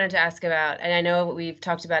thing I wanted to ask about, and I know we've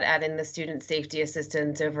talked about adding the student safety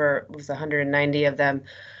assistants, over was 190 of them.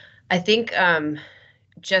 I think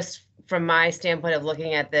just from my standpoint of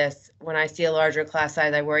looking at this, when I see a larger class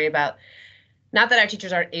size, I worry about not that our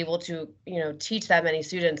teachers aren't able to, teach that many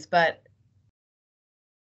students, but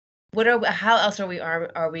how else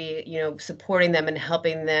are we supporting them and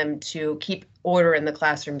helping them to keep order in the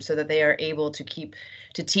classroom so that they are able to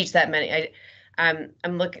teach that many? I'm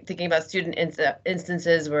thinking about student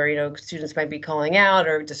instances where students might be calling out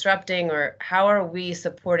or disrupting, or how are we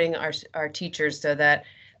supporting our teachers so that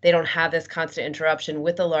they don't have this constant interruption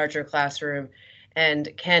with a larger classroom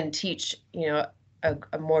and can teach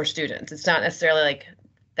more students. It's not necessarily like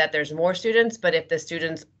that there's more students, but if the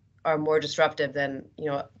students are more disruptive than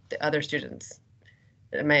the other students.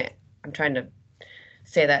 I'm trying to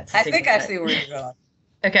say that. I think I see where you're going.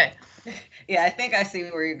 Okay. Yeah, I think I see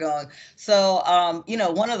where you're going. So,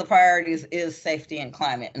 one of the priorities is safety and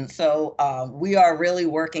climate. And so we are really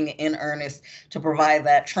working in earnest to provide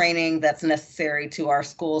that training that's necessary to our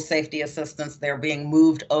school safety assistants. They're being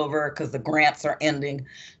moved over because the grants are ending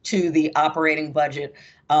to the operating budget.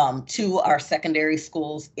 To our secondary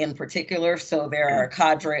schools in particular. So there are a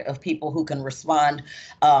cadre of people who can respond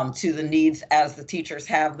to the needs as the teachers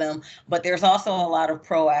have them. But there's also a lot of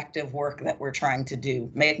proactive work that we're trying to do,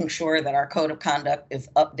 making sure that our code of conduct is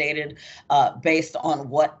updated based on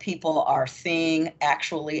what people are seeing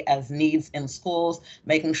actually as needs in schools,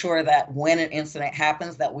 making sure that when an incident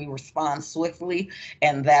happens that we respond swiftly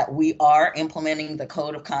and that we are implementing the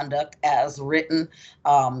code of conduct as written,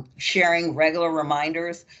 sharing regular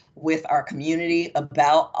reminders with our community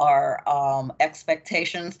about our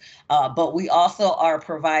expectations, but we also are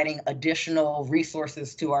providing additional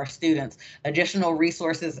resources to our students, additional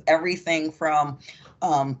resources, everything from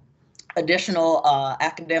additional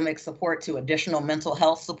academic support to additional mental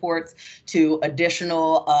health supports to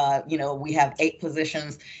additional, we have 8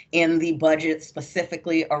 positions in the budget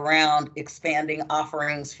specifically around expanding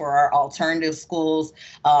offerings for our alternative schools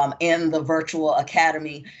in the virtual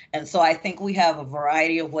academy. And so I think we have a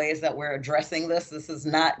variety of ways that we're addressing this. This is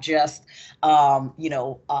not just,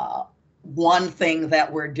 one thing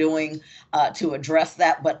that we're doing to address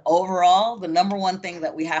that. But overall, the number one thing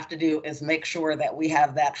that we have to do is make sure that we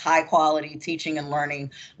have that high quality teaching and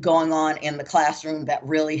learning going on in the classroom that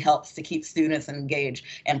really helps to keep students engaged.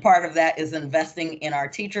 And part of that is investing in our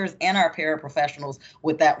teachers and our paraprofessionals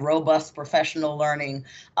with that robust professional learning,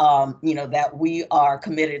 that we are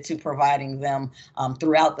committed to providing them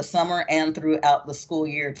throughout the summer and throughout the school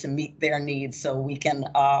year to meet their needs so we can,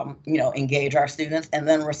 engage our students and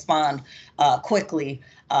then respond quickly,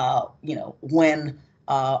 when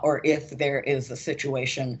or if there is a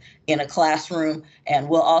situation in a classroom. And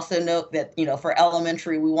we'll also note that, for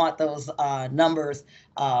elementary, we want those numbers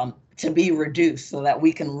to be reduced so that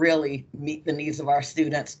we can really meet the needs of our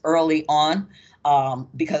students early on.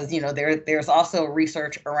 Because, there's also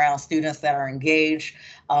research around students that are engaged,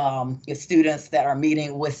 students that are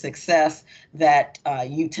meeting with success, that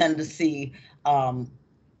you tend to see,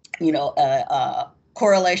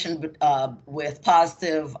 correlation with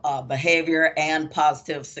positive behavior and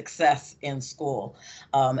positive success in school.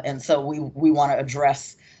 And so we want to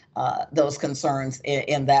address those concerns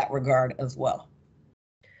in that regard as well.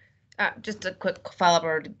 Just a quick follow-up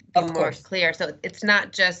or to be more clear. So it's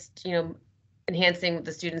not just, enhancing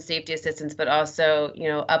the student safety assistance, but also,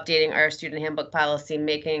 updating our student handbook policy,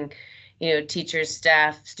 making, teachers,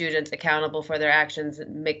 staff, students accountable for their actions,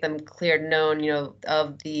 and make them clear, known,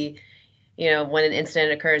 of the, when an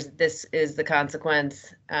incident occurs, this is the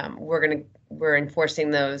consequence. We're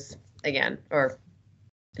enforcing those again, or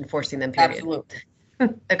enforcing them, period. Absolutely.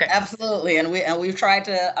 Okay. Absolutely. And we've tried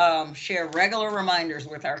to share regular reminders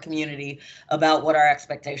with our community about what our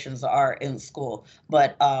expectations are in school.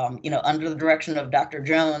 But, under the direction of Dr.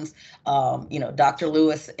 Jones, Dr.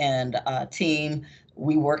 Lewis and team,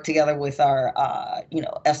 we work together with our,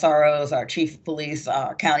 SROs, our chief of police,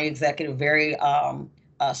 our county executive, very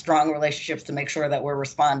strong relationships to make sure that we're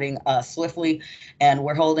responding swiftly, and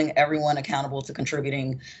we're holding everyone accountable to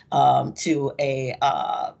contributing to a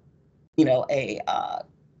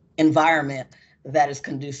environment that is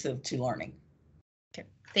conducive to learning. Okay,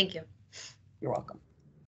 thank you. You're welcome.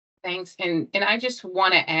 Thanks. And I just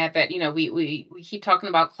want to add that, we keep talking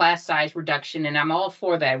about class size reduction, and I'm all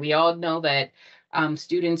for that. We all know that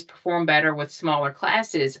students perform better with smaller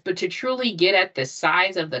classes, but to truly get at the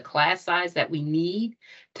size of the class size that we need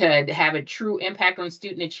to have a true impact on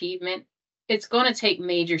student achievement, it's going to take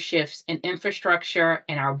major shifts in infrastructure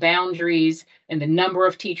and our boundaries and the number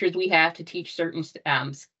of teachers we have to teach certain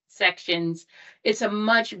sections. It's a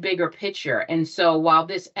much bigger picture. And so while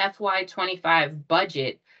this FY25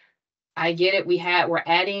 budget, I get it, we're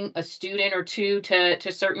adding a student or two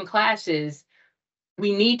to certain classes,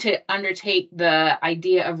 we need to undertake the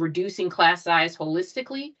idea of reducing class size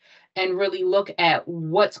holistically and really look at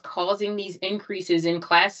what's causing these increases in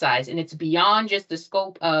class size. And it's beyond just the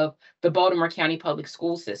scope of the Baltimore County Public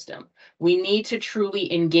School System. We need to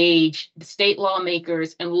truly engage the state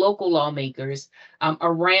lawmakers and local lawmakers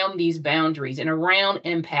around these boundaries and around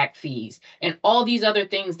impact fees and all these other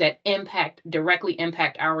things that directly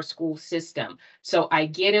impact our school system. So I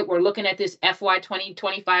get it. We're looking at this FY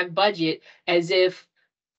 2025 budget as if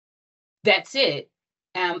that's it.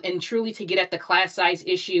 And truly to get at the class size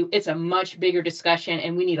issue, it's a much bigger discussion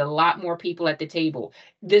and we need a lot more people at the table.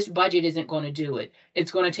 This budget isn't going to do it.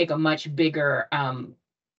 It's going to take a much bigger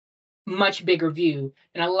much bigger view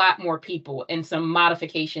and a lot more people and some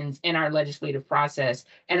modifications in our legislative process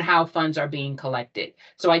and how funds are being collected.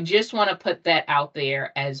 So I just want to put that out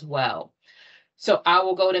there as well. So I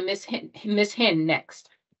will go to Ms. Hen next.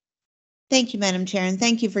 Thank you, Madam Chair, and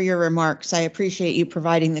thank you for your remarks. I appreciate you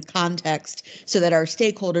providing the context so that our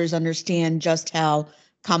stakeholders understand just how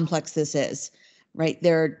complex this is, right?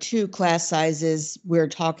 There are two class sizes we're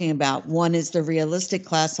talking about. One is the realistic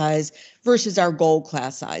class size versus our goal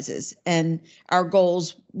class sizes, and our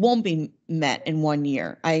goals won't be met in 1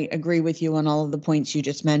 year. I agree with you on all of the points you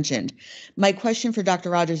just mentioned. My question for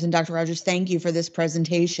Dr. Rogers, and Dr. Rogers, thank you for this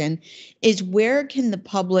presentation, is where can the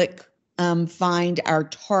public find our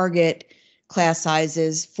target class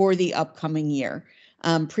sizes for the upcoming year?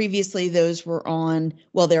 Previously, those were on,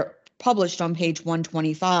 well, they're published on page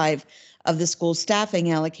 125 of the school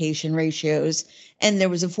staffing allocation ratios. And there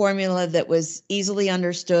was a formula that was easily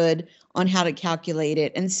understood on how to calculate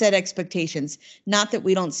it and set expectations. Not that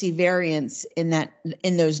we don't see variance in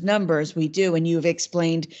those numbers, we do. And you've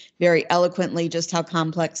explained very eloquently just how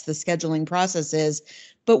complex the scheduling process is.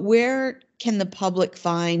 But where can the public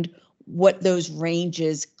find what those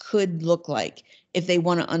ranges could look like if they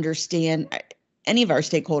want to understand, any of our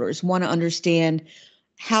stakeholders want to understand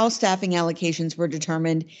how staffing allocations were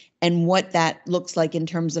determined and what that looks like in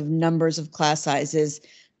terms of numbers of class sizes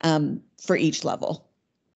for each level?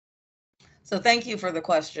 So thank you for the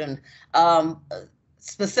question.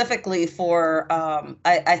 Specifically for,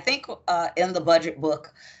 I think in the budget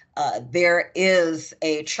book, there is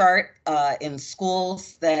a chart in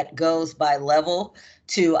schools that goes by level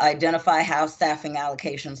to identify how staffing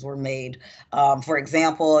allocations were made. For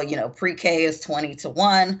example, pre-K is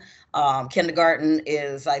 20-1. Kindergarten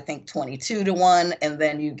is, I think, 22-1, and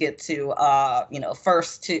then you get to,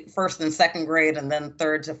 first and second grade, and then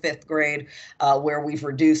third to fifth grade, where we've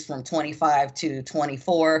reduced from 25 to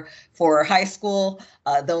 24. For high school,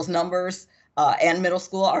 those numbers and middle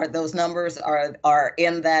school those numbers are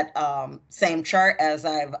in that same chart as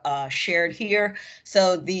I've shared here.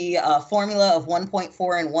 So the formula of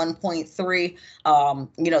 1.4 and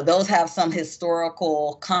 1.3, those have some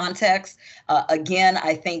historical context. Again,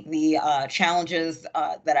 I think the challenges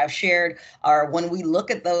that I've shared are when we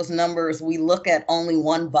look at those numbers, we look at only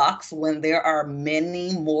one box when there are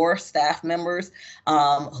many more staff members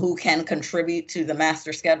who can contribute to the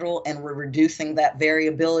master schedule, and we're reducing that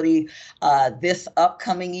variability this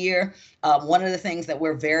upcoming year. One of the things that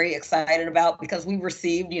we're very excited about, because we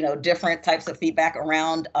received, different types of feedback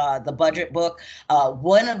around the budget book.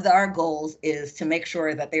 One of our goals is to make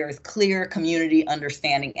sure that there is clear community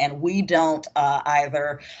understanding, and we don't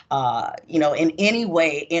either, in any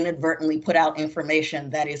way inadvertently put out information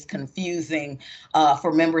that is confusing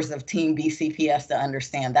for members of Team BCPS to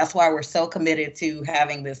understand. That's why we're so committed to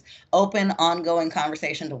having this open, ongoing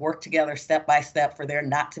conversation to work together step by step for there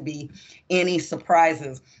not to be any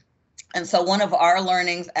surprises. And so one of our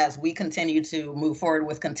learnings as we continue to move forward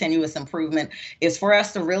with continuous improvement is for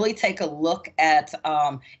us to really take a look at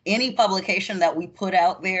any publication that we put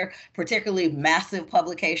out there, particularly massive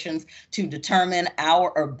publications, to determine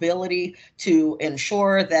our ability to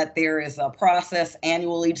ensure that there is a process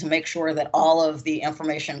annually to make sure that all of the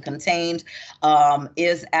information contained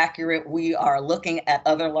is accurate. We are looking at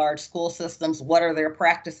other large school systems, what are their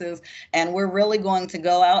practices, and we're really going to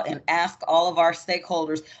go out and ask all of our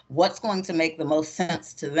stakeholders what's going to make the most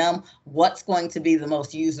sense to them, what's going to be the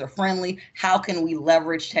most user-friendly, how can we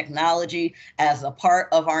leverage technology as a part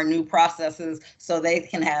of our new processes so they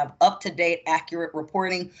can have up-to-date, accurate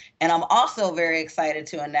reporting. And I'm also very excited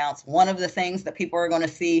to announce one of the things that people are going to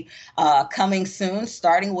see coming soon,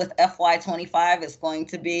 starting with FY25, is going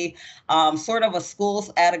to be sort of a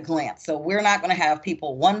schools at a glance. So we're not going to have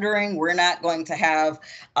people wondering, we're not going to have,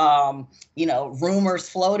 rumors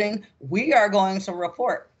floating. We are going to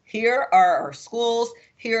report. Here are our schools,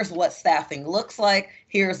 here's what staffing looks like,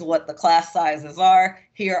 here's what the class sizes are,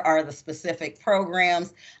 here are the specific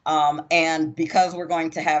programs, and because we're going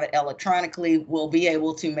to have it electronically, we'll be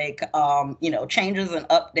able to make changes and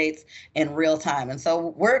updates in real time. And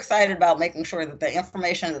so we're excited about making sure that the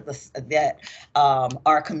information that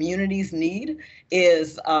our communities need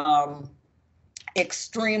is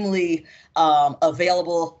extremely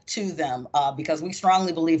available to them because we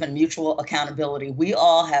strongly believe in mutual accountability. We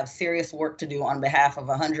all have serious work to do on behalf of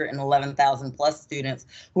 111,000 plus students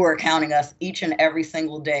who are counting us each and every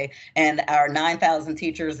single day, and our 9,000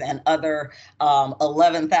 teachers and other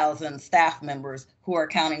 11,000 staff members who are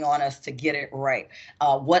counting on us to get it right.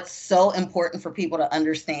 What's so important for people to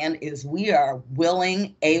understand is we are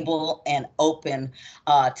willing, able, and open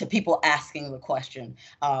to people asking the question.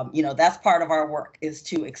 That's part of our work, is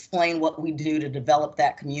to explain what what we do to develop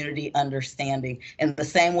that community understanding. In the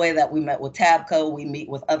same way that we met with TABCO, we meet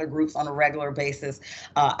with other groups on a regular basis.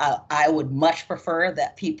 I would much prefer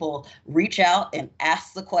that people reach out and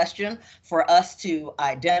ask the question for us to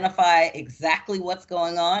identify exactly what's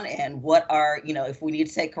going on and what are, if we need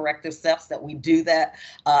to take corrective steps, that we do that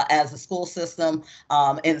as a school system,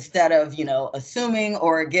 instead of, assuming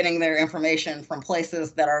or getting their information from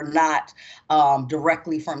places that are not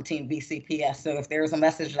directly from Team BCPS. So if there's a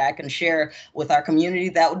message that I can share with our community,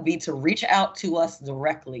 that would be to reach out to us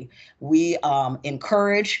directly. We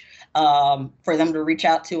encourage for them to reach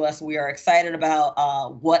out to us. We are excited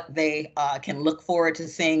about what they can look forward to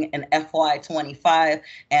seeing in FY25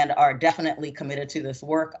 and are definitely committed to this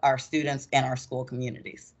work, our students and our school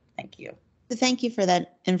communities. Thank you. Thank you for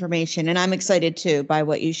that information. And I'm excited too by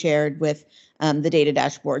what you shared with the data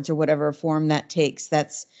dashboards or whatever form that takes.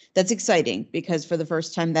 That's exciting because for the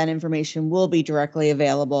first time that information will be directly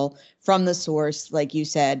available from the source, like you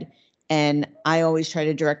said. And I always try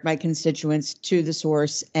to direct my constituents to the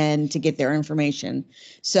source and to get their information.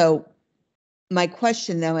 So my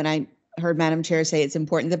question though, and I heard Madam Chair say it's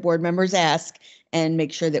important that board members ask and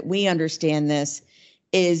make sure that we understand this,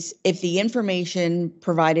 is if the information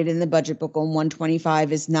provided in the budget book on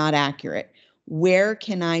 125 is not accurate, where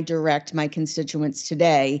can I direct my constituents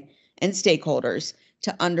today and stakeholders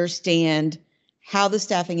to understand how the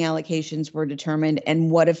staffing allocations were determined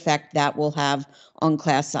and what effect that will have on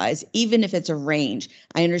class size, even if it's a range?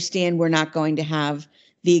 I understand we're not going to have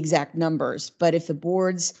the exact numbers, but if the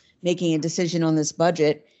board's making a decision on this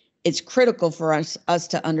budget, it's critical for us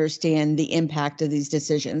to understand the impact of these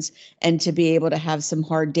decisions and to be able to have some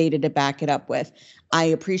hard data to back it up with. I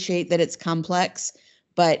appreciate that it's complex,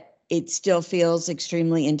 but it still feels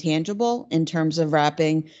extremely intangible in terms of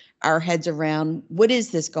wrapping our heads around what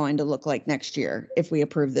is this going to look like next year if we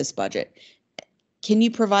approve this budget. Can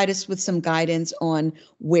you provide us with some guidance on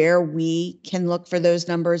where we can look for those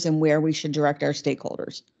numbers and where we should direct our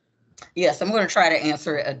stakeholders? Yes, I'm going to try to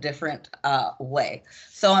answer it a different way.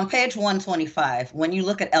 So on page 125, when you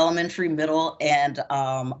look at elementary, middle, and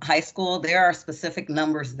high school, there are specific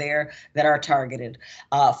numbers there that are targeted.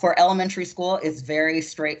 For elementary school, it's very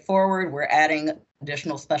straightforward. We're adding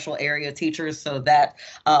additional special area teachers, so that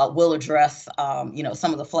will address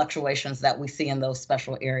some of the fluctuations that we see in those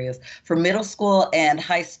special areas. For middle school and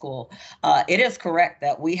high school, it is correct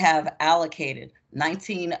that we have allocated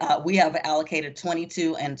 22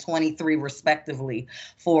 and 23 respectively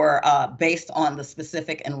for based on the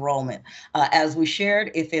specific enrollment. As we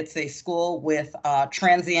shared, if it's a school with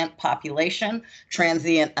transient population,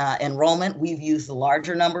 transient enrollment, we've used the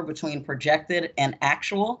larger number between projected and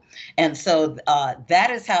actual. And so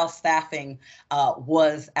that is how staffing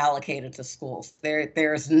was allocated to schools.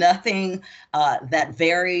 There's nothing that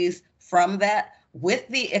varies from that, with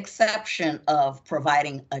the exception of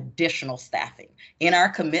providing additional staffing. In our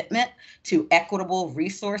commitment to equitable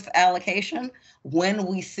resource allocation, when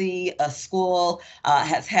we see a school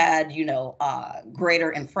has had,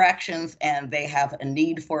 greater infractions and they have a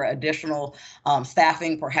need for additional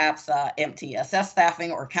staffing, perhaps MTSS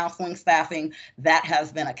staffing or counseling staffing, that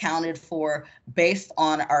has been accounted for based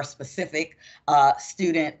on our specific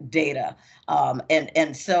student data.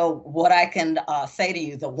 And so what I can say to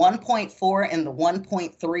you, the 1.4 and the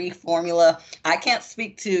 1.3 formula, I can't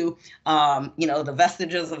speak to, the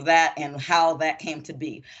vestiges of that and how that came to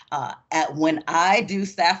be. When I do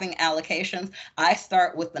staffing allocations, I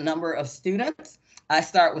start with the number of students. I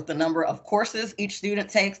start with the number of courses each student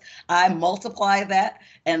takes. I multiply that,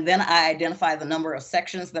 and then I identify the number of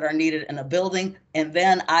sections that are needed in a building, and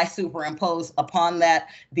then I superimpose upon that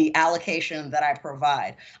the allocation that I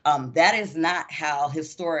provide. That is not how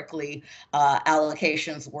historically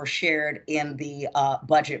allocations were shared in the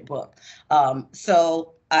budget book.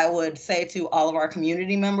 So I would say to all of our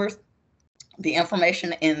community members, the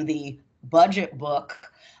information in the budget book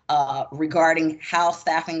regarding how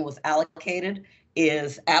staffing was allocated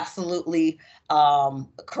is absolutely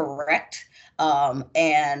correct.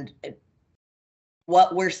 And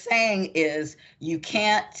what we're saying is you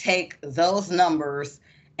can't take those numbers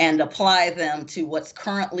and apply them to what's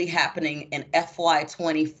currently happening in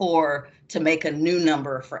FY24 to make a new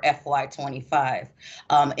number for FY25.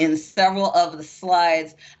 In several of the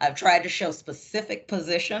slides, I've tried to show specific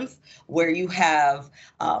positions where you have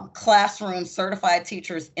classroom certified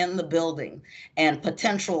teachers in the building and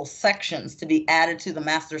potential sections to be added to the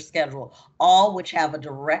master schedule, all which have a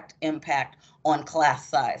direct impact on class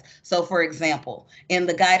size. So for example, in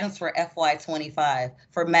the guidance for FY25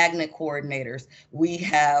 for magnet coordinators, we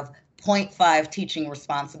have 0.5 teaching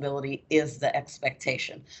responsibility is the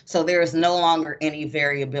expectation. So there is no longer any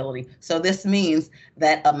variability. So this means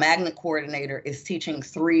that a magnet coordinator is teaching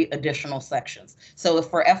 3 additional sections. So if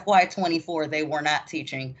for FY24 they were not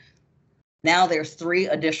teaching, now there's 3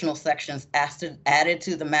 additional sections added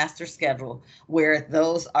to the master schedule, where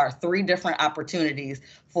those are 3 different opportunities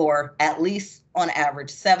for at least on average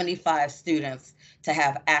 75 students to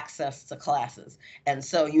have access to classes. And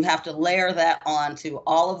so you have to layer that on to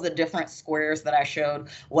all of the different squares that I showed,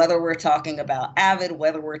 whether we're talking about AVID,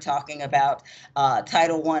 whether we're talking about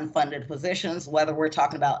Title I funded positions, whether we're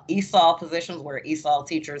talking about ESOL positions where ESOL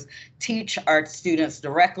teachers teach our students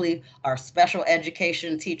directly, our special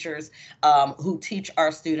education teachers who teach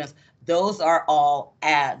our students. Those are all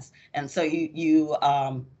adds. And so you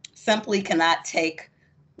simply cannot take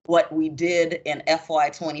what we did in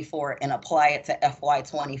FY24 and apply it to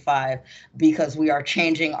FY25 because we are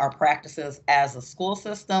changing our practices as a school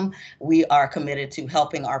system. We are committed to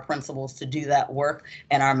helping our principals to do that work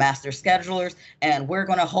and our master schedulers, and we're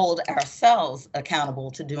going to hold ourselves accountable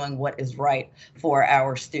to doing what is right for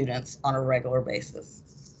our students on a regular basis.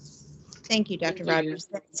 Thank you, Dr. Rogers.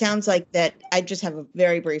 That sounds like that. I just have a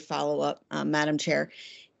very brief follow-up, Madam Chair.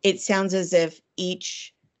 It sounds as if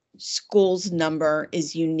each school's number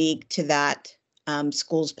is unique to that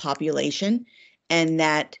school's population, and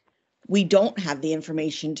that we don't have the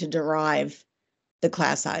information to derive the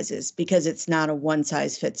class sizes because it's not a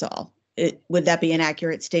one-size-fits-all. Would that be an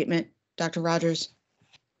accurate statement, Dr. Rogers?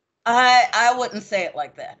 I wouldn't say it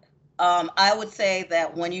like that. I would say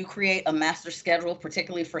that when you create a master schedule,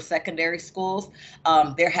 particularly for secondary schools,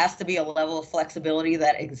 there has to be a level of flexibility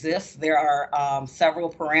that exists. There are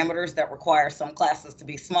several parameters that require some classes to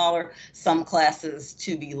be smaller, some classes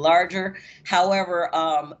to be larger. However,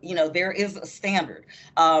 there is a standard.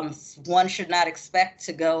 One should not expect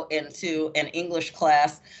to go into an English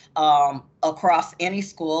class across any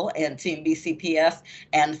school in Team BCPS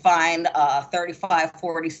and find 35,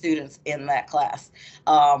 40 students in that class.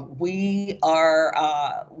 We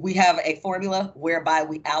have a formula whereby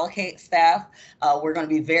we allocate staff.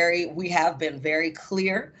 We have been very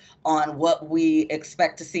clear on what we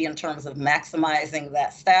expect to see in terms of maximizing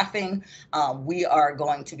that staffing. We are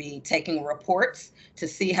going to be taking reports to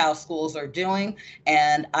see how schools are doing,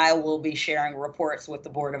 and I will be sharing reports with the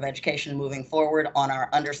Board of Education moving forward on our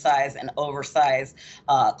undersized and oversized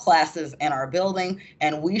classes in our building,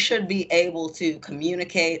 and we should be able to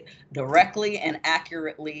communicate directly and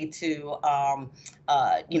accurately to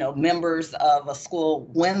members of a school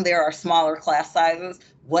when there are smaller class sizes,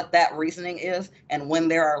 what that reasoning is, and when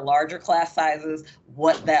there are larger class sizes,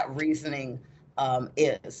 what that reasoning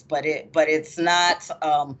is. But it's not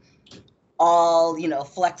all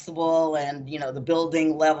flexible and the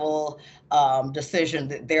building level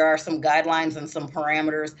decision. There are some guidelines and some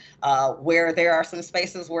parameters where there are some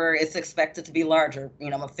spaces where it's expected to be larger.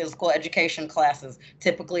 My physical education classes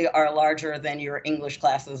typically are larger than your English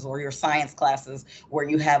classes or your science classes where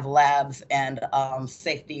you have labs and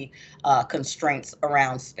safety constraints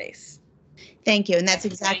around space. Thank you, and that's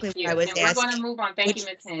exactly what I was asking. We're going to move on. Thank you,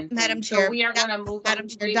 Ms. Henn. Madam Chair. So we are going to move on.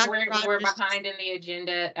 We're Rogers, behind in the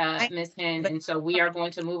agenda, Ms. Henn, and so we are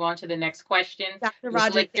going to move on to the next question. Dr. Ms.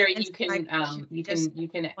 Rogers, Lichter, you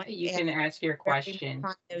can ask your question.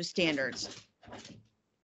 Those standards.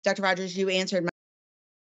 Dr. Rogers, you answered my.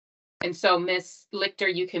 And so, Ms.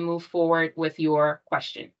 Lichter, you can move forward with your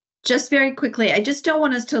question. Just very quickly, I just don't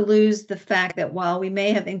want us to lose the fact that while we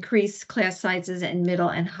may have increased class sizes in middle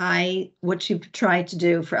and high, what you've tried to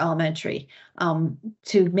do for elementary,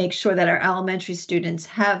 to make sure that our elementary students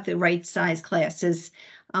have the right size classes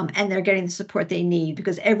and they're getting the support they need,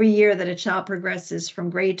 because every year that a child progresses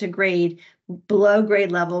from grade to grade, below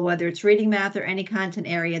grade level, whether it's reading, math, or any content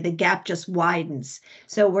area, the gap just widens.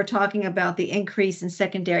 So we're talking about the increase in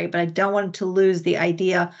secondary, but I don't want to lose the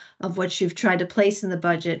idea of what you've tried to place in the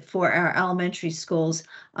budget for our elementary schools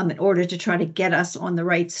in order to try to get us on the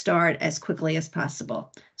right start as quickly as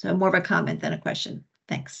possible. So more of a comment than a question.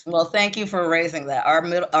 Thanks. Well, thank you for raising that.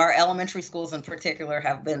 Our elementary schools in particular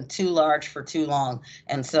have been too large for too long.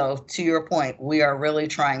 And so to your point, we are really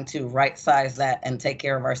trying to right size that and take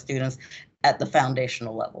care of our students at the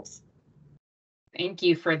foundational levels. Thank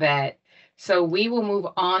you for that. So we will move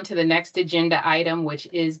on to the next agenda item, which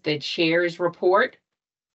is the chair's report.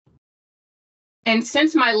 And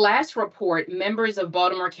since my last report, members of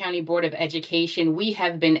Baltimore County Board of Education, we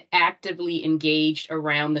have been actively engaged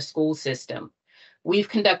around the school system. We've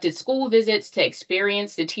conducted school visits to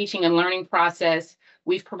experience the teaching and learning process.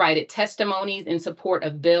 We've provided testimonies in support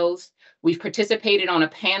of bills. We've participated on a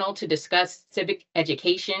panel to discuss civic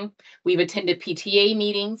education. We've attended PTA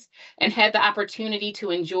meetings and had the opportunity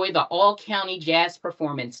to enjoy the all-county jazz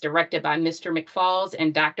performance directed by Mr. McFalls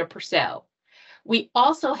and Dr. Purcell. We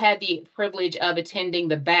also had the privilege of attending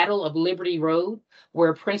the Battle of Liberty Road,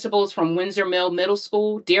 where principals from Windsor Mill Middle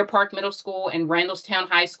School, Deer Park Middle School, and Randallstown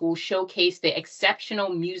High School showcased the exceptional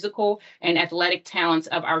musical and athletic talents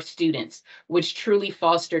of our students, which truly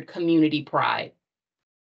fostered community pride.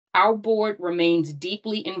 Our board remains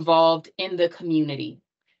deeply involved in the community,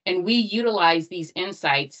 and we utilize these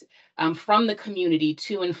insights from the community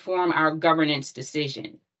to inform our governance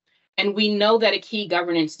decision. And we know that a key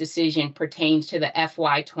governance decision pertains to the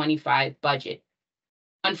FY25 budget.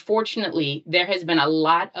 Unfortunately, there has been a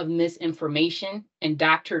lot of misinformation and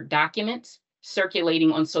doctored documents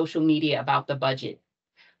circulating on social media about the budget.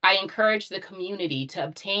 I encourage the community to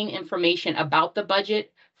obtain information about the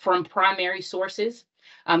budget from primary sources,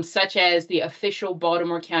 such as the official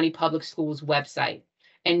Baltimore County Public Schools website,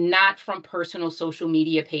 and not from personal social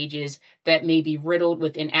media pages that may be riddled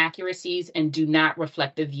with inaccuracies and do not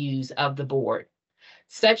reflect the views of the board.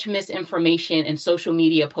 Such misinformation and social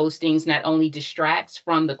media postings not only distracts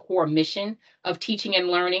from the core mission of teaching and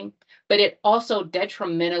learning, but it also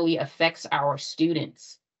detrimentally affects our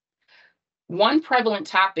students. One prevalent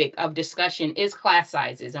topic of discussion is class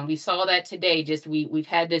sizes, and we saw that today. We've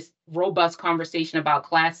had this robust conversation about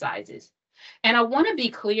class sizes. And I want to be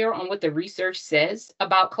clear on what the research says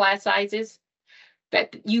about class sizes,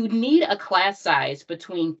 that you need a class size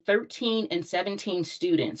between 13 and 17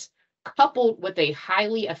 students, coupled with a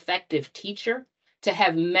highly effective teacher, to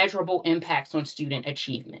have measurable impacts on student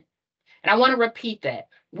achievement. And I want to repeat that.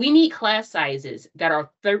 We need class sizes that are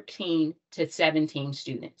 13 to 17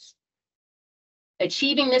 students.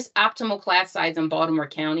 Achieving this optimal class size in Baltimore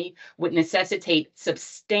County would necessitate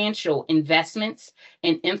substantial investments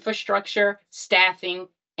in infrastructure, staffing,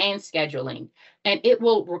 and scheduling. And it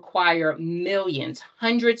will require millions,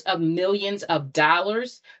 hundreds of millions of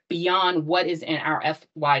dollars beyond what is in our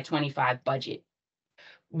FY25 budget.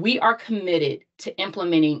 We are committed to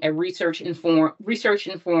implementing a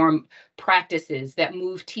research-informed practices that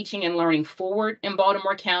move teaching and learning forward in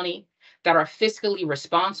Baltimore County, that are fiscally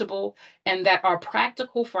responsible, and that are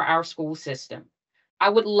practical for our school system. I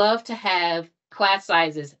would love to have class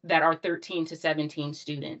sizes that are 13 to 17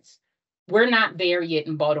 students. We're not there yet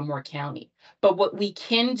in Baltimore County, but what we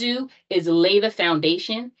can do is lay the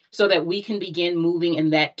foundation so that we can begin moving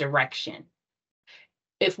in that direction.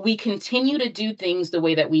 If we continue to do things the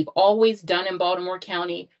way that we've always done in Baltimore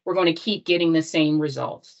County, we're going to keep getting the same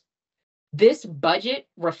results. This budget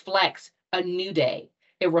reflects a new day.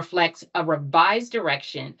 It reflects a revised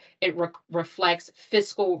direction. It reflects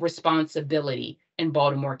fiscal responsibility in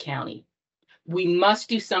Baltimore County. We must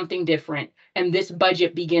do something different, and this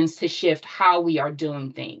budget begins to shift how we are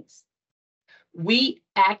doing things. We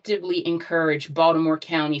actively encourage the Baltimore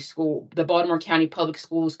County Public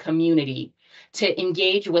Schools community to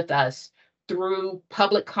engage with us through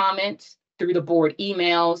public comments, through the board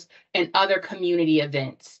emails, and other community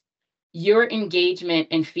events. Your engagement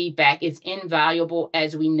and feedback is invaluable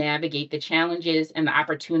as we navigate the challenges and the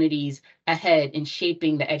opportunities ahead in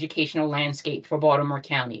shaping the educational landscape for Baltimore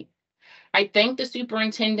County. I thank the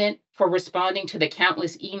superintendent for responding to the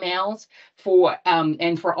countless emails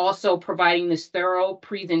and for also providing this thorough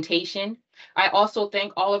presentation. I also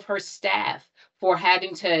thank all of her staff for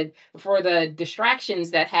for the distractions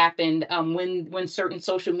that happened when certain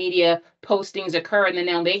social media postings occur, and then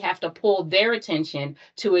now they have to pull their attention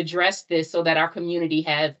to address this so that our community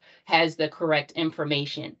has the correct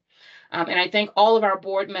information. And I thank all of our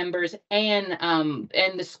board members and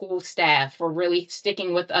the school staff for really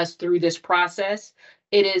sticking with us through this process.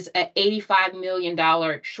 It is an $85 million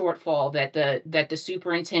shortfall that the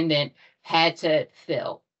superintendent had to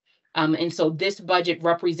fill. And so this budget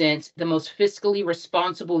represents the most fiscally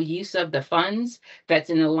responsible use of the funds that's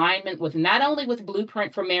in alignment with not only with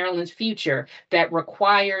Blueprint for Maryland's Future that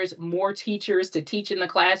requires more teachers to teach in the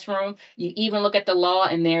classroom. You even look at the law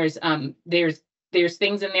and there's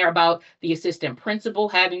things in there about the assistant principal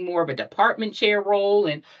having more of a department chair role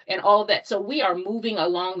and all of that. So we are moving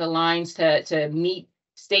along the lines to meet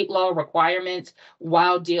state law requirements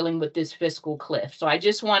while dealing with this fiscal cliff. So I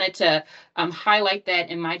just wanted to highlight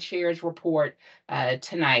that in my chair's report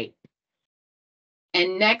tonight.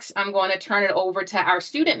 And next, I'm going to turn it over to our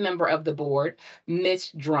student member of the board,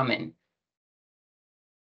 Ms. Drummond.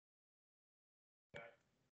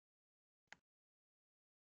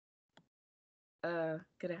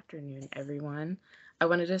 Good afternoon, everyone. I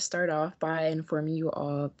wanted to start off by informing you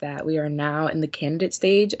all that we are now in the candidate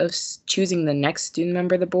stage of choosing the next student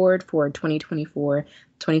member of the board for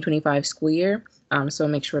 2024-2025 school year. So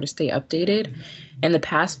make sure to stay updated. In the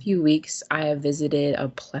past few weeks, I have visited a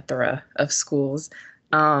plethora of schools.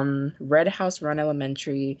 Red House Run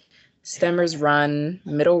Elementary, Stemmers Run,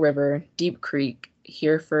 Middle River, Deep Creek,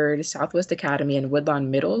 Hereford, Southwest Academy, and Woodlawn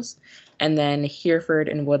Middles, and then Hereford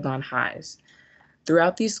and Woodlawn Highs.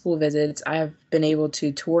 Throughout these school visits, I have been able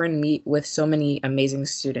to tour and meet with so many amazing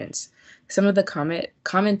students. Some of the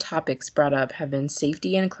common topics brought up have been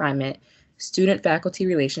safety and climate, student-faculty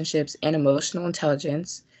relationships and emotional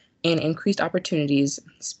intelligence, and increased opportunities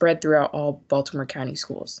spread throughout all Baltimore County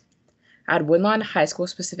schools. At Woodlawn High School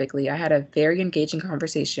specifically, I had a very engaging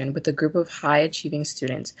conversation with a group of high-achieving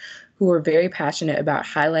students who were very passionate about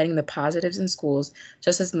highlighting the positives in schools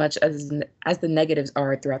just as much as the negatives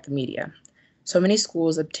are throughout the media. So many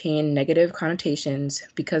schools obtain negative connotations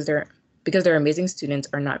because their amazing students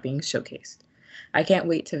are not being showcased. I can't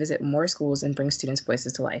wait to visit more schools and bring students'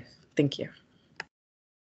 voices to life. Thank you.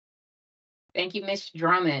 Thank you, Ms.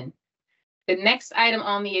 Drummond. The next item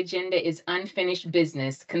on the agenda is unfinished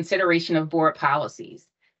business, consideration of board policies.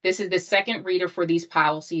 This is the second reader for these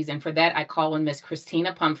policies, and for that, I call on Ms.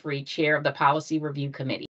 Christina Pumphrey, Chair of the Policy Review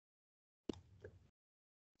Committee.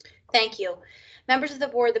 Thank you. Members of the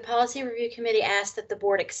board, the Policy Review Committee asks that the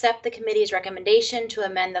board accept the committee's recommendation to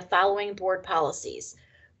amend the following board policies.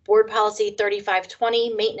 Board Policy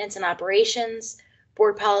 3520, Maintenance and Operations,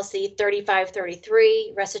 Board Policy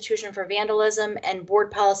 3533, Restitution for Vandalism, and Board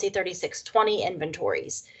Policy 3620,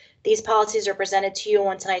 Inventories. These policies are presented to you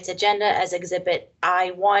on tonight's agenda as Exhibit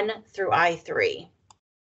I-1 through I-3.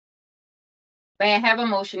 May I have a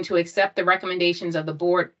motion to accept the recommendations of the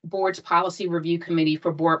board's Policy Review Committee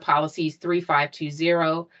for Board Policies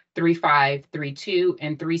 3520, 3532,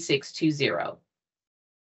 and 3620?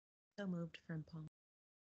 So moved, Friend Paul.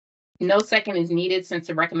 No second is needed since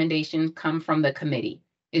the recommendations come from the committee.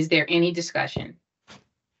 Is there any discussion?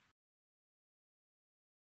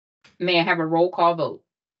 May I have a roll call vote?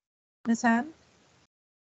 Ms. Hand?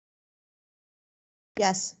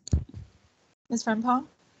 Yes. Ms. Frimpong?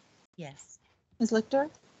 Yes. Ms. Lichter?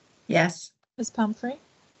 Yes. Ms. Pumphrey?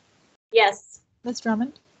 Yes. Ms.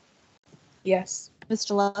 Drummond? Yes. Ms.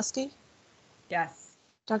 Jalowski? Yes.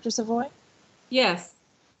 Dr. Savoy? Yes.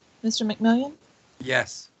 Mr. McMillian?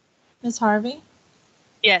 Yes. Ms. Harvey?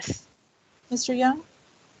 Yes. Mr. Young?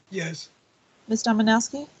 Yes. Ms.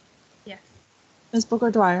 Dominowski? Yes. Ms. Booker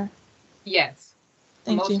Dwyer? Yes.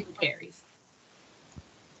 Thank you. Motion carries.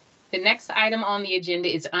 The next item on the agenda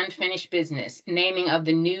is unfinished business, naming of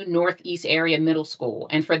the new Northeast Area Middle School.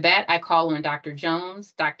 And for that, I call on Dr.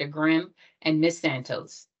 Jones, Dr. Grimm, and Ms.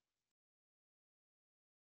 Santos.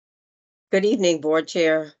 Good evening, Board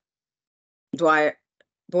Chair Dwyer,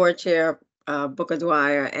 Board Chair Booker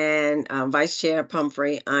Dwyer, and Vice Chair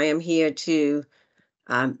Pumphrey. I am here to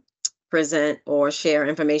present or share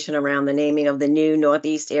information around the naming of the new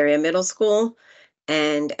Northeast Area Middle School.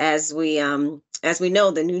 And as we know,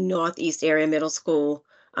 the new Northeast Area Middle School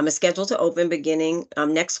is scheduled to open beginning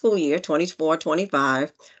next school year,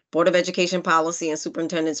 24-25. Board of Education Policy and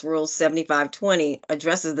Superintendent's Rule 7520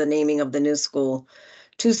 addresses the naming of the new school.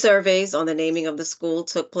 2 surveys on the naming of the school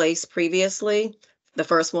took place previously. The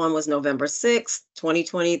first one was November 6,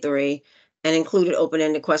 2023, and included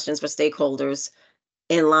open-ended questions for stakeholders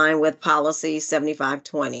in line with Policy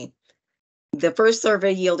 7520. The first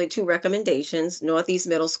survey yielded 2 recommendations, Northeast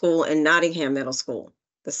Middle School and Nottingham Middle School.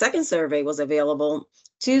 The second survey was available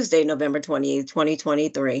Tuesday, November 28,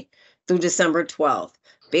 2023 through December 12th.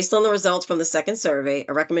 Based on the results from the second survey,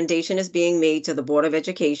 a recommendation is being made to the Board of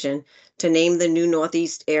Education to name the new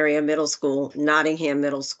Northeast Area Middle School Nottingham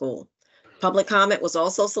Middle School. Public comment was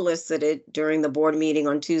also solicited during the board meeting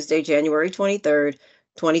on Tuesday, January 23rd,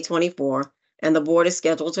 2024, and the board is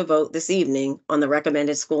scheduled to vote this evening on the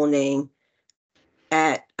recommended school name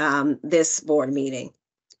at this board meeting.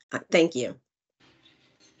 Thank you.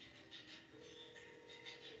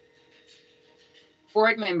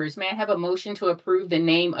 Board members, may I have a motion to approve the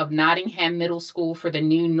name of Nottingham Middle School for the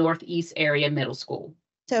new Northeast Area Middle School?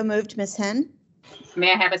 So moved, Ms. Henn.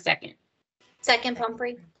 May I have a second? Second,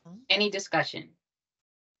 Pumphrey. Any discussion?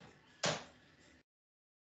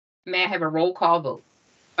 May I have a roll call vote?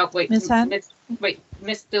 Oh, wait. Ms. Henn? Ms.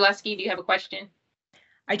 Dulesky, do you have a question?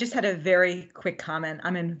 I just had a very quick comment.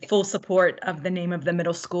 I'm in full support of the name of the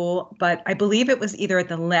middle school, but I believe it was either at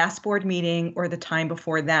the last board meeting or the time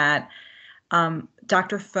before that.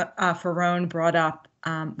 Dr. Ferrone brought up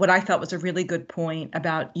what I thought was a really good point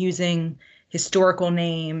about using historical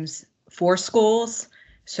names for schools.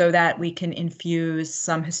 so that we can infuse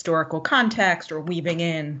some historical context or weaving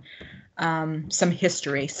in some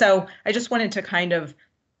history. So I just wanted to kind of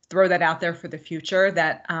throw that out there for the future,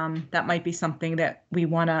 that that might be something that we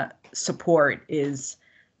want to support, is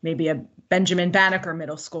maybe a Benjamin Banneker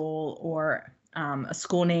Middle School or a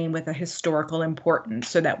school name with a historical importance,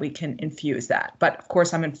 so that we can infuse that. But of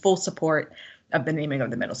course, I'm in full support of the naming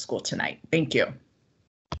of the middle school tonight. Thank you.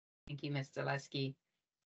 Thank you, Ms. Zaleski.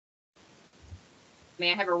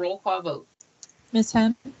 May I have a roll call vote? Ms.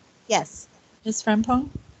 Hen, Yes. Ms. Frempong,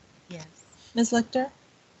 Yes. Ms. Lichter,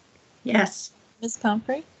 Yes. Ms.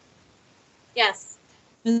 Pumphrey, Yes.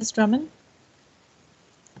 Ms. Drummond,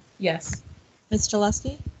 Yes. Ms.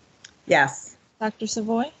 Jaleski, Yes. Dr.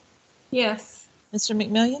 Savoy, Yes. Mr.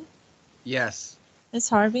 McMillian, Yes. Ms.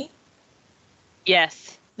 Harvey,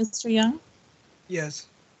 Yes. Mr. Young, Yes.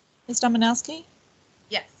 Ms. Dominowski,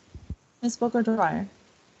 Yes. Ms. Booker Dwyer.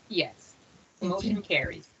 Yes. Thank Motion you.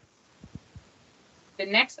 carries. The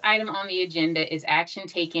next item on the agenda is action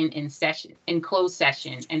taken in closed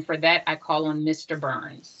session, and for that, I call on Mr.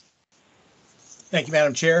 Burns. Thank you,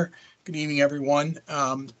 Madam Chair. Good evening, everyone.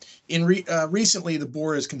 Recently, the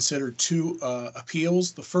board has considered two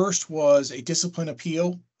appeals. The first was a discipline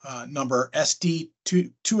appeal, number SD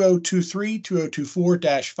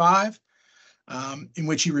 2023-2024-5, in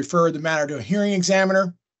which he referred the matter to a hearing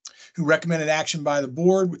examiner who recommended action by the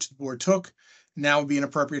board, which the board took. Now would be an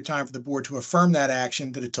appropriate time for the board to affirm that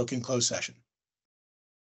action that it took in closed session.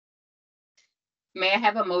 May I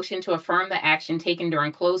have a motion to affirm the action taken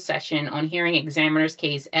during closed session on hearing examiner's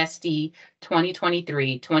case SD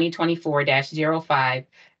 2023-2024-05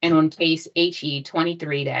 and on case HE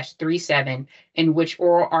 23-37, in which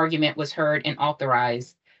oral argument was heard and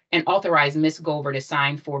authorized Ms. Gover to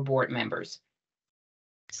sign for board members?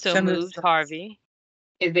 So moved, Harvey.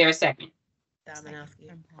 Is there a second? Dominowski.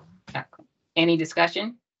 Any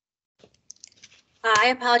discussion? I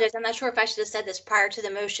apologize. I'm not sure if I should have said this prior to the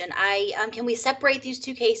motion. Can we separate these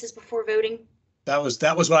two cases before voting? That was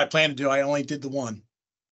what I planned to do. I only did the one.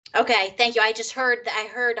 Okay, thank you. I just heard,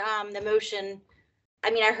 the motion.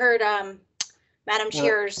 I heard Madam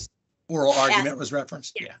Chair's Oral argument was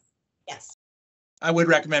referenced. Yes. Yeah. Yes. I would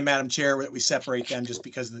recommend, Madam Chair, that we separate them just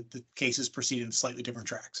because the cases proceed in slightly different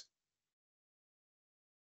tracks.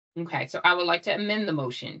 Okay, so I would like to amend the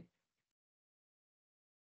motion.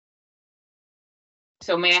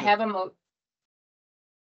 So may I have a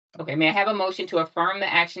may I have a motion to affirm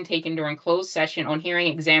the action taken during closed session on hearing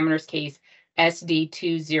examiner's case SD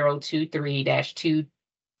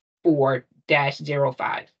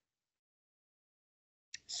 2023-24-05?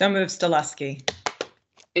 So moved, Zaleski.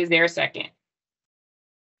 Is there a second?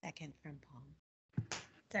 Second from Paul.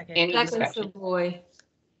 Second. Any discussion? Okay.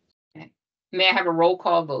 May I have a roll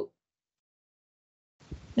call vote?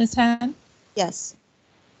 Ms. Hen, Yes.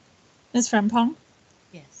 Ms. Frempong,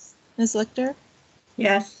 Yes. Ms. Lichter,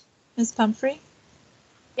 Yes. Ms. Pumphrey,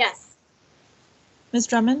 Yes. Ms.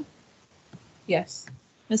 Drummond, Yes.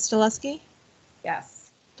 Ms. Jaleski,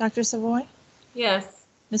 Yes. Dr. Savoy, Yes.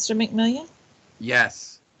 Mr. McMillian,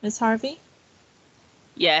 Yes. Ms. Harvey,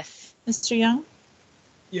 Yes. Mr. Young,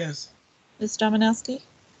 Yes. Ms. Dominowski,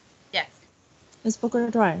 Yes. Ms. Booker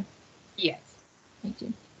Dwyer. Yes. Thank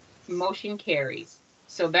you. Motion carries.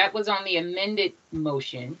 So that was on the amended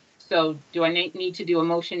motion. So do I need to do a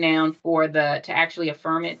motion now to actually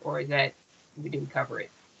affirm it, or is that we didn't cover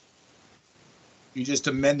it? You just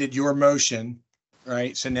amended your motion,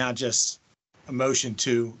 right? So now just a motion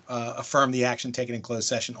to affirm the action taken in closed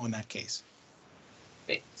session on that case.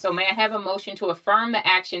 Okay. So may I have a motion to affirm the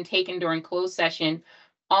action taken during closed session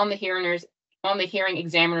on the hearing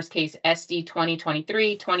examiner's case SD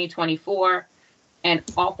 2023-2024 and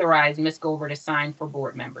authorize Ms. Gover to sign for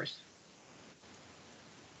board members?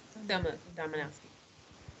 Dominowski.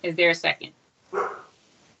 Is there a second?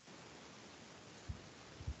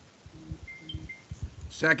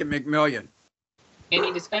 Second, McMillian.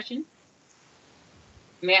 Any discussion?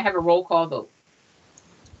 May I have a roll call vote?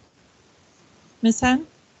 Ms. Hen,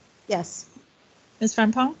 Yes. Ms.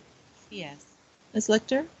 Frempong, Yes. Ms.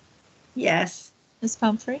 Lichter, Yes. Ms.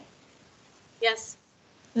 Pumphrey, Yes.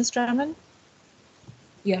 Ms. Drummond,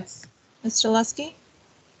 Yes. Ms. Jaleski,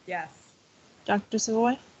 Yes. Dr.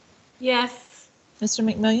 Savoy, Yes. Mr.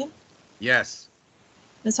 McMillian, Yes.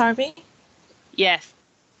 Ms. Harvey, Yes.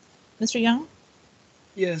 Mr. Young,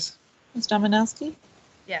 Yes. Ms. Dominowski,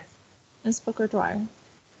 Yes. Ms. Booker Dwyer.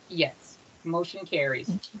 Yes. Motion carries.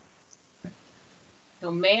 Thank you.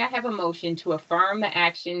 So may I have a motion to affirm the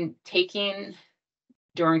action taken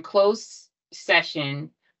during closed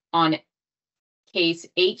session on case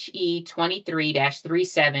HE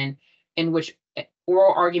 23-37, in which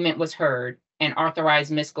oral argument was heard and authorize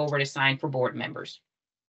Ms. Gover to sign for board members.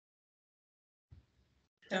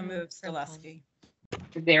 So moved, Stileski.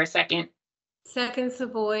 Is there a second? Second,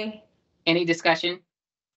 Savoy. Any discussion?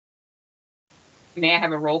 May I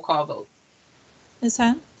have a roll call vote? Ms.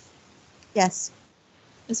 Hen, Yes.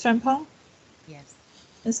 Ms. Frempong, Yes.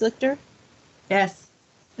 Ms. Lichter, Yes.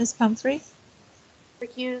 Ms. Pumphrey,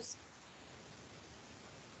 Recuse.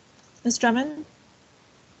 Ms. Drummond,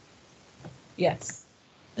 Yes.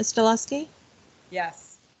 Ms. Stileski,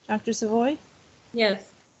 Yes. Dr. Savoy,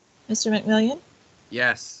 Yes. Mr. McMillian,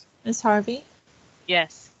 Yes. Ms. Harvey,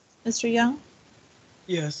 Yes. Mr. Young,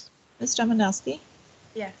 Yes. Ms. Dominowski,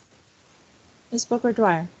 Yes. Ms. Booker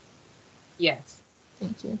Dwyer. Yes.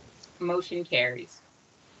 Thank you. Motion carries.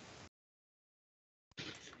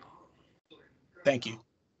 Thank you.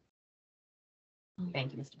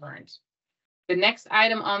 Thank you, Mr. Burns. The next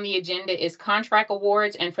item on the agenda is contract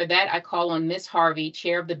awards, and for that, I call on Ms. Harvey,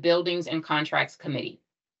 Chair of the Buildings and Contracts Committee.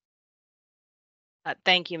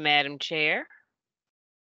 Thank you, Madam Chair.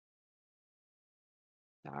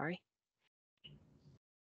 Sorry.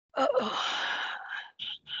 Oh.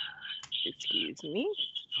 Excuse me.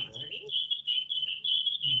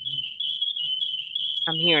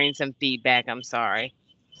 I'm hearing some feedback. I'm sorry.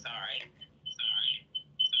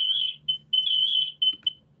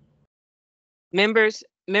 Members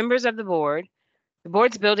of the board, the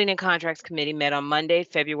board's Building and Contracts Committee met on Monday,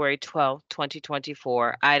 February 12,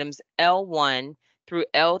 2024. Items L1 through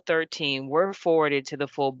L13 were forwarded to the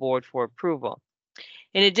full board for approval.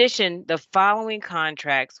 In addition, the following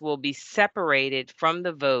contracts will be separated from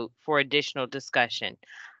the vote for additional discussion.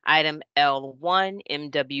 Item L1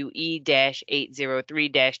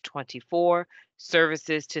 MWE-803-24,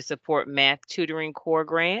 Services to Support Math Tutoring Core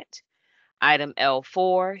Grant. Item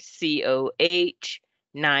L4 COH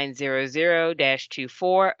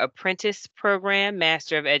 900-24, Apprentice Program,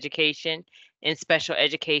 Master of Education in Special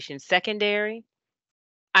Education Secondary.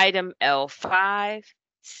 Item L5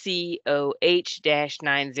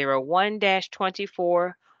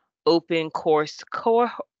 COH-901-24, Open Course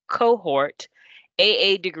Cohort,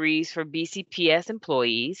 AA Degrees for BCPS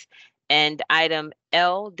employees, and item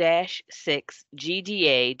L-6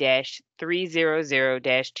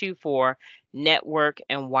 GDA-300-24, Network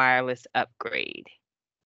and Wireless Upgrade.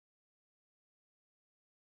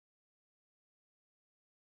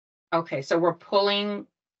 Okay, so we're pulling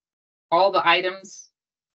all the items.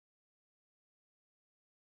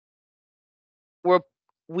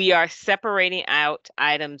 We are separating out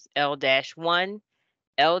items L-1,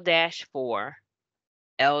 L-4,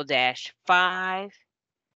 L-5,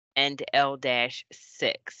 and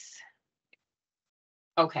L-6.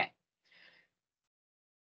 Okay.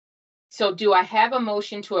 So do I have a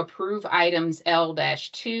motion to approve items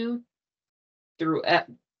L-2 through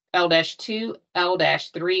L-2,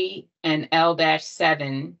 L-3, and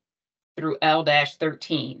L-7 through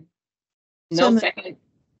L-13? No second.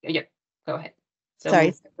 Yep, go ahead.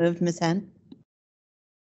 Sorry, moved, Ms. Hen.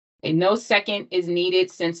 Okay, no second is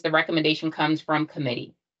needed since the recommendation comes from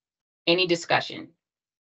committee. Any discussion?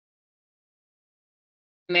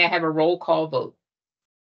 May I have a roll call vote?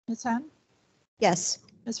 Ms. Hen, Yes.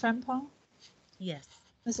 Ms. Frempong, Yes.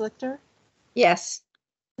 Ms. Lichter, Yes.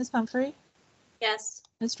 Ms. Pumphrey, Yes.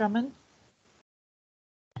 Ms. Drummond,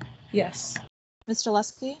 Yes. Ms.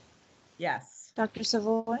 Stileski, Yes. Dr.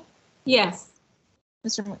 Savoy, Yes.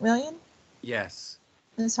 Mr. McMillian, Yes.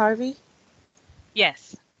 Ms. Harvey,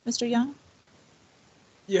 Yes. Mr. Young,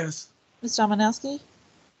 Yes. Ms. Dominowski,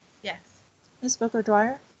 Yes. Ms. Booker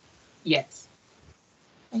Dwyer. Yes.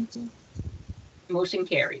 Thank you. Motion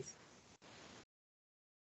carries.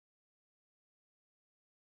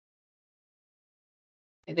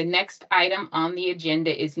 The next item on the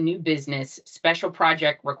agenda is new business, special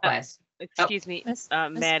project request. Excuse me,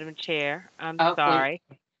 Madam Chair, I'm Oh, sorry.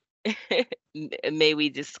 May we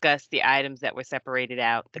discuss the items that were separated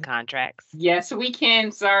out, the contracts? Yes, we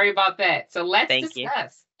can. Sorry about that. So let's Thank you.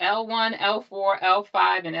 discuss L1, L4,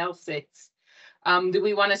 L5, and L6. Do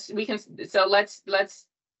we want to, so let's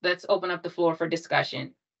open up the floor for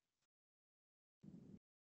discussion.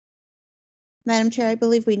 Madam Chair, I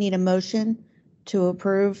believe we need a motion to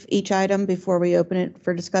approve each item before we open it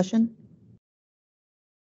for discussion.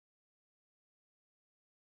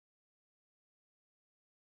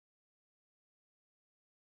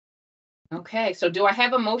 Okay, so do I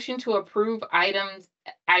have a motion to approve item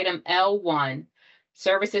L1,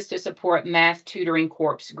 Services to Support Math Tutoring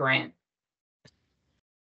Corps Grant?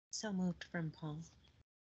 So moved, Frempong.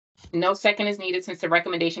 No second is needed since the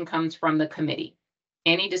recommendation comes from the committee.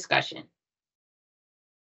 Any discussion?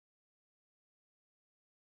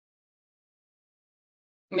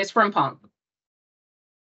 Ms. Frempong.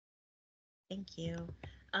 Thank you.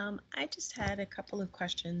 I just had a couple of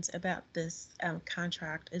questions about this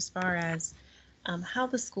contract as far as how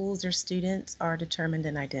the schools or students are determined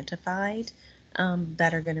and identified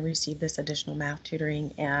that are going to receive this additional math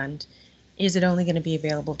tutoring, and is it only going to be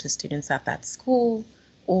available to students at that school,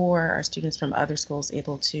 or are students from other schools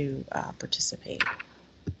able to participate?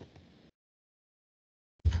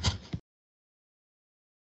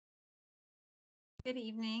 Good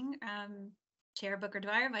evening, Chair Booker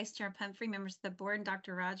Dwyer, Vice Chair Pumphrey, members of the board, and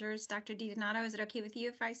Dr. Rogers. Dr. DiDonato, is it okay with you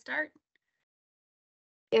if I start?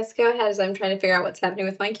 Yes, go ahead, as I'm trying to figure out what's happening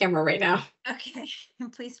with my camera right now. Okay,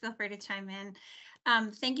 please feel free to chime in.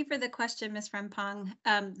 Thank you for the question, Ms. Rempong.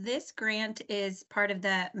 This grant is part of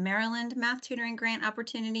the Maryland Math Tutoring Grant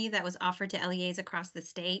opportunity that was offered to LEAs across the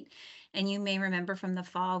state. And you may remember from the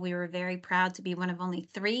fall, we were very proud to be one of only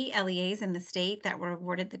 3 LEAs in the state that were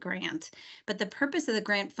awarded the grant. But the purpose of the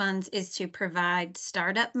grant funds is to provide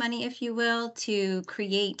startup money, if you will, to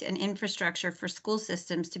create an infrastructure for school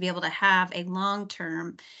systems to be able to have a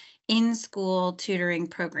long-term in-school tutoring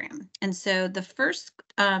program. And so the first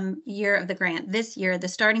year of the grant, this year, the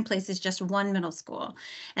starting place is just 1 middle school.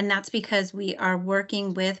 And that's because we are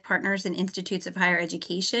working with partners and institutes of higher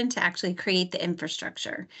education to actually create the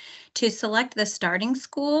infrastructure. To select the starting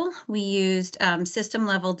school, we used system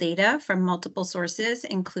level data from multiple sources,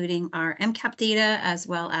 including our MCAP data as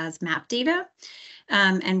well as MAP data.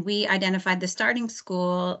 And we identified the starting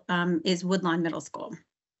school is Woodlawn Middle School.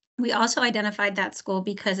 We also identified that school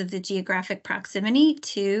because of the geographic proximity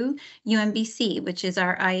to UMBC, which is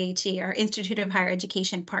our IHE, our Institute of Higher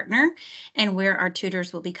Education partner, and where our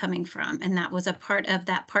tutors will be coming from. And that was a part of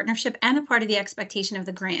that partnership, and a part of the expectation of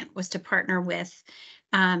the grant was to partner with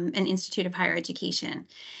an Institute of Higher Education.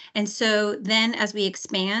 And so then as we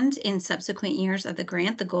expand in subsequent years of the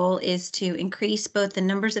grant, the goal is to increase both the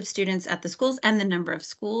numbers of students at the schools and the number of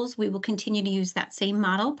schools. We will continue to use that same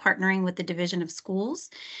model, partnering with the Division of Schools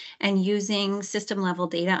and using system level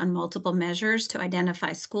data on multiple measures to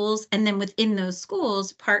identify schools. And then within those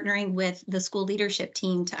schools, partnering with the school leadership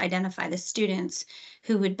team to identify the students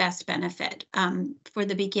who would best benefit. For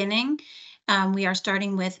the beginning, we are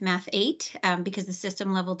starting with Math 8 because the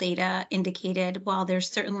system level data indicated while there's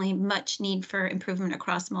certainly much need for improvement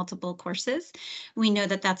across multiple courses, we know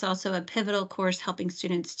that that's also a pivotal course helping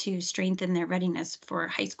students to strengthen their readiness for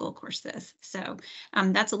high school courses. So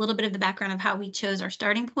that's a little bit of the background of how we chose our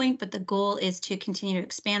starting point, but the goal is to continue to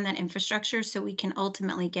expand that infrastructure so we can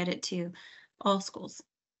ultimately get it to all schools.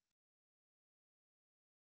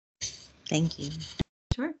 Thank you.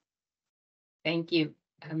 Sure. Thank you.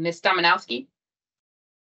 Ms. Dominowski?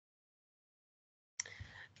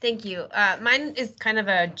 Thank you. Mine is kind of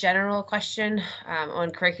a general question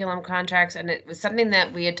on curriculum contracts, and it was something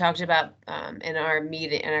that we had talked about in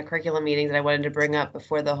our curriculum meetings that I wanted to bring up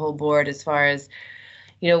before the whole board, as far as,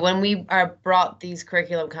 when we are brought these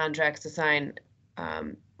curriculum contracts to sign,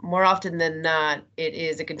 more often than not, it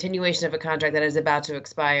is a continuation of a contract that is about to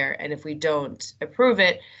expire, and if we don't approve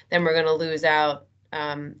it, then we're going to lose out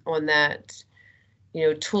on that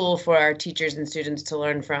tool for our teachers and students to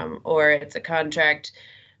learn from, or it's a contract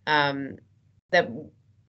that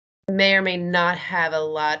may or may not have a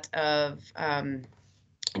lot of,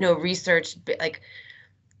 research, like,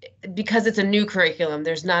 because it's a new curriculum,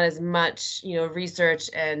 there's not as much, research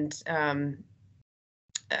and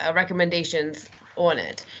recommendations on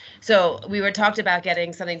it. So we were talked about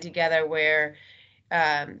getting something together where,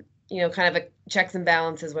 kind of a checks and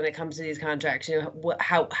balances when it comes to these contracts.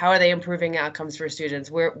 How are they improving outcomes for students?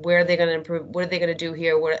 Where are they going to improve? What are they going to do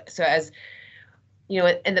here? So as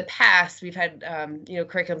in the past, we've had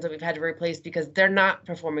curriculums that we've had to replace because they're not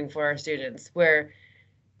performing for our students. Where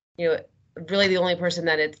really the only person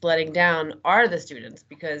that it's letting down are the students,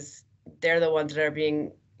 because they're the ones that are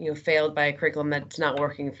being failed by a curriculum that's not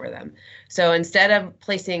working for them. So instead of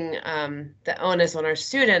placing the onus on our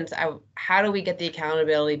students, how do we get the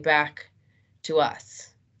accountability back to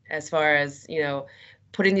us, as far as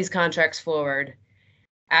putting these contracts forward,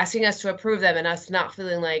 asking us to approve them, and us not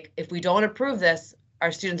feeling like if we don't approve this,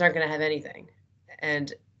 our students aren't going to have anything,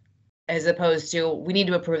 and as opposed to we need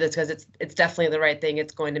to approve this because it's definitely the right thing,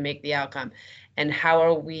 it's going to make the outcome. And how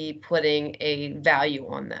are we putting a value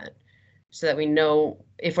on that, so that we know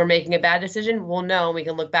if we're making a bad decision, we'll know, and we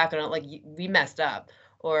can look back on it like we messed up,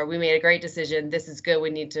 or we made a great decision, this is good,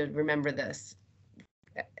 we need to remember this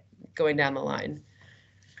going down the line.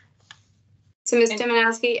 So Ms.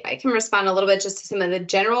 Dominowski, I can respond a little bit just to some of the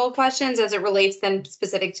general questions as it relates then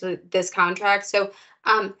specific to this contract. So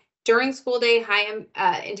during school day, high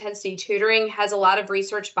intensity tutoring has a lot of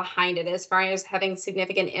research behind it as far as having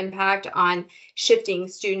significant impact on shifting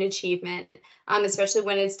student achievement, especially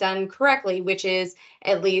when it's done correctly, which is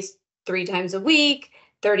at least 3 times a week,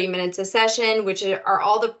 30 minutes a session, which are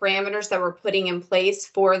all the parameters that we're putting in place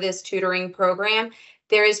for this tutoring program.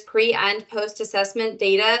 There is pre and post assessment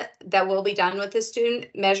data that will be done with the student,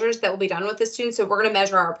 measures that will be done with the student. So we're going to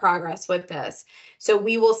measure our progress with this. So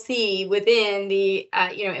we will see within the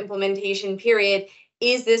implementation period,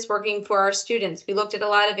 is this working for our students? We looked at a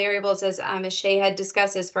lot of variables as Shay had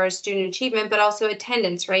discussed as far as student achievement, but also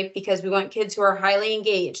attendance, right? Because we want kids who are highly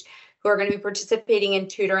engaged, who are going to be participating in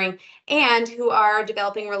tutoring, and who are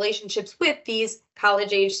developing relationships with these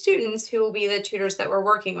college-age students who will be the tutors that we're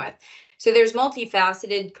working with. So there's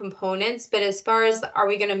multifaceted components, but as far as are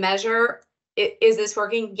we going to measure, is this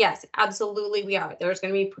working? Yes, absolutely we are. There's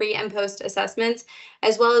going to be pre and post assessments,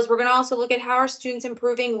 as well as we're going to also look at how our students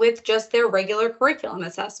improving with just their regular curriculum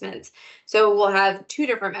assessments. So we'll have 2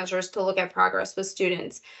 different measures to look at progress with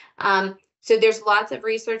students. So there's lots of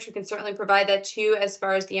research. We can certainly provide that too, as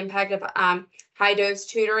far as the impact of high dose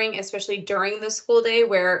tutoring, especially during the school day,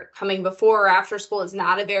 where coming before or after school is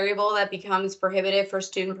not a variable that becomes prohibitive for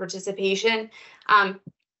student participation.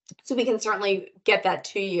 So we can certainly get that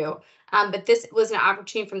to you. But this was an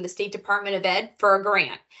opportunity from the State Department of Ed for a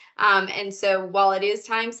grant. And so while it is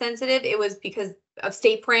time sensitive, it was because of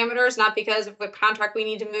state parameters, not because of the contract we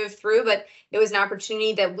need to move through, but it was an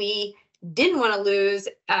opportunity that we didn't want to lose,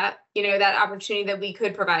 that opportunity that we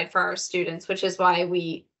could provide for our students, which is why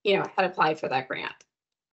we, had applied for that grant.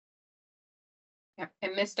 Yeah.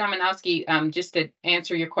 And Ms. Dominowski, just to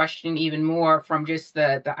answer your question even more from just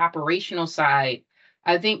the operational side,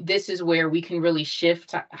 I think this is where we can really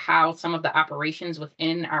shift how some of the operations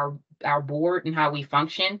within our board and how we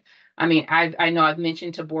function. I mean, I know I've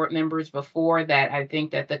mentioned to board members before that I think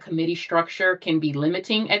that the committee structure can be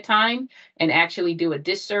limiting at times and actually do a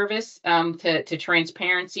disservice to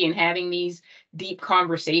transparency and having these deep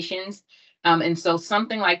conversations. And so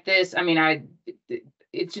something like this, I mean,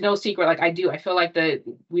 it's no secret, I feel like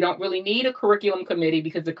we don't really need a curriculum committee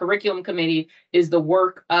because the curriculum committee is the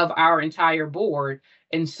work of our entire board.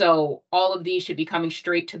 And so all of these should be coming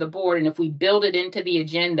straight to the board. And if we build it into the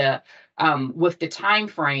agenda with the time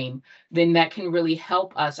frame, then that can really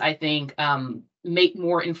help us, I think, make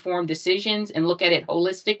more informed decisions and look at it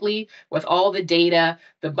holistically with all the data,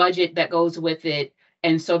 the budget that goes with it.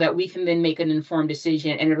 And so that we can then make an informed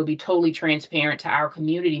decision and it'll be totally transparent to our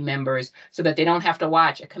community members so that they don't have to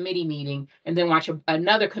watch a committee meeting and then watch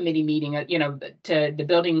another committee meeting, to the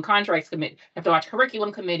building and contracts committee, have to watch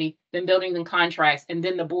curriculum committee, then building and contracts, and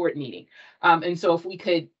then the board meeting. And so if we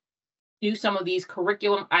could do some of these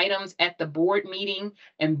curriculum items at the board meeting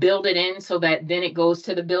and build it in so that then it goes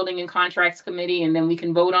to the building and contracts committee and then we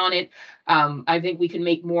can vote on it. I think we can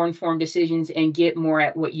make more informed decisions and get more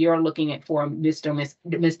at what you're looking at for Ms.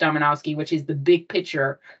 Dominowski, which is the big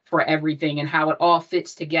picture for everything and how it all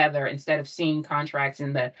fits together instead of seeing contracts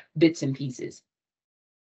in the bits and pieces.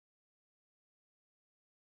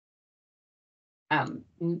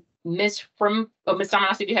 Ms.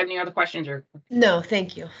 Dominowski, do you have any other questions or? No,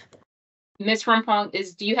 thank you. Ms. Rumpong,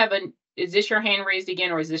 is this your hand raised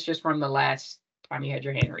again, or is this just from the last time you had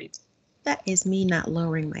your hand raised? That is me not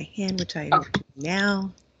lowering my hand, which I do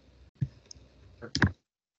now.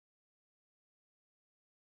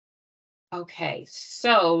 Okay,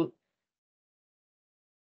 so.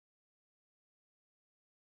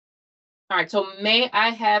 All right, so may I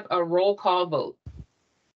have a roll call vote?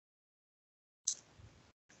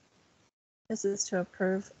 This is to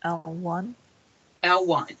approve L1.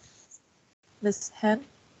 L1. Ms. Hen?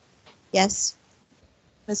 Yes.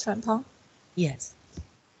 Ms. Rempong? Yes.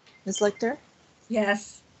 Ms. Lichter?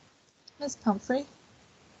 Yes. Ms. Pumphrey?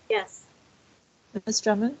 Yes. Ms.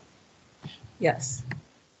 Drummond? Yes.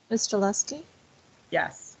 Ms. Streleski?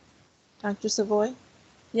 Yes. Dr. Savoy?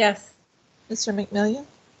 Yes. Mr. McMillian?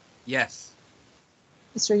 Yes.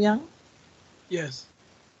 Mr. Young? Yes.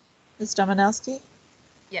 Ms. Dominowski?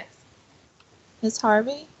 Yes. Ms.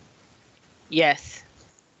 Harvey? Yes.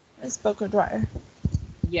 Ms. Booker Dwyer?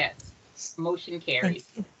 Yes. Motion carries.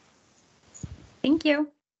 Thank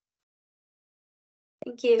you.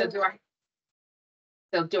 Thank you.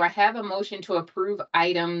 So do I have a motion to approve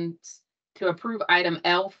item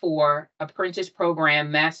L4, Apprentice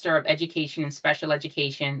Program, Master of Education in Special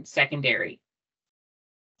Education, Secondary?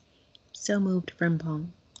 So moved, Frimpong.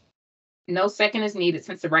 No second is needed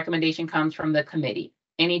since the recommendation comes from the committee.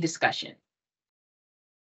 Any discussion?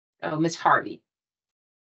 Oh, Ms. Harvey.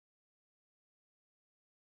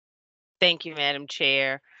 Thank you, Madam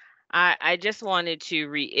Chair. I just wanted to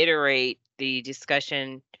reiterate the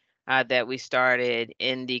discussion that we started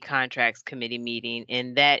in the contracts committee meeting,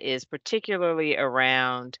 and that is particularly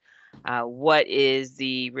around what is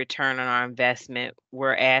the return on our investment.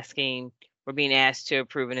 We're being asked to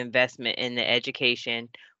approve an investment in the education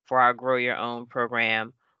for our Grow Your Own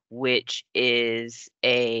program, which is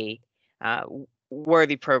a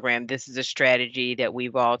worthy program. This is a strategy that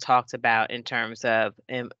we've all talked about in terms of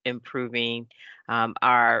improving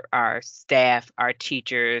our staff, our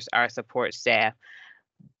teachers, our support staff.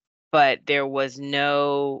 But there was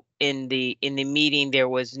no in the meeting, there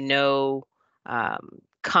was no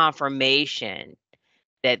confirmation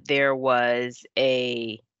that there was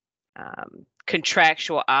a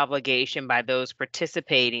contractual obligation by those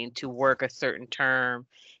participating to work a certain term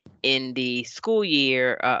in the school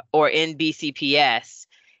year or in BCPS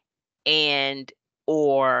and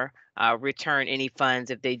or return any funds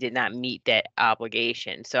if they did not meet that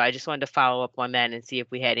obligation. So I just wanted to follow up on that and see if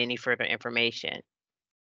we had any further information.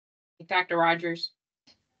 Dr. Rogers.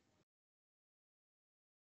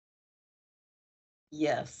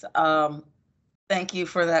 Yes. Thank you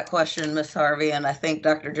for that question, Ms. Harvey. And I think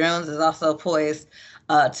Dr. Jones is also poised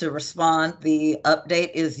to respond. The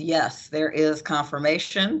update is yes, there is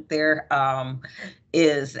confirmation. There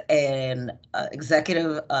is an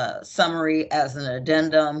executive summary as an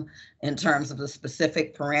addendum in terms of the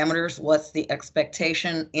specific parameters. What's the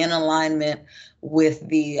expectation in alignment with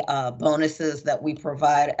the bonuses that we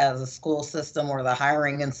provide as a school system, or the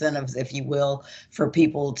hiring incentives, if you will, for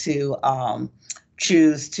people to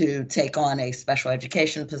choose to take on a special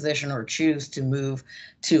education position or choose to move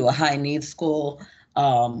to a high needs school.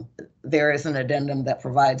 There is an addendum that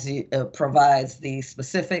provides the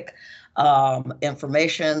specific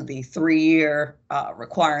information, the 3-year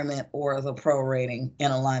requirement, or the prorating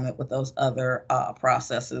in alignment with those other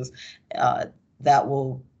processes. That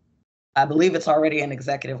will, I believe it's already in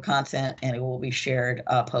executive content, and it will be shared,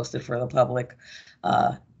 posted for the public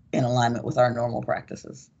in alignment with our normal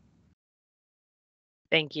practices.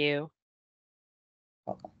 Thank you.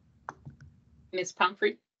 Welcome. Ms.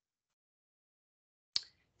 Pumphrey.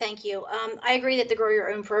 Thank you. I agree that the Grow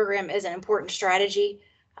Your Own program is an important strategy.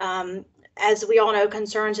 As we all know,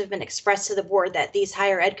 concerns have been expressed to the board that these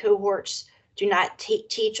higher ed cohorts do not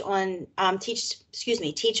teach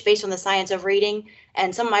based on the science of reading.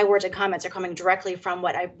 And some of my words and comments are coming directly from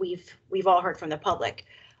what we've all heard from the public.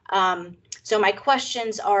 So my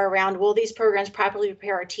questions are around, will these programs properly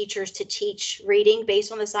prepare our teachers to teach reading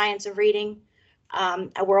based on the science of reading?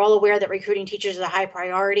 We're all aware that recruiting teachers is a high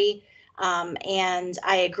priority, and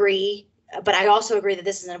I agree, but I also agree that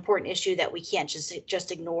this is an important issue that we can't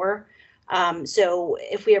just ignore. So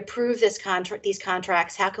if we approve these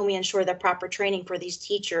contracts, how can we ensure the proper training for these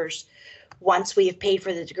teachers once we have paid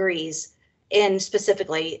for the degrees in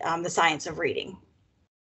specifically the science of reading?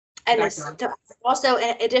 And also,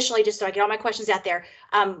 additionally, just so I get all my questions out there,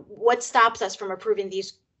 what stops us from approving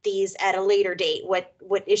these at a later date?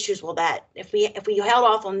 What issues will that, if we held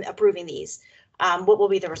off on approving these, what will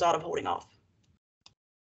be the result of holding off?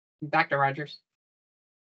 Dr. Rogers.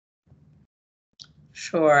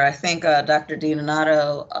 Sure. I think Dr.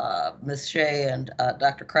 DiDonato, Ms. Shea, and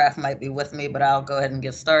Dr. Kraft might be with me, but I'll go ahead and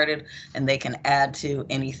get started, and they can add to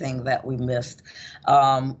anything that we missed.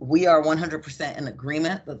 We are 100% in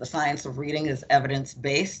agreement that the science of reading is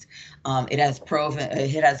evidence-based. It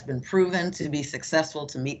has been proven to be successful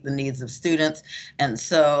to meet the needs of students. And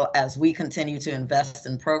so as we continue to invest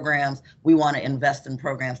in programs, we want to invest in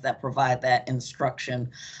programs that provide that instruction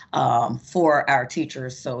for our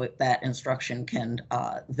teachers, so that instruction can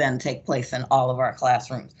then take place in all of our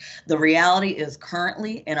classrooms. The reality is,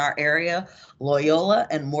 currently in our area, Loyola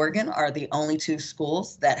and Morgan are the only 2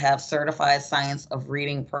 schools that have certified science of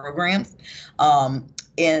reading programs.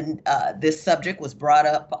 This subject was brought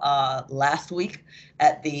up last week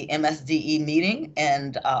at the MSDE meeting,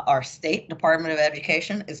 and our state Department of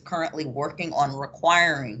Education is currently working on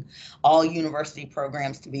requiring all university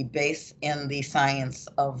programs to be based in the science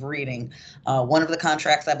of reading. One of the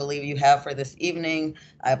contracts I believe you have for this evening,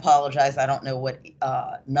 I apologize, I don't know what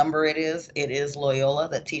number it is. It is Loyola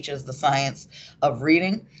that teaches the science of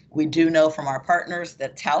reading. We do know from our partners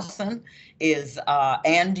that Towson is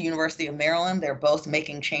and University of Maryland, they're both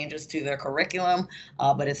making changes to their curriculum,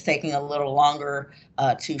 but it's taking a little longer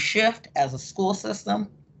to shift as a school system.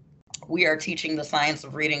 We are teaching the science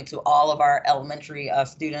of reading to all of our elementary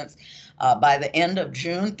students. By the end of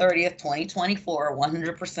June 30th, 2024,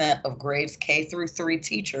 100% of grades K through 3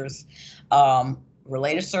 teachers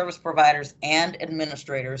related service providers and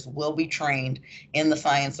administrators will be trained in the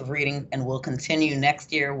science of reading and will continue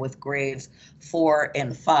next year with grades 4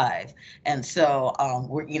 and 5. And so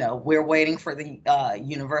we're waiting for the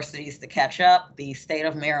universities to catch up. The state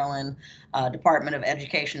of Maryland Department of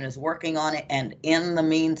Education is working on it. And in the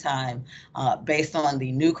meantime, based on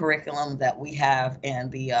the new curriculum that we have and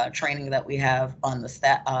the training that we have on the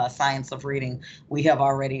science of reading, we have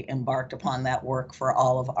already embarked upon that work for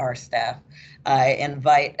all of our staff. I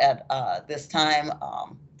invite at this time,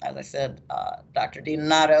 as I said, Dr.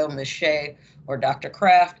 DiDonato, Ms. Shea, or Dr.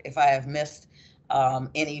 Kraft. If I have missed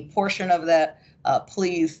any portion of that,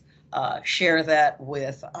 please share that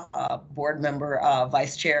with board member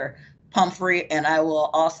Vice Chair Pumphrey. And I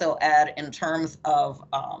will also add, in terms of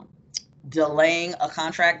delaying a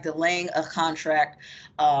contract,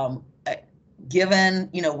 given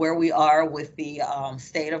where we are with the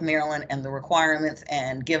state of Maryland and the requirements,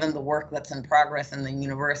 and given the work that's in progress in the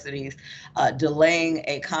universities, delaying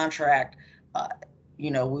a contract,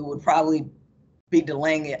 we would probably be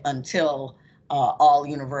delaying it until all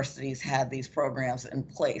universities had these programs in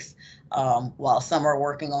place. While some are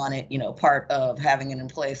working on it, part of having it in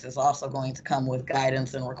place is also going to come with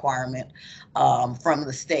guidance and requirement from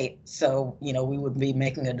the state. So, we would be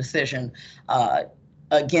making a decision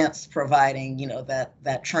against providing,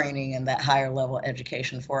 that training and that higher level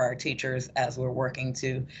education for our teachers, as we're working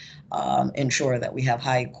to ensure that we have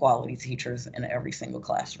high quality teachers in every single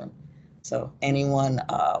classroom. So anyone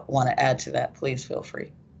want to add to that, please feel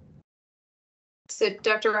free. So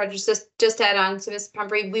Dr. Rogers, just to add on to Ms.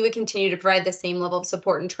 Pumphrey, we would continue to provide the same level of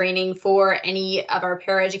support and training for any of our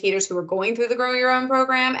paraeducators who are going through the Grow Your Own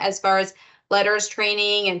program, as far as letters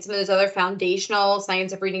training and some of those other foundational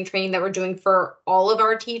science of reading training that we're doing for all of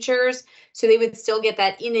our teachers. So they would still get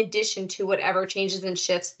that in addition to whatever changes and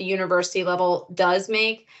shifts the university level does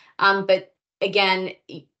make. But again,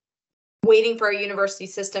 waiting for a university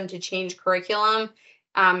system to change curriculum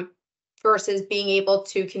versus being able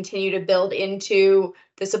to continue to build into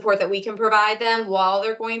the support that we can provide them while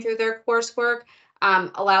they're going through their coursework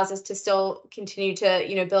allows us to still continue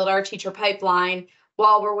to build our teacher pipeline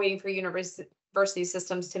while we're waiting for university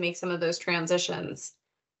systems to make some of those transitions.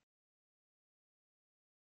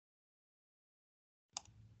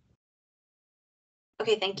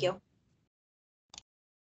 Okay, thank you.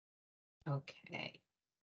 Okay.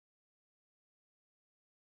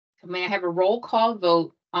 May I have a roll call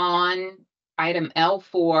vote on item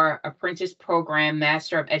L4, Apprentice Program,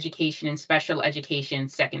 Master of Education in Special Education,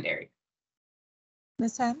 Secondary?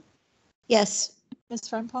 Ms. Hen? Yes. Ms.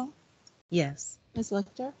 Frempong? Yes. Ms.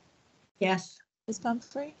 Lichter? Yes. Ms.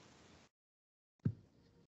 Pumphrey?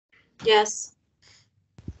 Yes.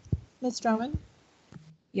 Ms. Drummond?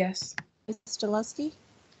 Yes. Ms. Jalusky?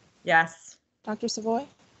 Yes. Dr. Savoy?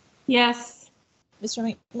 Yes.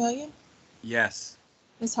 Mr. McMillian? Yes.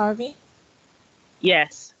 Ms. Harvey?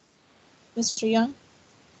 Yes. Mr. Young?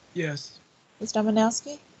 Yes. Ms.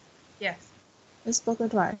 Dominowski? Yes. Ms. Booker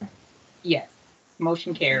Dwyer? Yes.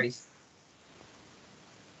 Motion carries.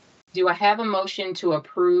 Do I have a motion to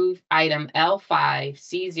approve item L5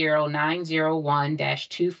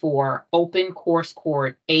 C0901-24 Open Course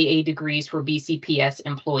Court AA degrees for BCPS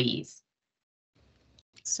employees?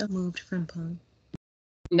 So moved, Frempong.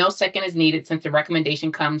 No second is needed since the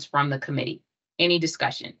recommendation comes from the committee. Any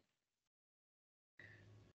discussion?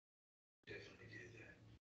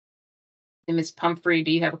 And Ms. Pumphrey,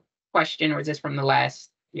 do you have a question, or is this from the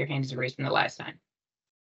last, your hand is raised from the last time?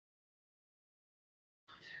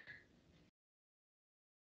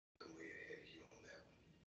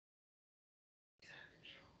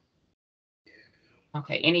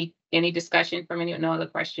 Okay, any discussion from anyone? No other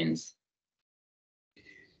questions?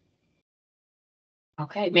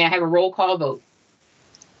 Okay, may I have a roll call vote?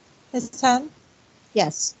 Ms. Hen?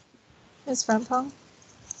 Yes. Ms. Frempong?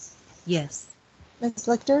 Yes. Ms.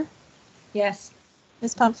 Lichter? Yes.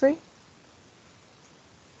 Ms. Pumphrey?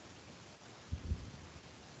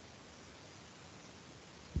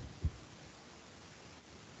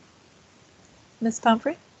 Ms.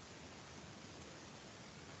 Pumphrey?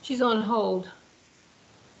 She's on hold.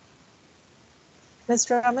 Ms.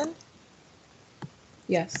 Drummond?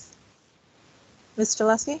 Yes. Ms.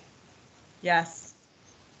 Jalusky? Yes.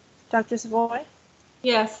 Dr. Savoy?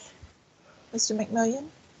 Yes. Mr. McMillian?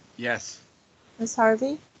 Yes. Ms.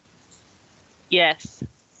 Harvey? Yes.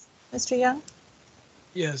 Mr. Young?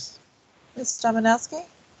 Yes. Ms. Dominowski?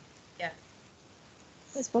 Yes.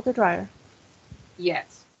 Ms. Booker Dwyer?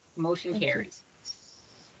 Yes, motion Thank you. carries.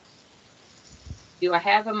 Do I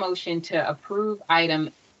have a motion to approve item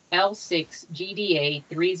L6 GDA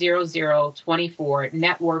 30024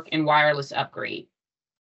 network and wireless upgrade?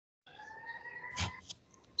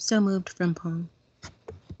 So moved, Frimpong.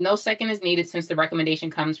 No second is needed since the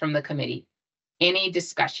recommendation comes from the committee. Any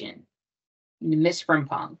discussion? Ms.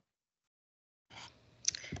 Frimpong.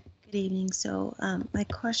 Good evening. So my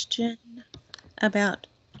question about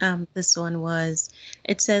this one was,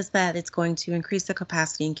 it says that it's going to increase the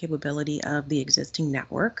capacity and capability of the existing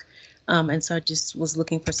network. And so I just was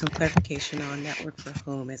looking for some clarification on network for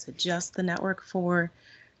whom. Is it just the network for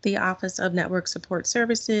the Office of Network Support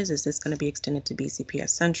Services? Is this going to be extended to BCPS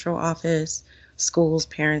Central Office, schools,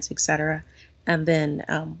 parents, etc.? And then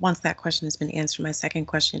once that question has been answered, my second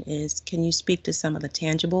question is, can you speak to some of the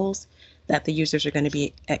tangibles that the users are going to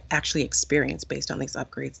be actually experience based on these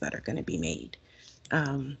upgrades that are going to be made?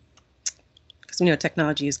 Because we know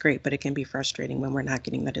technology is great, but it can be frustrating when we're not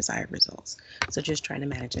getting the desired results. So just trying to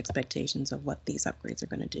manage expectations of what these upgrades are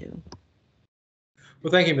going to do. Well,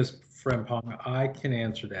 thank you, Ms. Frimpong. I can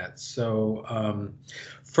answer that. So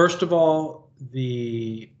first of all,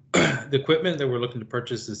 the equipment that we're looking to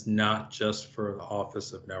purchase is not just for the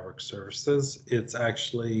Office of Network Services. It's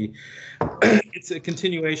actually, it's a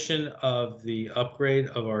continuation of the upgrade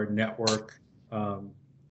of our network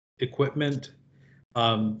equipment.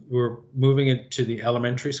 We're moving it to the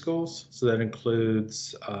elementary schools. So that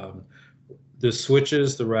includes the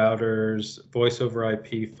switches, the routers, voice over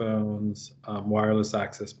IP phones, wireless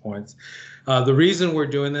access points. The reason we're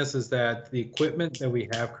doing this is that the equipment that we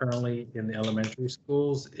have currently in the elementary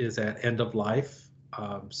schools is at end of life.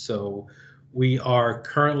 So we are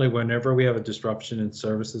currently, whenever we have a disruption in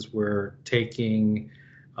services, we're taking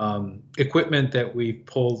equipment that we've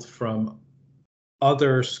pulled from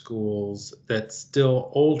other schools that's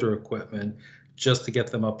still older equipment just to get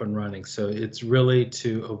them up and running. So it's really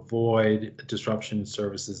to avoid disruption in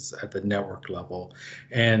services at the network level.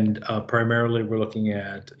 And primarily we're looking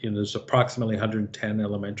at, there's approximately 110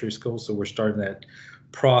 elementary schools. So we're starting that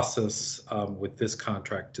process with this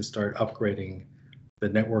contract to start upgrading the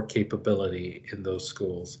network capability in those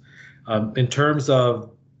schools. In terms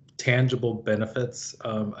of tangible benefits,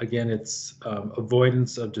 again, it's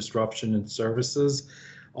avoidance of disruption in services.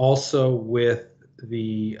 Also with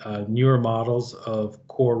the newer models of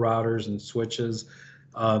core routers and switches,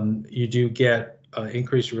 you do get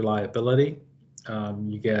increased reliability,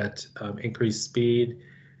 you get increased speed,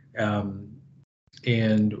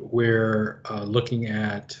 and we're looking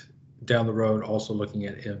at down the road also looking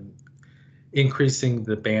at increasing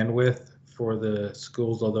the bandwidth for the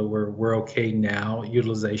schools. Although we're okay now,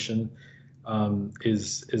 utilization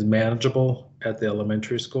is manageable at the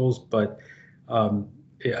elementary schools, but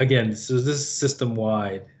again, so this is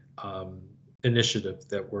system-wide initiative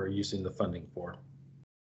that we're using the funding for.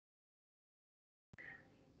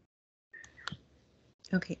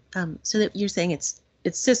 Okay, so that you're saying it's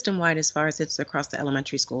system-wide as far as it's across the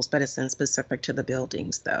elementary schools, but it's then specific to the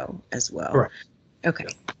buildings though as well. Correct. Okay,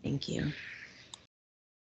 thank you.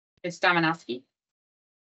 Ms. Dominowski.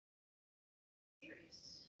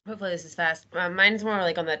 Hopefully this is fast. Mine's more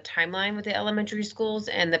like on the timeline with the elementary schools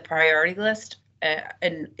and the priority list.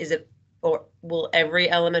 And is it, or will every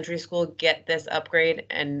elementary school get this upgrade,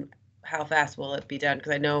 and how fast will it be done?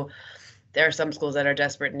 Because I know there are some schools that are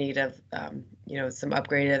desperate in need of, some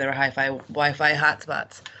upgrade of their Wi-Fi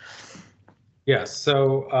hotspots. Yes.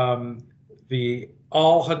 So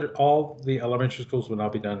all the elementary schools will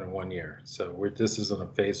not be done in 1 year. So this is on a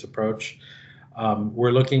phased approach. We're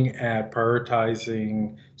looking at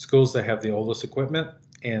prioritizing schools that have the oldest equipment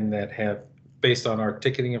and that have, based on our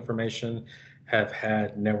ticketing information, have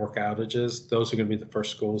had network outages. Those are going to be the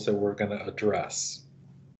first schools that we're going to address.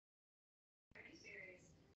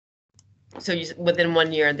 So within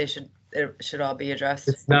 1 year, it should all be addressed?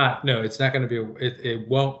 It's not going to be, it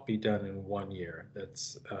won't be done in 1 year.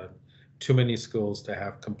 That's too many schools to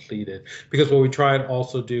have completed. Because what we try and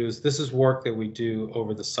also do is, this is work that we do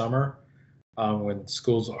over the summer when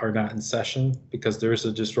schools are not in session, because there is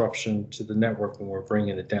a disruption to the network when we're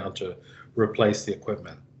bringing it down to replace the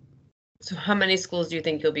equipment. So how many schools do you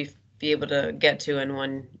think you'll be able to get to in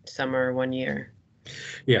 1 summer, 1 year?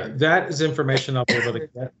 Yeah, that is information I'll be able to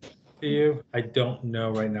get to you. I don't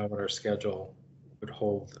know right now what our schedule would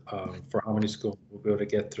hold for how many schools we'll be able to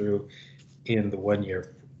get through in the 1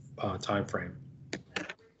 year time frame.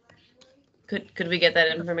 Could we get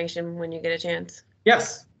that information when you get a chance?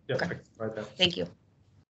 Yes. Yes. Okay. Thank you.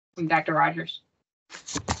 Dr. Rogers.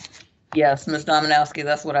 Yes, Ms. Dominowski,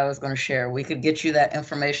 that's what I was going to share. We could get you that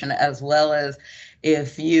information, as well as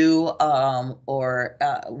if you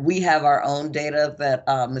we have our own data that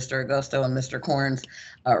Mr. Augusto and Mr. Corns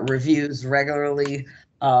reviews regularly,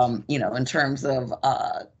 in terms of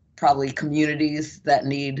probably communities that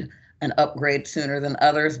need an upgrade sooner than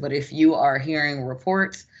others. But if you are hearing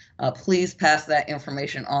reports Please pass that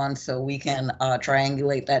information on so we can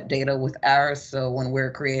triangulate that data with ours. So when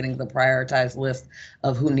we're creating the prioritized list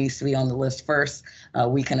of who needs to be on the list first,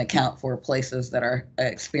 we can account for places that are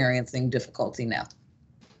experiencing difficulty now.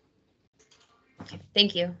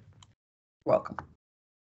 Thank you. Welcome.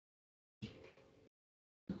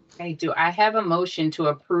 Okay, do I have a motion to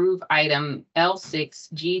approve item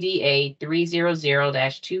L6 GDA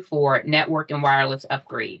 300-24 network and wireless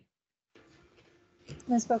upgrade?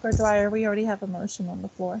 Ms. Booker Dwyer, we already have a motion on the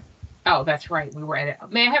floor. Oh, that's right. We were at it.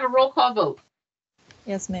 May I have a roll call vote?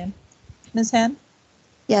 Yes, ma'am. Ms. Henn?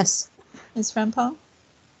 Yes. Ms. Frempong?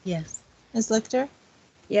 Yes. Ms. Lichter?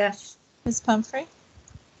 Yes. Ms. Pumphrey?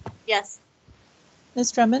 Yes.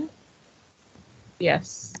 Ms. Drummond?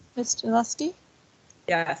 Yes. Ms. Jalusky?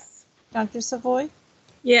 Yes. Dr. Savoy?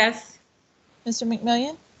 Yes. Mr.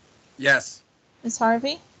 McMillian? Yes. Ms.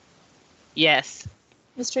 Harvey? Yes.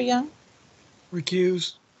 Mr. Young?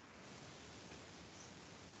 Recuse.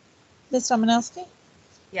 Ms. Dominowski?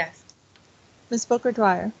 Yes. Ms. Booker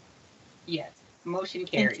Dwyer? Yes. Motion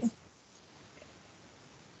Thank carries. you.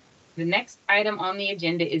 The next item on the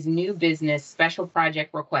agenda is new business special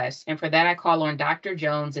project request. And for that, I call on Dr.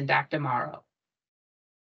 Jones and Dr. Morrow.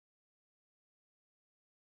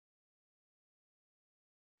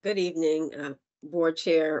 Good evening, Board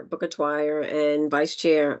Chair Booker Dwyer and Vice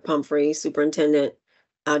Chair Pumphrey, Superintendent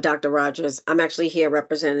Dr. Rogers. I'm actually here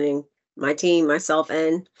representing my team, myself,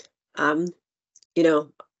 and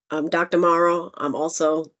Dr. Morrow. I'm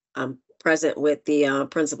also present with the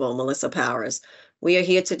principal, Melissa Powers. We are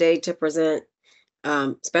here today to present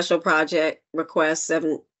special project request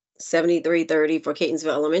 7330 for Catonsville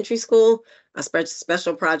Elementary School. A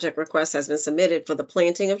special project request has been submitted for the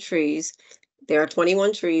planting of trees. There are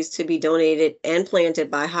 21 trees to be donated and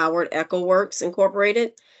planted by Howard Echo Works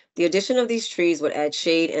Incorporated. The addition of these trees would add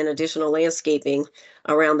shade and additional landscaping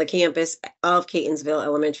around the campus of Catonsville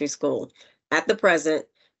Elementary School. At the present,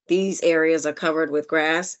 these areas are covered with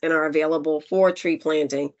grass and are available for tree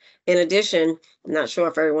planting. In addition, I'm not sure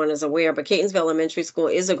if everyone is aware, but Catonsville Elementary School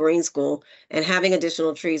is a green school, and having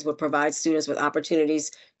additional trees would provide students with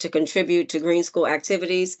opportunities to contribute to green school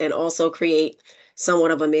activities and also create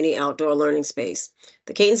somewhat of a mini outdoor learning space.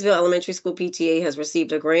 The Catonsville Elementary School PTA has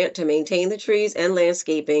received a grant to maintain the trees and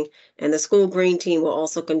landscaping, and the school green team will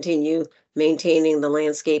also continue maintaining the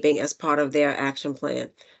landscaping as part of their action plan.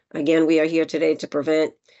 Again, we are here today to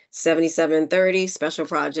prevent 7730 special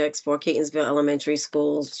projects for Catonsville Elementary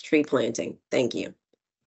School's tree planting. Thank you.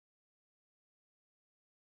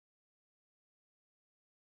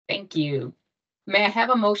 Thank you. May I have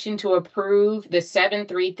a motion to approve the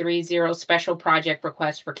 7330 special project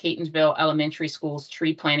request for Catonsville Elementary School's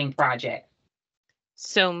tree planting project?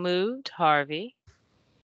 So moved, Harvey.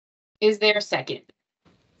 Is there a second?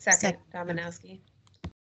 Second, Dominowski.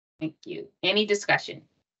 Thank you. Any discussion?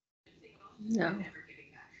 No.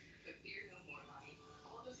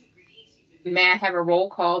 May I have a roll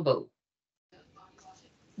call vote?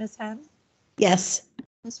 Ms. Henn? Yes.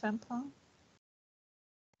 Ms. Frempong?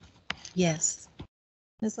 Yes.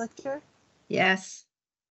 Ms. Lichter? Yes.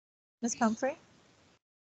 Ms. Pumphrey?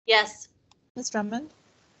 Yes. Ms. Drummond?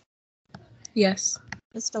 Yes.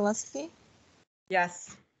 Ms. Jalusky?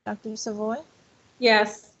 Yes. Dr. Savoy?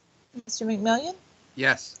 Yes. Mr. McMillian?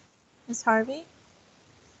 Yes. Ms. Harvey?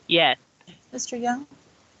 Yes. Mr. Young?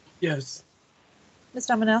 Yes. Ms.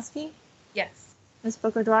 Dominowski? Yes. Ms.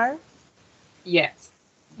 Booker Dwyer? Yes.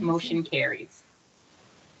 Motion carries.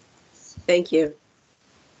 Thank you.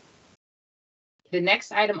 The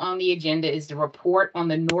next item on the agenda is the report on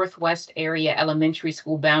the Northwest Area Elementary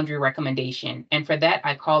School boundary recommendation. And for that,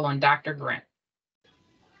 I call on Dr. Grant.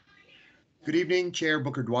 Good evening, Chair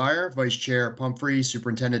Booker Dwyer, Vice Chair Pumphrey,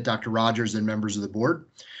 Superintendent Dr. Rogers, and members of the board.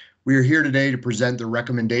 We are here today to present the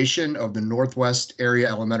recommendation of the Northwest Area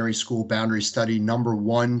Elementary School Boundary Study Number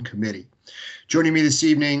 1 Committee. Joining me this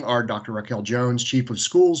evening are Dr. Raquel Jones, Chief of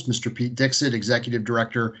Schools, Mr. Pete Dixit, Executive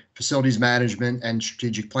Director, Facilities Management and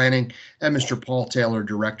Strategic Planning, and Mr. Paul Taylor,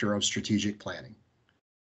 Director of Strategic Planning.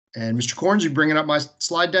 And Mr. Corns, you bringing up my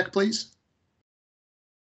slide deck, please?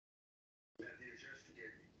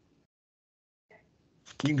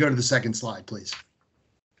 You can go to the second slide, please.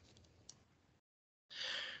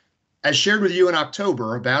 As shared with you in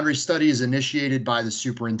October, a boundary study is initiated by the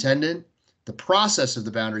superintendent. The process of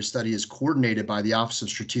the boundary study is coordinated by the Office of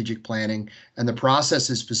Strategic Planning, and the process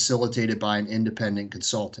is facilitated by an independent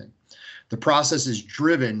consultant. The process is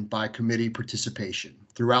driven by committee participation.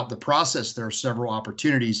 Throughout the process, there are several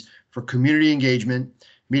opportunities for community engagement.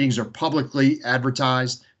 Meetings are publicly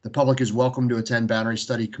advertised. The public is welcome to attend Boundary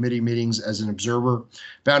Study Committee meetings as an observer.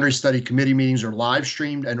 Boundary Study Committee meetings are live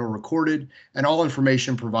streamed and or recorded, and all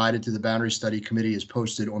information provided to the Boundary Study Committee is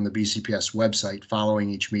posted on the BCPS website following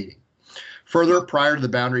each meeting. Further, prior to the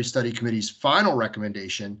Boundary Study Committee's final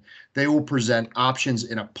recommendation, they will present options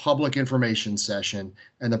in a public information session,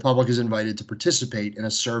 and the public is invited to participate in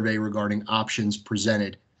a survey regarding options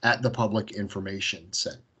presented at the public information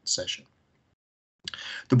session.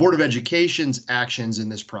 The Board of Education's actions in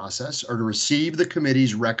this process are to receive the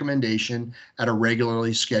committee's recommendation at a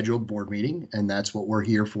regularly scheduled board meeting, and that's what we're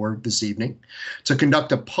here for this evening, to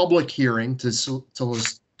conduct a public hearing to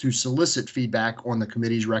solicit feedback on the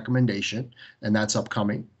committee's recommendation, and that's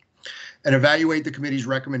upcoming, and evaluate the committee's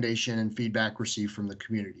recommendation and feedback received from the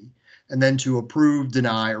community, and then to approve,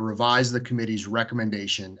 deny, or revise the committee's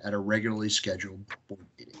recommendation at a regularly scheduled board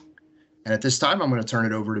meeting. And at this time, I'm going to turn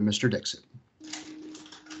it over to Mr. Dixit.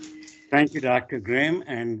 Thank you, Dr. Grimm,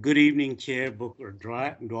 and good evening, Chair Booker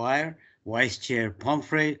Dwyer, Vice Chair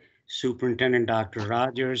Pumphrey, Superintendent Dr.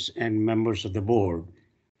 Rogers, and members of the board.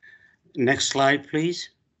 Next slide, please.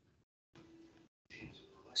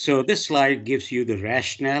 So this slide gives you the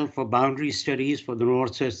rationale for boundary studies for the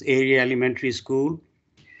Northwest Area Elementary School,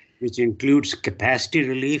 which includes capacity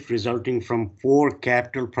relief resulting from 4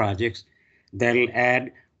 capital projects that will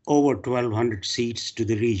add over 1,200 seats to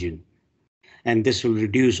the region. And this will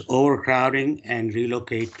reduce overcrowding and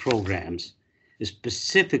relocate programs.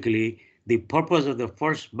 Specifically, the purpose of the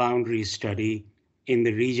first boundary study in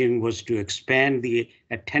the region was to expand the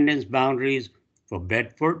attendance boundaries for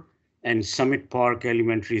Bedford and Summit Park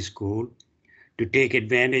Elementary School to take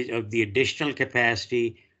advantage of the additional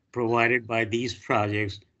capacity provided by these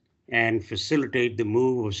projects and facilitate the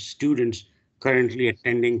move of students currently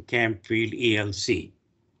attending Campfield ELC.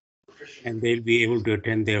 And they'll be able to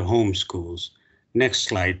attend their home schools. Next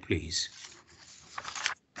slide, please.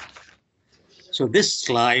 So this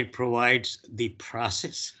slide provides the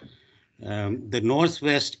process. The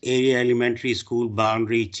Northwest Area Elementary School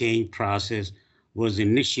boundary change process was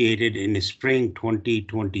initiated in spring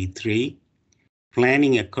 2023.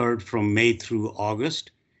 Planning occurred from May through August,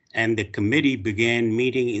 and the committee began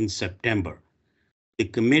meeting in September. The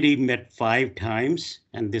committee met 5 times,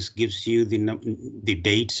 and this gives you the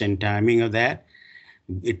dates and timing of that,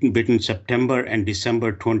 between September and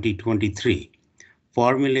December 2023,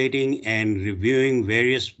 formulating and reviewing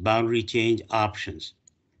various boundary change options.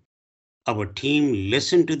 Our team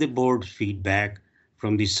listened to the board's feedback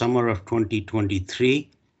from the summer of 2023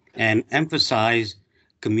 and emphasized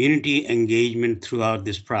community engagement throughout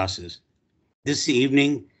this process. This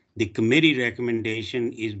evening, the committee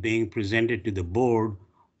recommendation is being presented to the board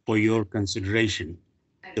for your consideration.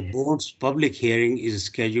 The board's public hearing is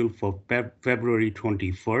scheduled for February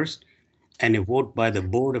 21st, and a vote by the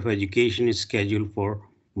Board of Education is scheduled for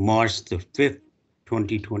March the 5th,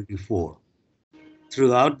 2024.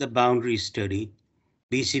 Throughout the boundary study,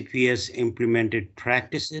 BCPS implemented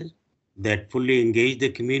practices that fully engage the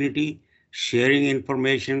community, sharing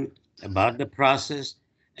information about the process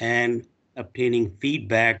and obtaining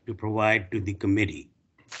feedback to provide to the committee.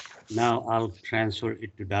 Now I'll transfer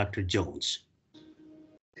it to Dr. Jones.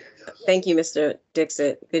 Thank you, Mr.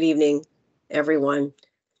 Dixit. Good evening, everyone.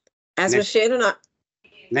 As was shared on our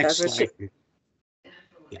next slide.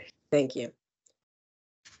 Thank you.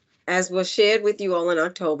 As was shared with you all in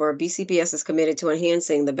October, BCPS is committed to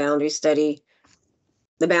enhancing the boundary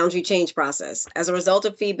change process. As a result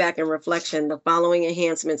of feedback and reflection, the following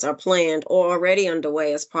enhancements are planned or already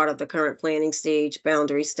underway as part of the current planning stage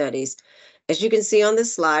boundary studies. As you can see on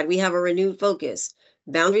this slide, we have a renewed focus.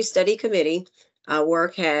 Boundary Study Committee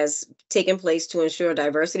work has taken place to ensure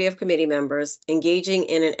diversity of committee members, engaging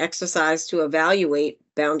in an exercise to evaluate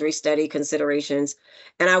boundary study considerations.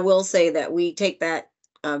 And I will say that we take that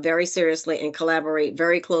very seriously and collaborate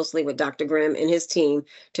very closely with Dr. Grimm and his team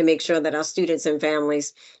to make sure that our students and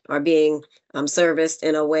families are being serviced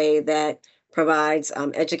in a way that provides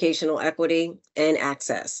educational equity and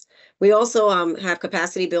access. We also have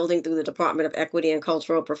capacity building through the Department of Equity and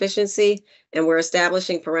Cultural Proficiency, and we're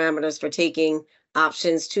establishing parameters for taking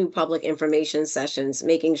options to public information sessions,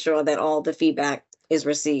 making sure that all the feedback is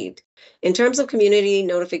received. In terms of community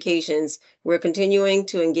notifications, we're continuing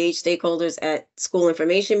to engage stakeholders at school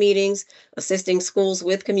information meetings, assisting schools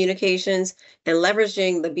with communications, and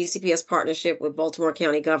leveraging the BCPS partnership with Baltimore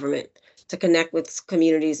County government to connect with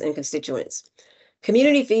communities and constituents.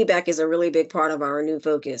 Community feedback is a really big part of our new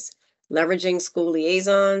focus, leveraging school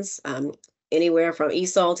liaisons, anywhere from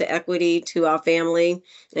ESOL to equity to our family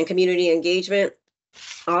and community engagement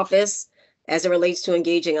office, as it relates to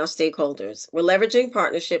engaging our stakeholders. We're leveraging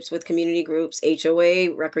partnerships with community groups,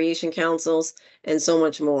 HOA, recreation councils, and so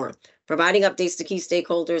much more, providing updates to key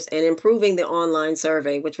stakeholders and improving the online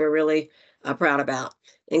survey, which we're really proud about,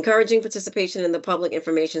 encouraging participation in the public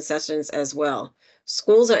information sessions as well.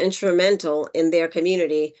 Schools are instrumental in their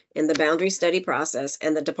community in the boundary study process,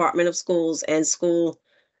 and the Department of Schools and school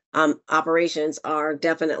operations are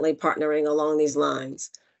definitely partnering along these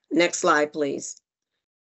lines. Next slide, please.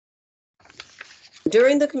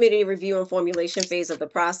 During the committee review and formulation phase of the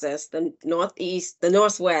process, the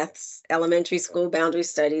Northwest Elementary School Boundary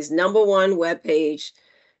Studies #1 webpage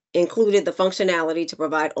included the functionality to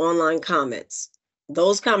provide online comments.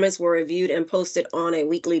 Those comments were reviewed and posted on a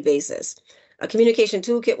weekly basis. A communication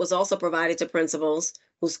toolkit was also provided to principals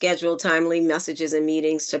who scheduled timely messages and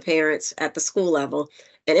meetings to parents at the school level,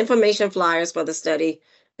 and information flyers for the study.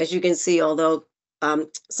 As you can see, although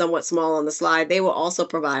somewhat small on the slide, they were also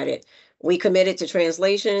provided. We committed to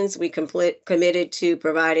translations, we committed to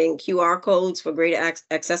providing QR codes for greater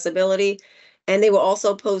accessibility, and they were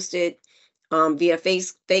also posted via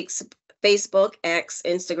Facebook, X,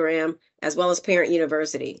 Instagram, as well as Parent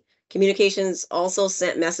University. Communications also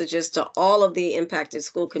sent messages to all of the impacted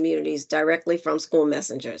school communities directly from school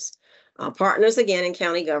messengers. Partners, again, in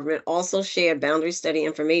county government also shared boundary study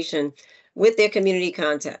information with their community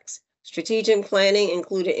contacts. Strategic planning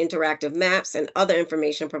included interactive maps and other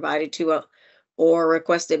information provided to or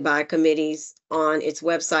requested by committees on its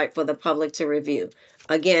website for the public to review.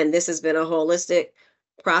 Again, this has been a holistic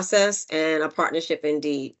process and a partnership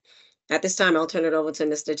indeed. At this time, I'll turn it over to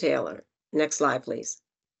Mr. Taylor. Next slide, please.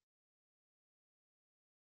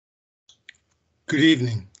 Good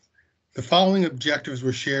evening. The following objectives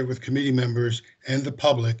were shared with committee members and the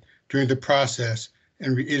public during the process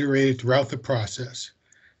and reiterated throughout the process.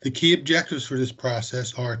 The key objectives for this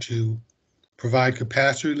process are to provide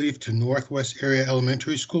capacity relief to Northwest area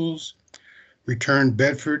elementary schools, return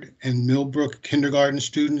Bedford and Millbrook kindergarten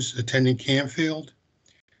students attending Campfield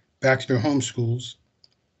back to their home schools,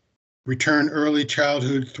 return early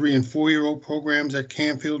childhood 3- and 4-year-old programs at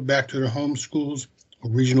Campfield back to their home schools or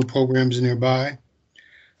regional programs nearby,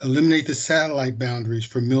 eliminate the satellite boundaries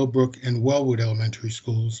for Millbrook and Wellwood elementary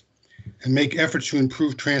schools, and make efforts to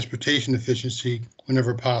improve transportation efficiency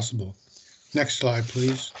whenever possible. Next slide,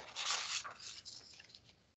 please.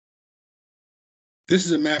 This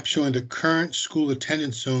is a map showing the current school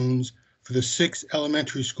attendance zones for the 6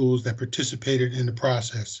 elementary schools that participated in the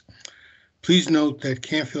process. Please note that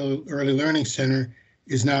Campfield Early Learning Center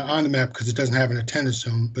is not on the map because it doesn't have an attendance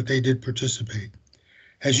zone, but they did participate.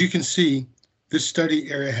 As you can see, this study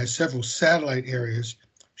area has several satellite areas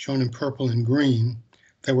shown in purple and green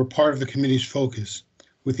that were part of the committee's focus,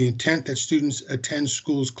 with the intent that students attend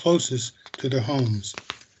schools closest to their homes.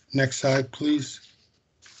 Next slide, please.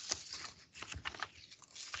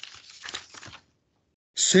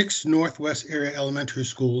 6 Northwest area elementary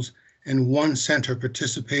schools and 1 center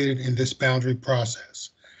participated in this boundary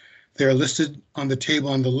process. They are listed on the table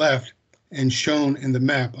on the left and shown in the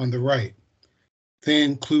map on the right. They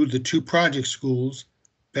include the 2 project schools,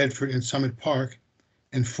 Bedford and Summit Park,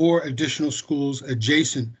 and 4 additional schools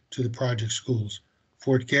adjacent to the project schools,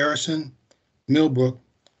 Fort Garrison, Millbrook,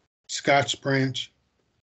 Scotts Branch,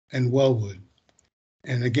 and Wellwood.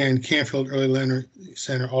 And again, Campfield Early Learning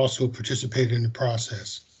Center also participated in the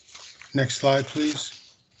process. Next slide, please.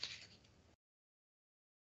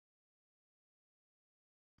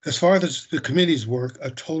 As far as the committee's work,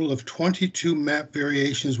 a total of 22 map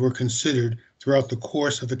variations were considered throughout the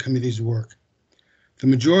course of the committee's work. The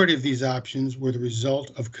majority of these options were the result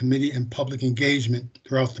of committee and public engagement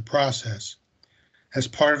throughout the process. As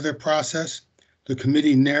part of their process, the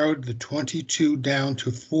committee narrowed the 22 down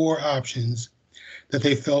to 4 options that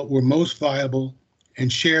they felt were most viable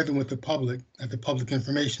and shared them with the public at the public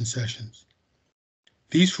information sessions.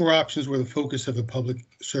 These 4 options were the focus of the public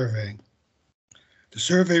survey. The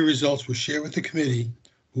survey results were shared with the committee,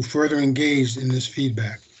 who further engaged in this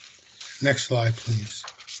feedback. Next slide, please.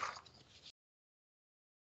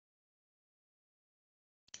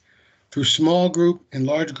 Through small group and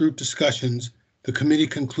large group discussions, the committee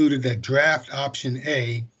concluded that draft option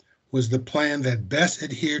A was the plan that best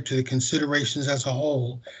adhered to the considerations as a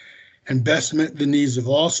whole and best met the needs of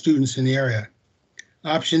all students in the area.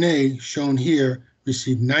 Option A, shown here,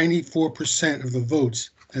 received 94% of the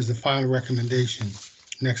votes as the final recommendation.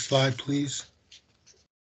 Next slide, please.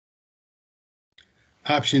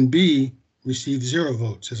 Option B received 0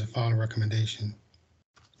 votes as a final recommendation.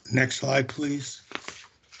 Next slide, please.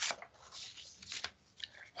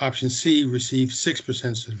 Option C received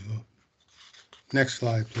 6% of the vote. Next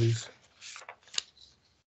slide, please.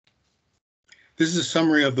 This is a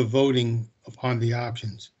summary of the voting upon the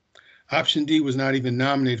options. Option D was not even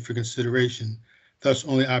nominated for consideration. Thus,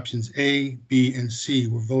 only options A, B, and C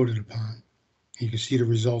were voted upon. You can see the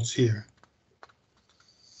results here.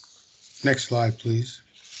 Next slide, please.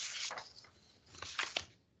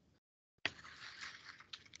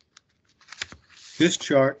 This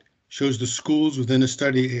chart shows the schools within a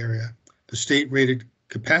study area, the state-rated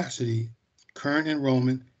capacity, current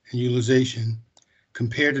enrollment, and utilization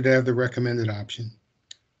compared to that of the recommended option.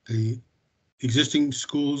 The existing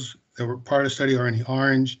schools that were part of the study are in the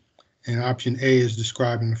orange, and option A is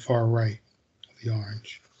described in the far right of the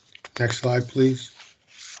orange. Next slide, please.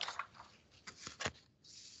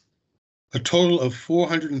 A total of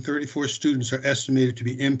 434 students are estimated to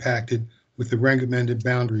be impacted with the recommended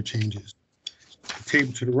boundary changes. The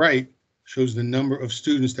table to the right shows the number of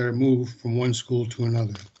students that are moved from one school to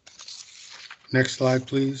another. Next slide,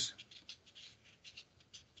 please.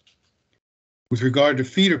 With regard to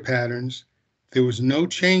feeder patterns, there was no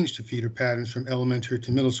change to feeder patterns from elementary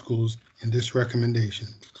to middle schools in this recommendation.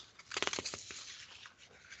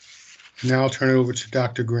 Now I'll turn it over to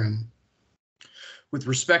Dr. Grimm. With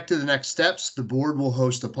respect to the next steps, the board will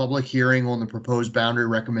host a public hearing on the proposed boundary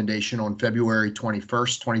recommendation on February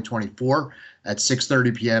 21st, 2024 at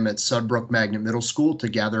 6:30 p.m. at Sudbrook Magnet Middle School to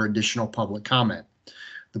gather additional public comment.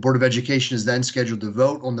 The Board of Education is then scheduled to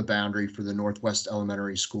vote on the boundary for the Northwest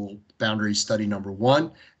Elementary School Boundary Study Number 1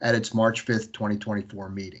 at its March 5th, 2024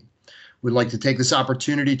 meeting. We'd like to take this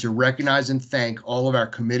opportunity to recognize and thank all of our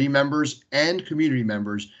committee members and community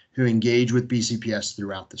members who engage with BCPS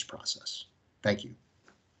throughout this process. Thank you.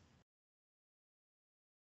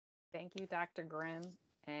 Thank you, Dr. Grimm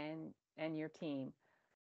and your team.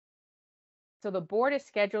 So the board is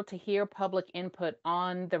scheduled to hear public input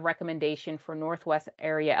on the recommendation for Northwest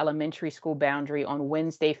Area Elementary School boundary on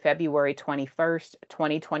Wednesday, February 21st,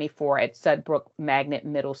 2024 at Sudbrook Magnet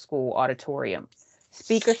Middle School Auditorium.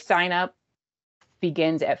 Speaker sign up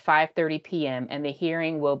begins at 5:30 p.m. and the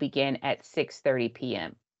hearing will begin at 6:30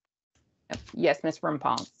 p.m. Yes, Ms.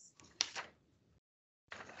 Rimpong.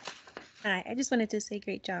 Hi, I just wanted to say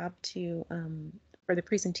great job to for the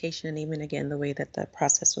presentation and even again the way that the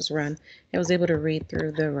process was run. I was able to read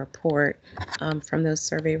through the report from those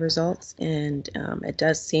survey results, and it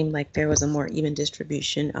does seem like there was a more even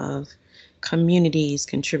distribution of communities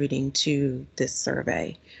contributing to this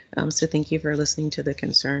survey. So thank you for listening to the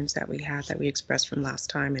concerns that we had, that we expressed from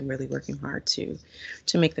last time, and really working hard to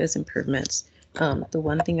make those improvements. The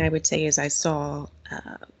one thing I would say is I saw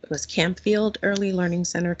was Campfield Early Learning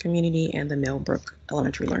Center community and the Millbrook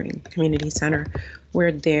Elementary Learning Community Center,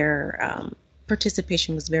 where their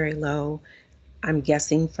participation was very low. I'm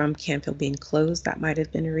guessing from Campfield being closed, that might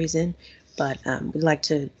have been a reason. But we'd like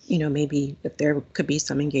to, maybe if there could be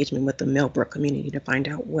some engagement with the Millbrook community to find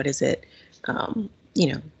out what is it,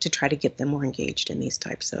 to try to get them more engaged in these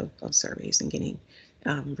types of surveys and getting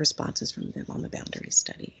responses from them on the boundary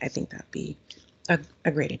study. I think that'd be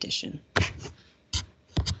a great addition.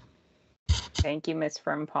 Thank you, Ms.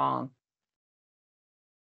 Frimpong.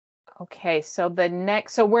 Okay, so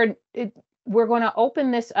we're going to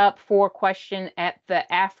open this up for question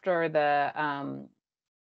after the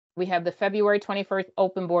we have the February 21st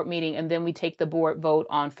open board meeting, and then we take the board vote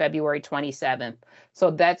on February 27th.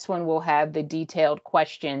 So that's when we'll have the detailed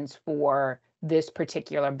questions for this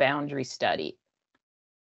particular boundary study.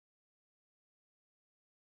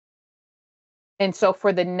 And so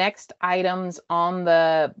for the next items on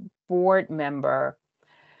the board member,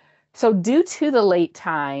 so due to the late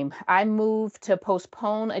time, I move to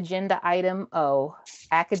postpone agenda item O,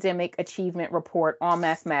 academic achievement report on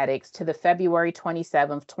mathematics, to the February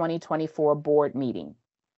 27th, 2024 board meeting.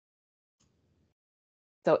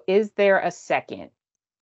 So is there a second?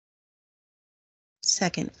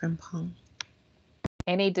 Second from Pong.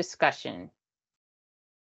 Any discussion?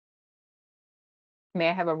 May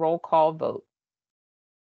I have a roll call vote?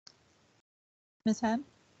 Ms. Hen?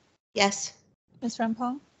 Yes. Ms.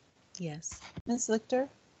 Rempong? Yes. Ms. Lichter?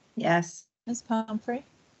 Yes. Ms. Pumphrey?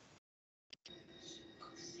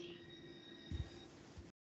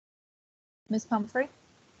 Ms. Pumphrey?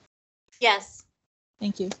 Yes.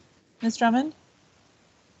 Thank you. Ms. Drummond?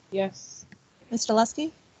 Yes. Mr.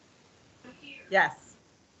 Lusky? Yes.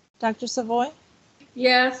 Dr. Savoy?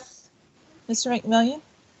 Yes. Mr. McMillian?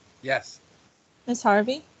 Yes. Ms.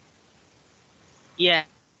 Harvey? Yeah.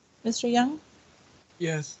 Mr. Young?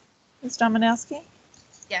 Yes. Ms. Dominowski?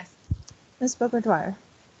 Yes. Ms. Booker Dwyer?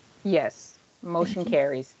 Yes, motion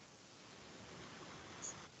carries.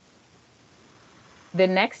 The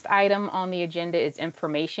next item on the agenda is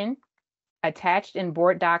information. Attached in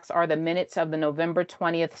board docs are the minutes of the November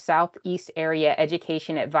 20th Southeast Area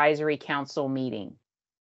Education Advisory Council meeting.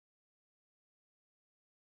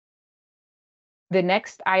 The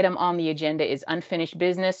next item on the agenda is unfinished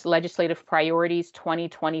business, legislative priorities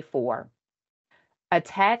 2024.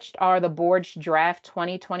 Attached are the board's draft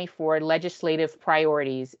 2024 legislative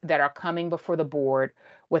priorities that are coming before the board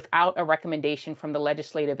without a recommendation from the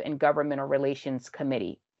Legislative and Governmental Relations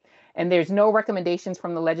Committee. And there's no recommendations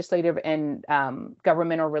from the Legislative and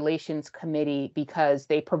Governmental Relations Committee because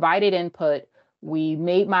they provided input. We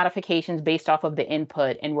made modifications based off of the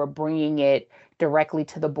input, and we're bringing it directly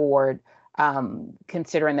to the board,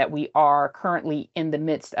 considering that we are currently in the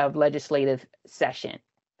midst of legislative session.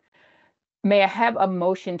 May I have a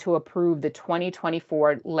motion to approve the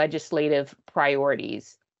 2024 legislative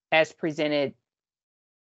priorities as presented?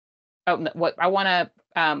 Oh, no, what I want to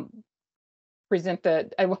I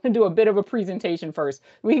want to do a bit of a presentation first.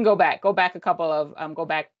 We can go back a couple of, go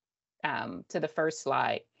back to the first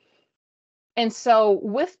slide. And so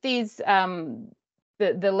with these,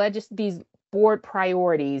 these board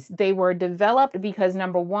priorities, they were developed because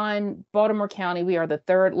number one, Baltimore County, we are the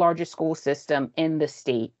third largest school system in the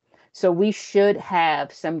state. So we should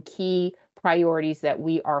have some key priorities that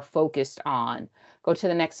we are focused on. Go to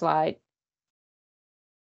the next slide.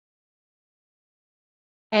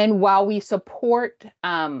 And while we support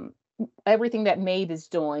everything that MAVE is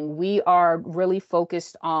doing, we are really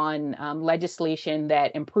focused on legislation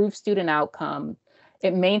that improves student outcome.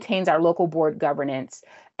 It maintains our local board governance,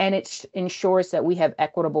 and it ensures that we have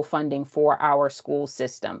equitable funding for our school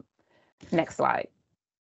system. Next slide.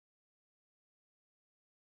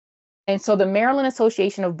 And so the Maryland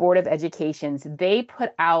Association of Board of Educations, they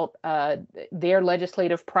put out their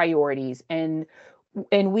legislative priorities, and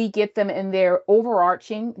we get them, and they're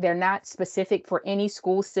overarching. They're not specific for any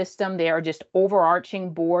school system. They are just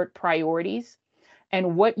overarching board priorities.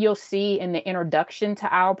 And what you'll see in the introduction to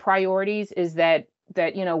our priorities is that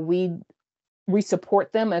you know, we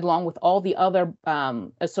support them along with all the other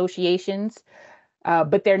associations.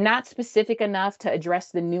 But they're not specific enough to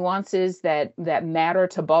address the nuances that matter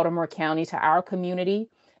to Baltimore County, to our community.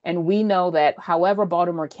 And we know that however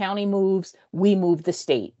Baltimore County moves, we move the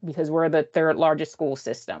state because we're the third largest school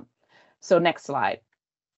system. So next slide.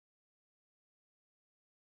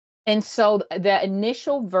 And so the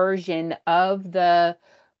initial version of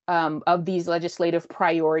these legislative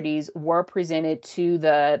priorities were presented to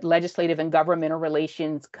the Legislative and Governmental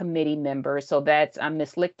Relations Committee members. So that's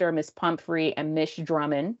Ms. Lichter, Ms. Pumphrey, and Ms.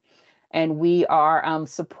 Drummond. And we are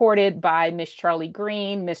supported by Ms. Charlie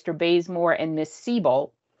Green, Mr. Bazemore, and Ms.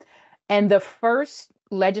 Siebold. And the first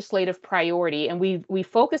legislative priority, and we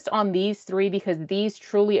focused on these three because these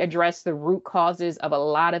truly address the root causes of a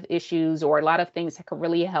lot of issues or a lot of things that could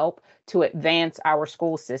really help to advance our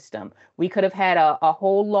school system. We could have had a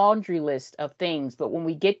whole laundry list of things, but when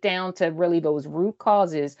we get down to really those root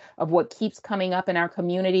causes of what keeps coming up in our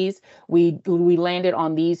communities, we landed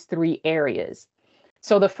on these three areas.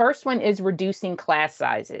 So the first one is reducing class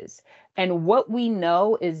sizes. And what we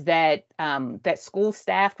know is that that school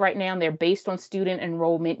staff right now, they're based on student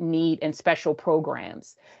enrollment need and special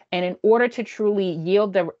programs. And in order to truly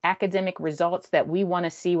yield the academic results that we want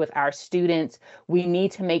to see with our students, we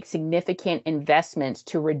need to make significant investments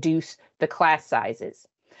to reduce the class sizes.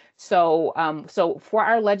 So, so for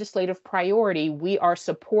our legislative priority, we are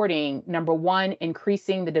supporting, number one,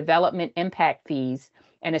 increasing the development impact fees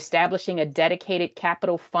and establishing a dedicated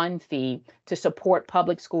capital fund fee to support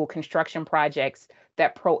public school construction projects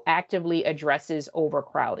that proactively addresses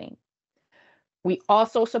overcrowding. We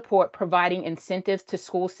also support providing incentives to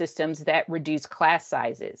school systems that reduce class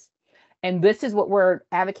sizes. And this is what we're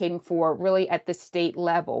advocating for really at the state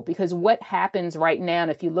level, because what happens right now,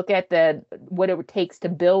 and if you look at what it takes to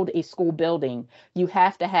build a school building, you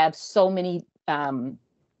have to have so many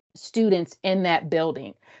students in that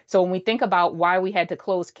building. So when we think about why we had to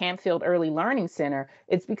close Campfield Early Learning Center,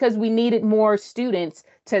 it's because we needed more students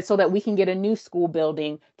so that we can get a new school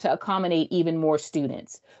building to accommodate even more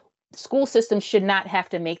students. School systems should not have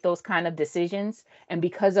to make those kind of decisions. And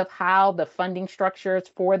because of how the funding structures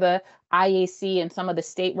for the IAC and some of the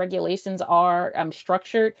state regulations are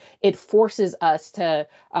structured, it forces us to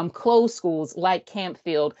close schools like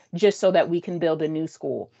Campfield just so that we can build a new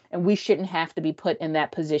school. And we shouldn't have to be put in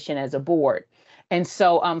that position as a board. And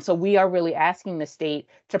so, so we are really asking the state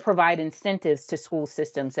to provide incentives to school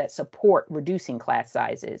systems that support reducing class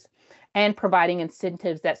sizes, and providing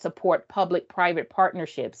incentives that support public-private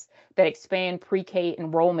partnerships that expand pre-K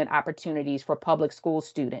enrollment opportunities for public school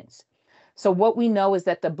students. So what we know is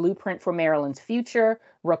that the Blueprint for Maryland's Future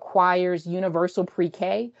requires universal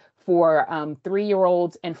pre-K for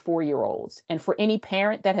 3-year-olds and 4-year-olds. And for any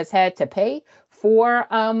parent that has had to pay for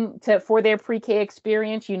their pre-K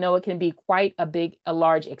experience, you know it can be quite a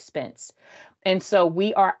large expense. And so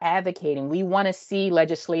we are advocating. We want to see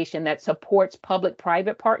legislation that supports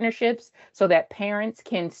public-private partnerships so that parents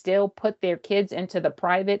can still put their kids into the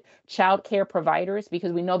private child care providers,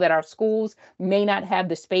 because we know that our schools may not have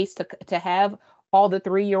the space to have all the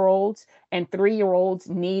 3-year-olds, and 3-year-olds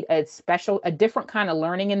need a different kind of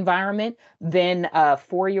learning environment than a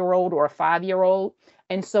 4-year-old or a 5-year-old.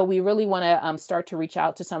 And so we really want to start to reach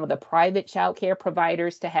out to some of the private child care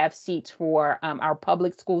providers to have seats for our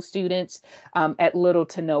public school students at little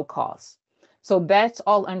to no cost. So that's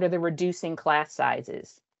all under the reducing class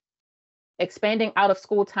sizes. Expanding out of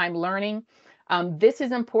school time learning. This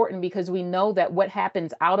is important because we know that what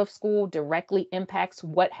happens out of school directly impacts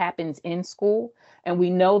what happens in school. And we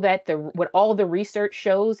know that what all the research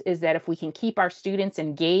shows is that if we can keep our students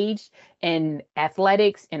engaged in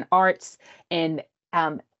athletics and arts and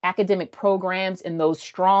academic programs and those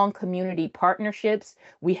strong community partnerships,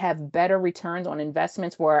 we have better returns on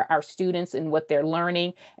investments for our students and what they're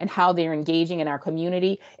learning and how they're engaging in our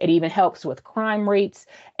community. It even helps with crime rates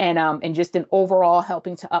and just an overall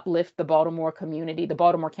helping to uplift the Baltimore community, the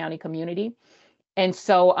Baltimore County community. And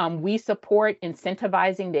so we support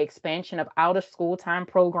incentivizing the expansion of out-of-school time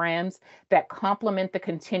programs that complement the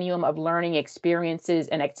continuum of learning experiences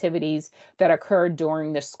and activities that occur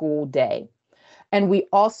during the school day. And we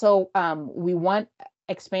also, we want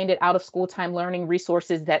expanded out-of-school time learning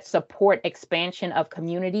resources that support expansion of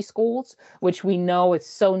community schools, which we know is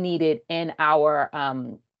so needed in our,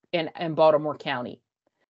 in Baltimore County.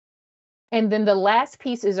 And then the last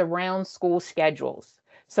piece is around school schedules.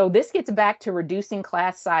 So this gets back to reducing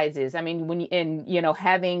class sizes. I mean,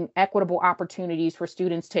 having equitable opportunities for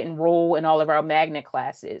students to enroll in all of our magnet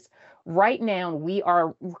classes. Right now, we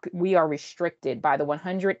are restricted by the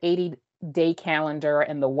 180-day calendar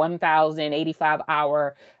and the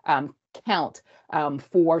 1,085-hour count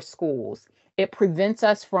for schools. It prevents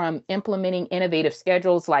us from implementing innovative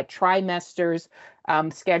schedules like trimesters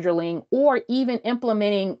scheduling, or even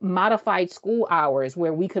implementing modified school hours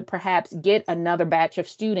where we could perhaps get another batch of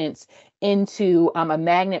students into a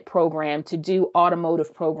magnet program to do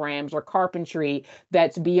automotive programs or carpentry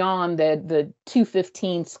that's beyond the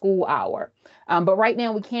 2:15 school hour. But right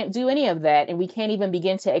now we can't do any of that, and we can't even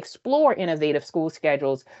begin to explore innovative school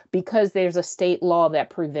schedules because there's a state law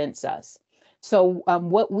that prevents us. So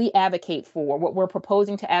what we advocate for, what we're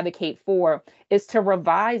proposing to advocate for, is to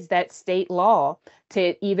revise that state law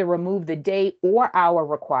to either remove the day or hour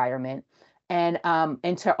requirement, and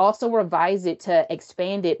to also revise it to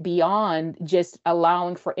expand it beyond just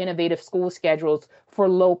allowing for innovative school schedules for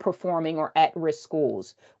low performing or at-risk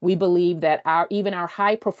schools. We believe that even our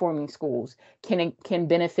high performing schools can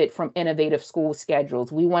benefit from innovative school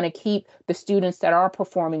schedules. We want to keep the students that are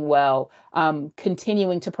performing well,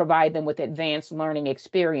 continuing to provide them with advanced learning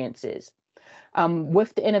experiences.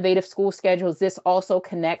 With the innovative school schedules, this also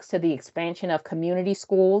connects to the expansion of community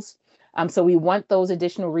schools. So we want those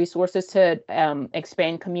additional resources to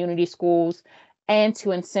expand community schools and to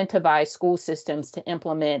incentivize school systems to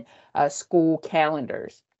implement school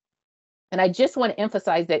calendars. And I just want to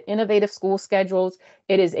emphasize that innovative school schedules,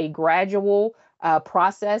 it is a gradual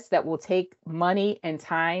process that will take money and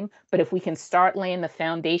time. But if we can start laying the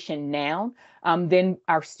foundation now, then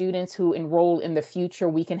our students who enroll in the future,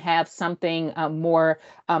 we can have something more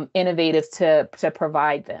innovative to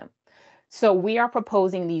provide them. So we are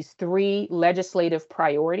proposing these 3 legislative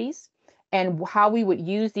priorities, and how we would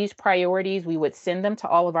use these priorities, we would send them to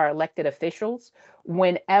all of our elected officials.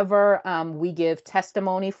 Whenever we give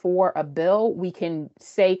testimony for a bill, we can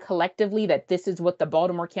say collectively that this is what the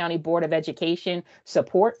Baltimore County Board of Education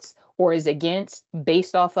supports or is against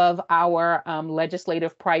based off of our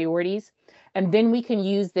legislative priorities. And then we can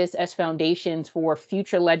use this as foundations for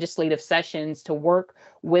future legislative sessions to work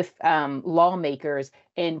with lawmakers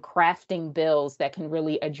in crafting bills that can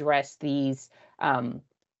really address these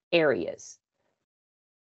areas.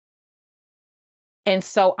 And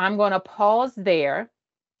so I'm going to pause there,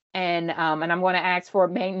 and I'm going to ask for,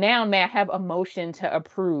 may I have a motion to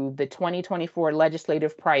approve the 2024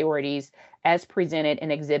 legislative priorities as presented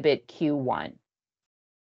in Exhibit Q1?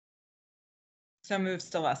 So move,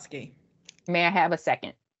 Stileski. May I have a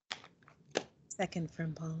second? Second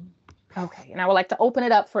from Pong. Okay, and I would like to open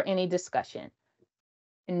it up for any discussion.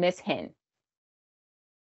 And Ms. Henn.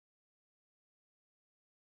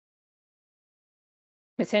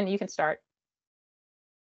 Ms. Henn, you can start.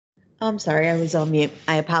 I'm sorry, I was on mute.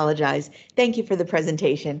 I apologize. Thank you for the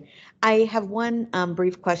presentation. I have one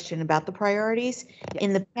brief question about the priorities. Yes.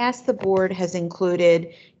 In the past, the board has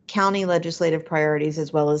included county legislative priorities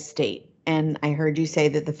as well as state. and I heard you say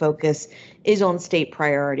that the focus is on state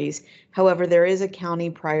priorities. However, there is a county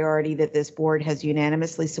priority that this board has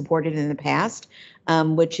unanimously supported in the past,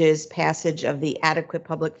 which is passage of the adequate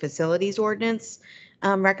public facilities ordinance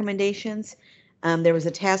recommendations. There was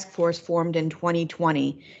a task force formed in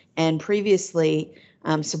 2020, and previously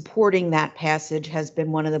supporting that passage has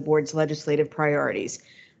been one of the board's legislative priorities.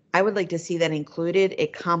 I would like to see that included.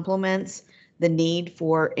 It complements the need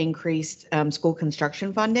for increased school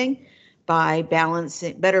construction funding by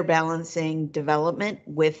better balancing development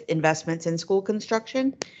with investments in school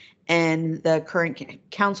construction. And the current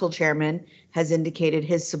council chairman has indicated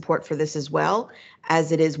his support for this as well,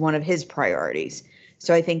 as it is one of his priorities.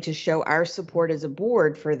 So I think to show our support as a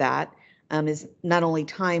board for that is not only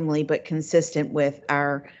timely, but consistent with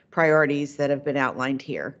our priorities that have been outlined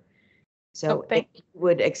here. So if you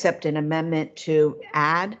would accept an amendment to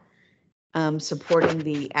add supporting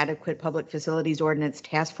the adequate public facilities ordinance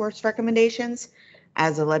task force recommendations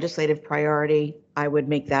as a legislative priority, I would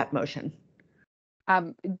make that motion.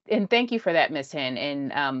 And thank you for that, Ms. Hen.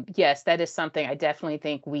 And yes, that is something I definitely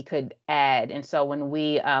think we could add. And so when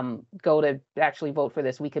we go to actually vote for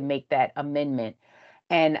this, we could make that amendment.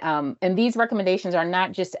 And these recommendations are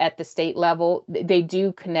not just at the state level, they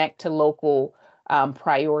do connect to local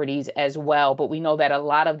priorities as well. But we know that a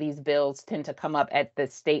lot of these bills tend to come up at the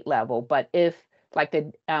state level. But if like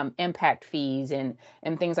the impact fees and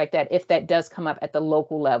things like that, if that does come up at the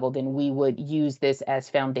local level, then we would use this as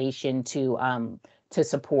foundation to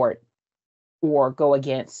support or go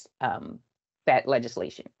against that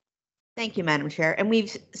legislation. Thank you, Madam Chair. And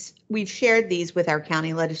we've shared these with our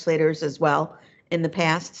county legislators as well in the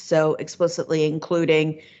past, so explicitly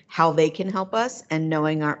including how they can help us and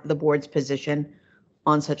knowing the board's position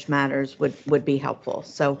on such matters would be helpful.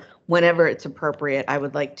 So whenever it's appropriate, I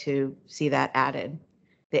would like to see that added,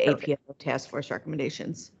 the APO task force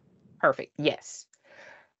recommendations. Perfect. Yes.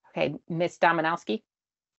 Okay, Ms. Dominowski.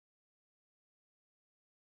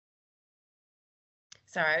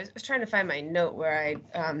 Sorry, I was trying to find my note where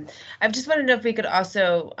I just wanted to know if we could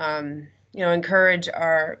also, encourage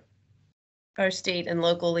our state and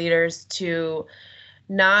local leaders to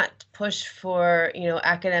not push for,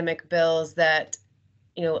 academic bills that,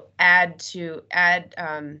 add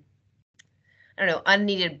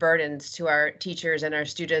unneeded burdens to our teachers and our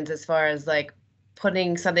students as far as like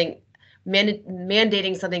putting something,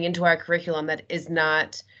 mandating something into our curriculum that is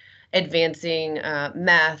not advancing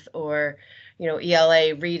math or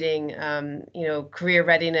ELA, reading, career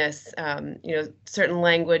readiness, certain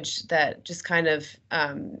language that just kind of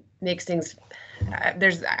makes things.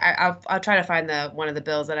 I'll try to find one of the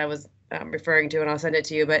bills that I was referring to, and I'll send it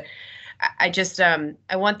to you. But I just I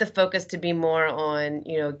want the focus to be more on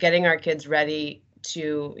getting our kids ready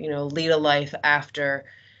to lead a life after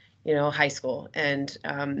high school, and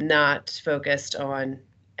not focused on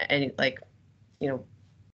anything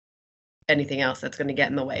else that's going to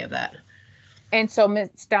get in the way of that. And so,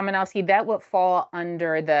 Ms. Dominowski, that would fall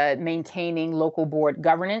under the maintaining local board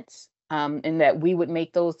governance, in that we would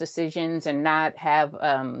make those decisions and not have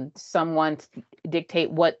someone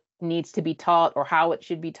dictate what needs to be taught or how it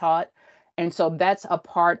should be taught. And so that's a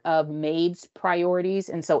part of MAID's priorities.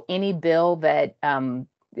 And so any bill that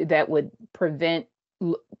that would prevent,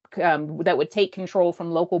 that would take control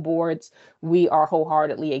from local boards, we are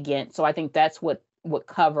wholeheartedly against. So I think that's what would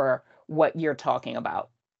cover what you're talking about.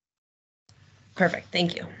 Perfect.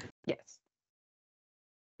 Thank you. Yes.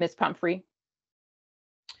 Ms. Pumphrey.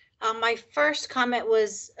 My first comment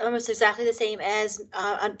was almost exactly the same as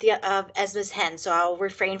Ms. Hen, so I'll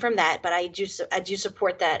refrain from that. But I do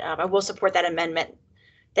support that. I will support that amendment.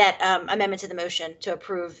 Amendment to the motion to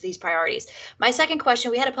approve these priorities. My second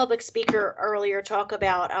question: we had a public speaker earlier talk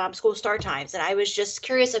about school start times, and I was just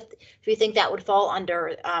curious if you think that would fall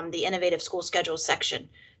under the innovative school schedule section,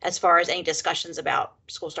 as far as any discussions about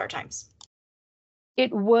school start times.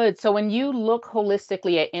 It would. So when you look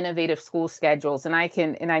holistically at innovative school schedules, and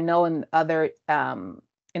I know in other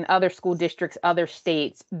school districts, other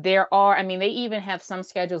states, there are, they even have some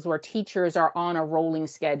schedules where teachers are on a rolling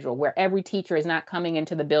schedule, where every teacher is not coming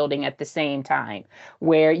into the building at the same time,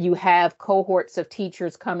 where you have cohorts of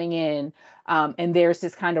teachers coming in, and there's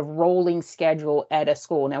this kind of rolling schedule at a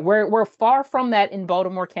school. Now we're far from that in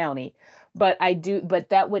Baltimore County. But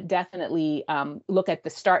that would definitely look at the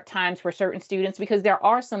start times for certain students, because there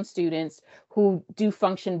are some students who do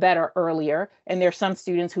function better earlier, and there are some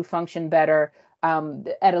students who function better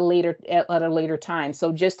at a later time.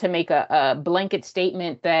 So just to make a blanket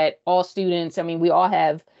statement that all students, we all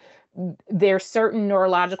have, there's certain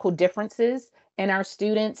neurological differences in our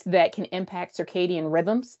students that can impact circadian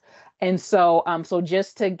rhythms. And so, so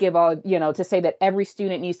just to give to say that every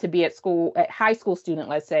student needs to be at school, at high school student,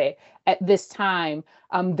 let's say, at this time,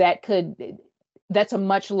 that's a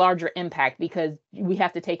much larger impact because we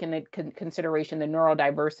have to take into consideration the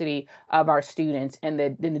neurodiversity of our students and the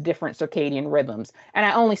different circadian rhythms. And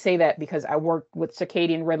I only say that because I worked with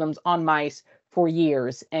circadian rhythms on mice for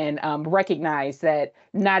years and recognize that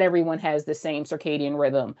not everyone has the same circadian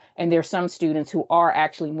rhythm. And there's some students who are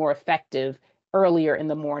actually more effective earlier in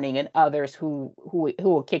the morning and others who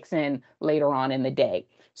kicks in later on in the day.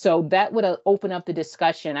 So that would open up the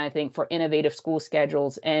discussion, I think, for innovative school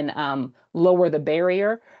schedules and lower the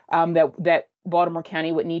barrier that Baltimore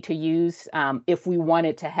County would need to use if we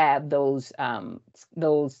wanted to have those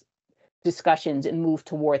discussions and move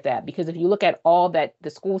toward that. Because if you look at all that the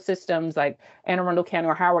school systems like Anne Arundel County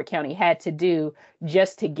or Howard County had to do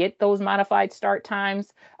just to get those modified start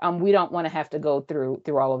times, we don't want to have to go through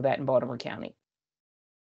all of that in Baltimore County.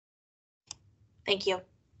 Thank you.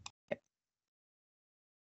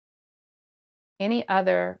 Any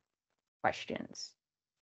other questions?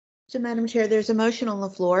 So, Madam Chair, there's a motion on the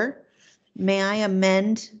floor. May I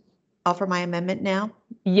offer my amendment now?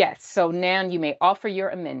 Yes, so now you may offer your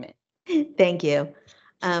amendment. Thank you.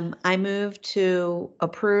 I move to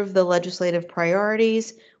approve the legislative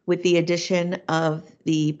priorities with the addition of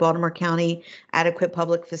the Baltimore County Adequate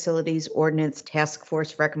Public Facilities Ordinance Task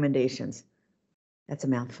Force recommendations. That's a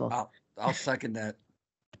mouthful. I'll second that.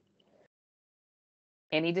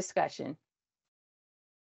 Any discussion?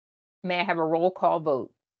 May I have a roll call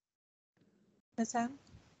vote? Ms. Ham?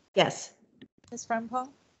 Yes. Ms. Frempong?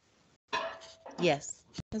 Yes.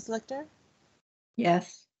 Ms. Lichter?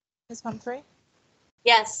 Yes. Ms. Pumphrey?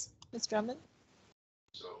 Yes. Ms. Drummond?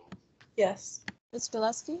 Yes. Ms.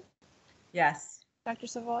 Gillespie? Yes. Dr.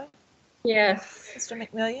 Savoy? Yes. Mr.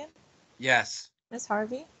 McMillian? Yes. Ms.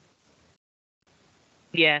 Harvey?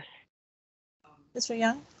 Yes. Mr.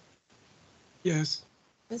 Young? Yes.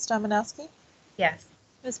 Ms. Dominowski? Yes.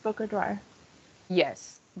 Ms. Booker Dwyer?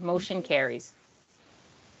 Yes, motion carries.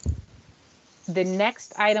 The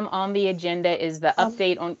next item on the agenda is the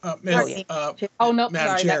update on. No, Madam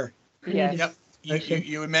sorry. Chair. Yes. Yep,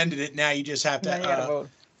 you amended it. Now you just have to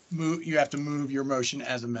move. You have to move your motion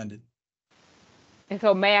as amended. And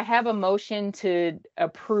so may I have a motion to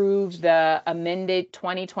approve the amended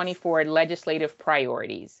 2024 legislative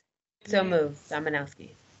priorities? So moved, Dominowski.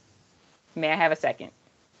 May I have a second?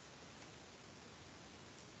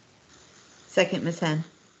 Second, Ms. Hen.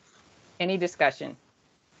 Any discussion?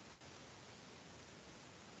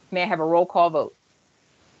 May I have a roll call vote?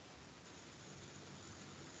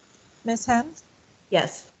 Ms. Hen?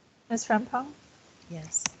 Yes. Ms. Frempong?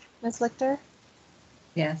 Yes. Ms. Lichter?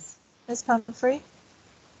 Yes. Ms. Pumphrey?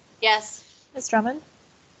 Yes. Ms. Drummond?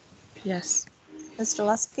 Yes. Ms.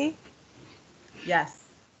 Gillespie? Yes.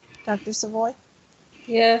 Dr. Savoy?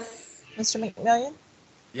 Yes. Mr. McMillian?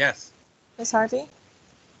 Yes. Ms. Harvey?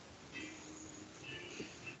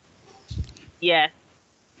 Yes.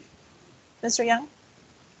 Mr. Young?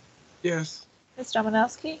 Yes. Ms.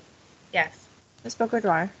 Dominowski? Yes. Ms. Booker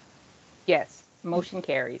Dwyer? Yes, motion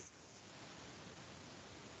carries.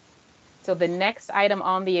 So the next item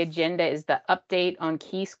on the agenda is the update on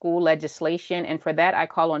key school legislation. And for that, I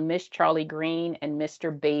call on Ms. Charlie Green and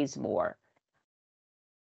Mr. Bazemore.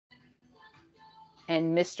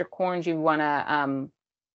 And Mr. Corns, you want to,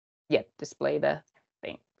 display the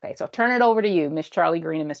thing. Okay, so turn it over to you, Ms. Charlie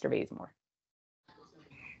Green and Mr. Bazemore.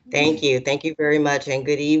 Thank you. Thank you very much. And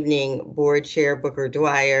good evening, Board Chair Booker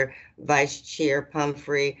Dwyer, Vice Chair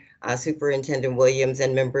Pumphrey, Superintendent Williams,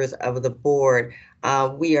 and members of the board.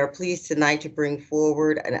 We are pleased tonight to bring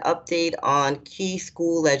forward an update on key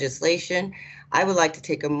school legislation. I would like to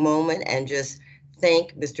take a moment and just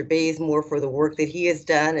thank Mr. Bazemore for the work that he has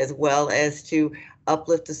done, as well as to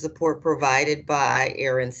uplift the support provided by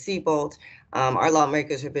Aaron Seabolt. Our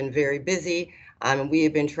lawmakers have been very busy. We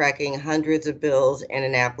have been tracking hundreds of bills in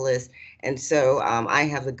Annapolis. And so I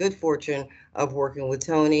have the good fortune of working with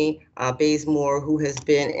Tony Bazemore, who has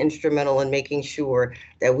been instrumental in making sure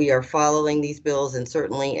that we are following these bills and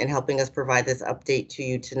certainly in helping us provide this update to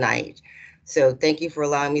you tonight. So thank you for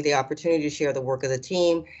allowing me the opportunity to share the work of the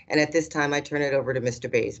team. And at this time, I turn it over to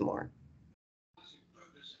Mr. Bazemore.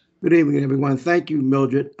 Good evening, everyone. Thank you,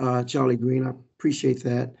 Mildred, Charlie Green. I appreciate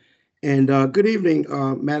that. And good evening,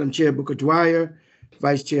 Madam Chair Booker Dwyer,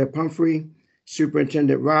 Vice Chair Pumphrey,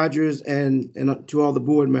 Superintendent Rogers, and to all the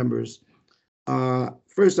board members.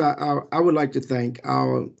 First, I would like to thank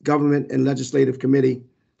our Government and Legislative Committee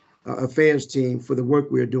Affairs team for the work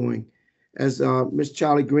we are doing. As Ms.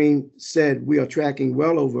 Charlie Green said, we are tracking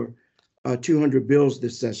well over 200 bills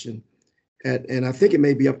this session, and I think it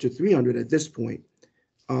may be up to 300 at this point.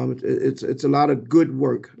 It's a lot of good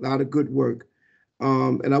work,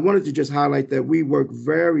 and I wanted to just highlight that we work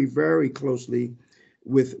very, very closely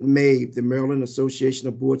with MABE, the Maryland Association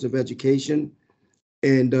of Boards of Education,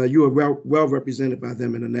 and you are well represented by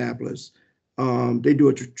them in Annapolis. They do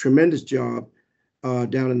a tremendous job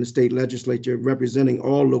down in the state legislature representing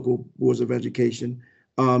all local boards of education.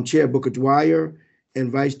 Chair Booker Dwyer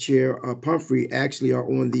and Vice Chair Pumphrey actually are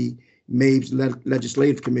on the MABE's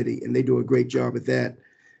legislative committee, and they do a great job at that.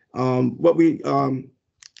 What we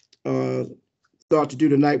thought to do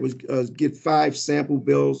tonight was get 5 sample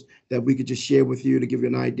bills that we could just share with you to give you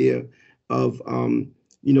an idea of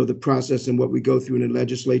the process and what we go through in the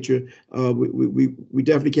legislature. We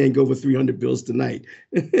definitely can't go over 300 bills tonight.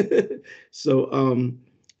 So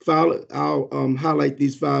I'll highlight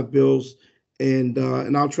these 5 bills, and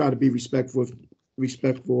I'll try to be respectful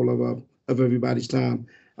of everybody's time.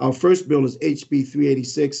 Our first bill is HB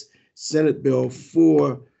 386, Senate Bill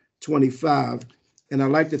 425. And I'd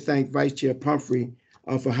like to thank Vice Chair Pumphrey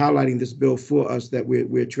for highlighting this bill for us that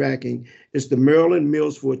we're tracking. It's the Maryland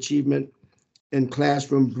Meals for Achievement and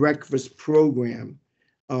Classroom Breakfast Program.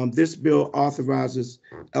 This bill authorizes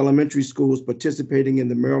elementary schools participating in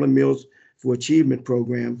the Maryland Meals for Achievement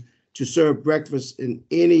program to serve breakfast in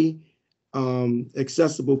any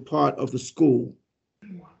accessible part of the school,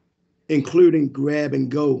 including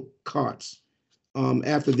grab-and-go carts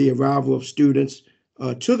after the arrival of students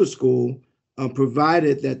to the school,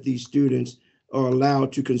 provided that these students are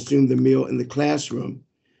allowed to consume the meal in the classroom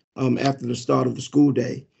after the start of the school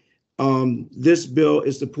day. This bill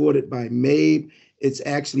is supported by MABE. It's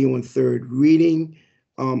actually on 3rd reading.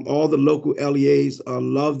 All the local LEAs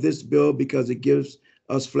love this bill because it gives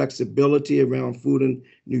us flexibility around food and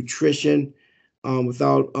nutrition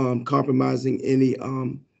without compromising any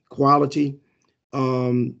quality.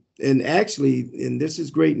 And actually, and this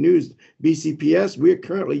is great news, BCPS, we're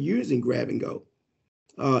currently using grab and go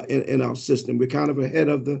in our system. We're kind of ahead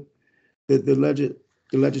of the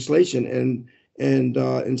legislation.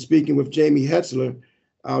 And speaking with Jamie Hetzler,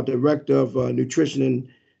 our director of nutrition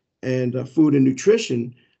and food and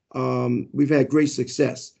nutrition, we've had great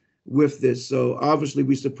success with this. So obviously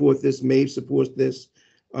we support this. MABE supports this.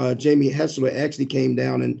 Jamie Hetzler actually came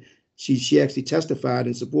down and she actually testified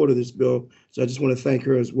in support of this bill. So I just want to thank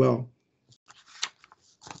her as well.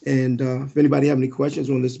 And if anybody have any questions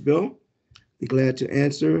on this bill, be glad to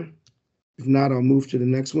answer. If not, I'll move to the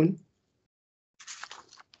next one.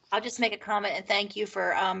 I'll just make a comment and thank you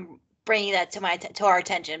for bringing that to our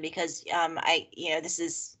attention, because this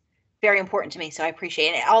is very important to me. So I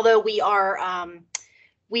appreciate it. Although we are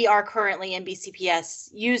currently in BCPS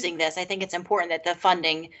using this, I think it's important that the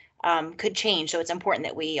funding could change. So it's important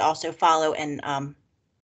that we also follow and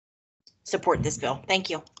support this bill. Thank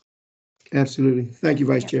you. Absolutely. Thank you,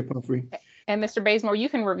 Vice Chair Pumphrey. And Mr. Bazemore, you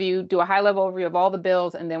can do a high-level overview of all the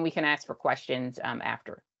bills, and then we can ask for questions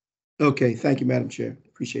after. Okay. Thank you, Madam Chair.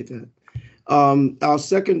 Appreciate that. Our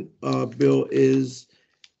second bill is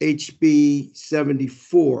HB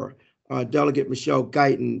 74. Delegate Michelle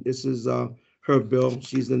Guyton. This is her bill.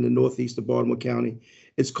 She's in the northeast of Baltimore County.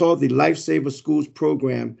 It's called the Lifesaver Schools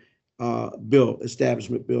Program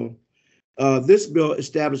Establishment Bill. This bill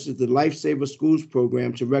establishes the Lifesaver Schools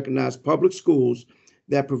Program to recognize public schools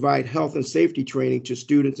that provide health and safety training to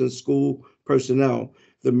students and school personnel.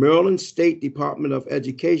 The Maryland State Department of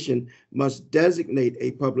Education must designate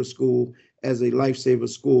a public school as a Lifesaver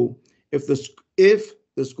school if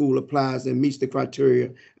the school applies and meets the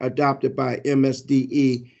criteria adopted by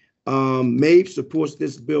MSDE. MABE supports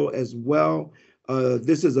this bill as well.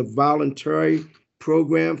 This is a voluntary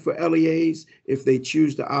program for LEAs if they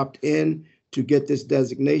choose to opt in to get this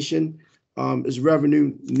designation. It's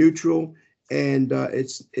revenue neutral, and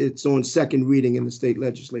it's on 2nd reading in the state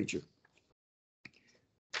legislature.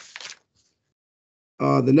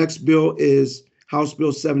 The next bill is House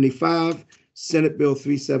Bill 75, Senate Bill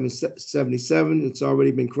 3777. It's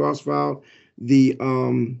already been cross-filed. The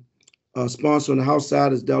sponsor on the House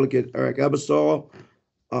side is Delegate Eric Ebersol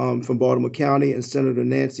from Baltimore County and Senator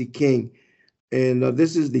Nancy King. And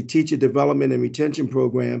this is the Teacher Development and Retention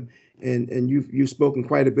Program. And you've spoken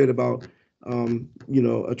quite a bit about,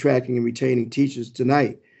 attracting and retaining teachers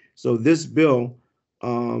tonight. So this bill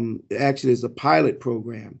actually is a pilot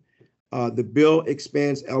program. The bill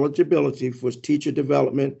expands eligibility for teacher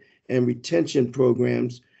development and retention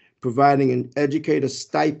programs, providing an educator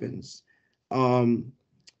stipends. And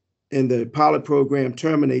the pilot program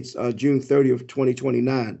terminates June 30th,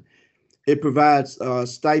 2029. It provides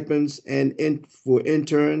stipends for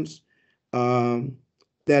interns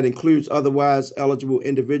that includes otherwise eligible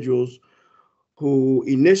individuals who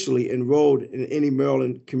initially enrolled in any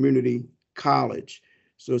Maryland community college.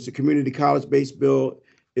 So it's a community college-based bill.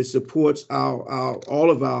 It supports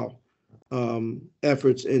all of our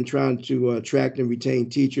efforts in trying to attract and retain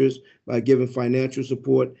teachers by giving financial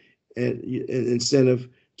support and incentive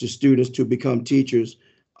to students to become teachers.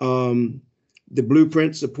 The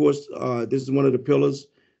blueprint supports, this is one of the pillars,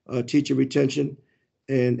 teacher retention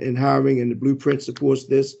and hiring, and the blueprint supports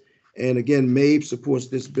this. And again, MABE supports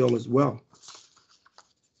this bill as well.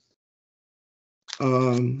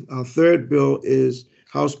 Our third bill is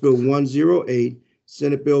House Bill 108,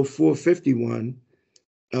 Senate Bill 451.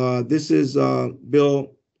 This is a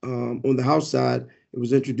bill on the House side. It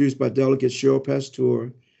was introduced by Delegate Cheryl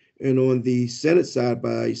Pasteur, and on the Senate side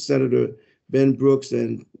by Senator Ben Brooks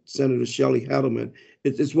and Senator Shelley Hettleman.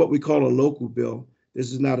 It's what we call a local bill.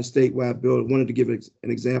 This is not a statewide bill. I wanted to give an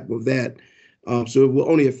example of that. So it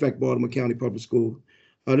will only affect Baltimore County Public School.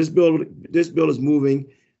 This bill is moving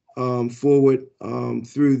forward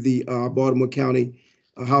through the Baltimore County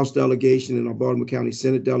House delegation and our Baltimore County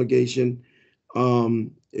Senate delegation.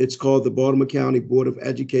 It's called the Baltimore County Board of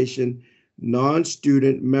Education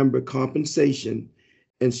Non-Student Member Compensation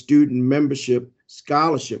and Student Membership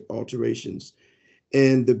Scholarship Alterations.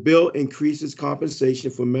 And the bill increases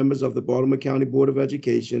compensation for members of the Baltimore County Board of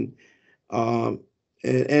Education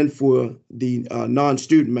and for the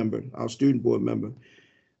non-student member, our student board member.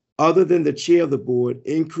 Other than the chair of the board,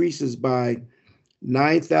 increases by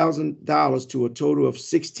 $9,000 to a total of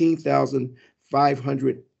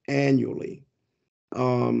 $16,500 annually.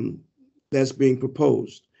 That's being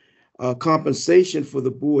proposed. Compensation for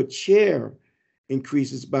the board chair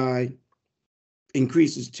increases to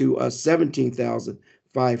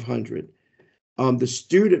 $17,500. The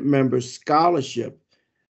student member scholarship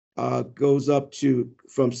goes up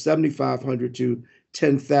from $7,500 to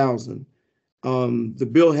 $10,000. The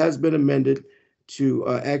bill has been amended to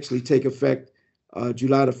actually take effect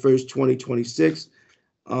July the 1st, 2026.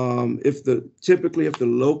 Typically, if the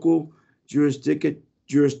local jurisdiction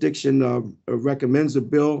recommends a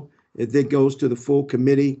bill, it then goes to the full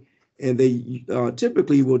committee, and they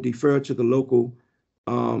typically will defer to the local,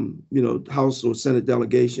 House or Senate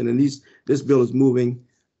delegation. And this bill is moving,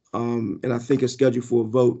 and I think it's scheduled for a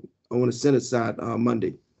vote on the Senate side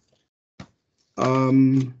Monday.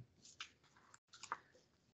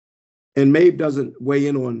 And MABE doesn't weigh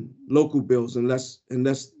in on local bills unless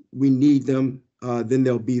we need them, then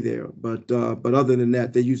they'll be there. But other than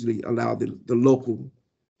that, they usually allow the local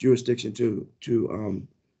jurisdiction to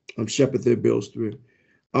shepherd their bills through.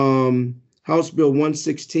 House Bill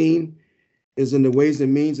 116 is in the Ways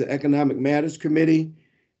and Means and Economic Matters Committee.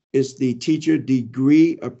 It's the Teacher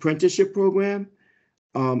Degree Apprenticeship Program.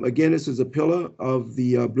 Again, this is a pillar of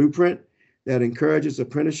the blueprint that encourages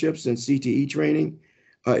apprenticeships and CTE training.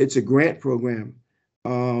 It's a grant program.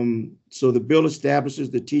 So the bill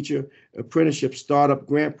establishes the Teacher Apprenticeship Startup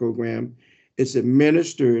Grant Program. It's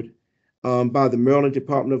administered by the Maryland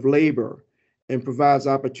Department of Labor and provides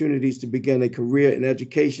opportunities to begin a career in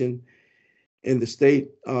education in the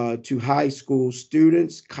state to high school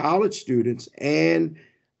students, college students, and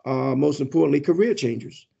most importantly, career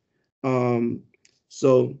changers.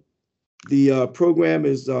 So the program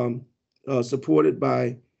is supported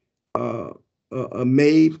by a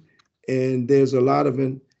MABE, and there's a lot of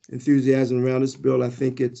enthusiasm around this bill. I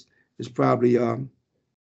think it's probably going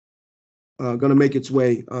to make its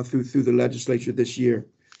way through the legislature this year.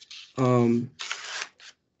 Are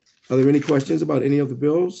there any questions about any of the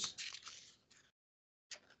bills?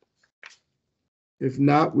 If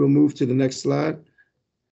not, we'll move to the next slide.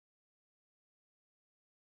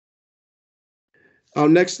 Our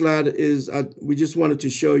next slide is, we just wanted to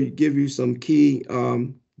give you some key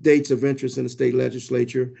dates of interest in the state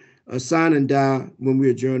legislature. Sign and die when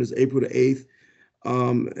we adjourn is April the 8th.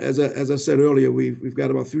 As I said earlier, we've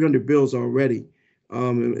got about 300 bills already,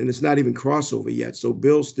 and it's not even crossover yet. So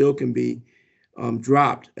bills still can be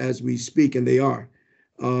dropped as we speak, and they are.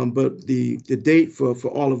 But the date for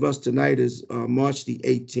all of us tonight is March the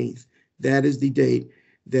 18th. That is the date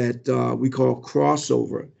that we call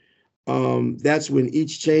crossover. That's when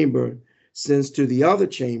each chamber sends to the other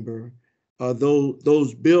chamber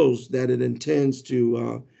those bills that it intends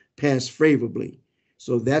to pass favorably.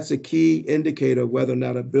 So that's a key indicator of whether or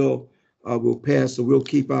not a bill will pass. So we'll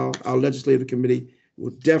keep our legislative committee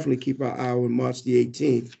will definitely keep our eye on March the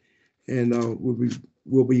 18th, and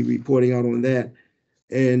we'll be reporting out on that.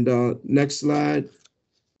 And next slide,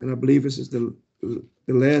 and I believe this is the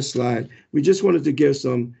last slide. We just wanted to give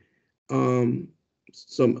some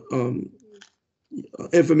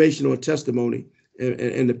information on testimony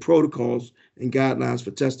and the protocols and guidelines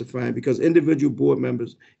for testifying, because individual board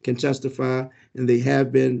members can testify, and they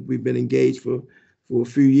have been. We've been engaged for for a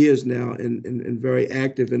few years now and very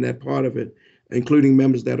active in that part of it, including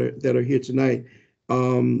members that are here tonight.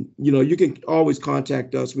 You can always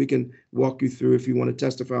contact us. We can walk you through if you want to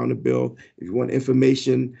testify on the bill, if you want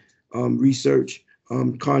information, research,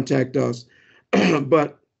 contact us.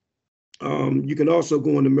 But you can also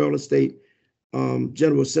go on the Maryland State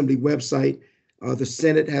General Assembly website. The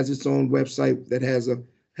Senate has its own website that has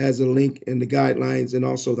a link in the guidelines, and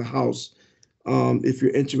also the House, if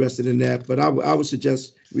you're interested in that. But I would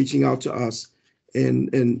suggest reaching out to us and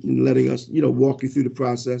letting us, walk you through the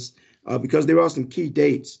process, because there are some key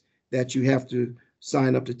dates that you have to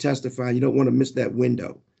sign up to testify. You don't want to miss that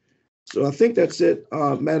window. So I think that's it,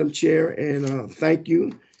 Madam Chair, and thank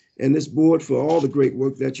you and this board for all the great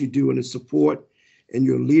work that you do and the support and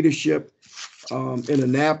your leadership in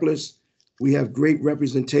Annapolis. We have great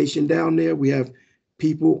representation down there. We have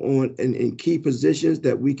people in key positions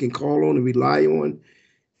that we can call on and rely on.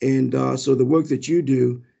 And so the work that you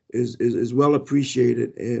do is well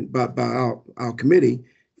appreciated and by our committee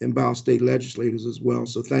and by our state legislators as well.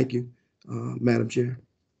 So thank you, Madam Chair.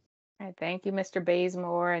 All right, thank you, Mr.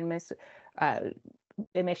 Bazemore and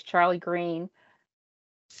Ms. Charlie Green.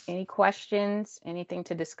 Any questions? Anything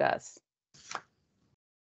to discuss?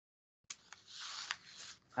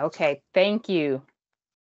 Okay, thank you.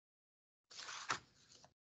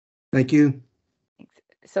 Thank you.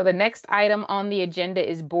 So the next item on the agenda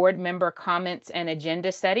is board member comments and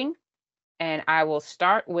agenda setting. And I will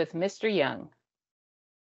start with Mr. Young.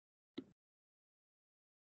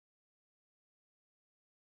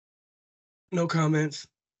 No comments.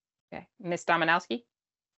 Okay, Ms. Dominowski,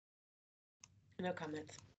 No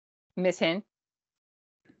comments. Ms. Hen,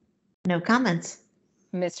 No comments.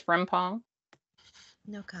 Ms. Frimpong,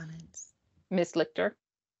 No comments. Ms. Lichter,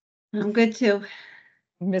 I'm good too.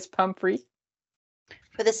 Ms. Pumphrey,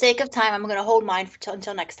 For the sake of time, I'm going to hold mine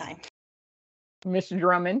until next time. Ms.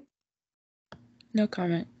 Drummond, No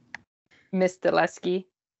comment. Ms. Dulesky,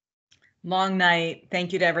 Long night.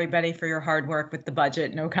 Thank you to everybody for your hard work with the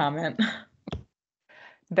budget. No comment.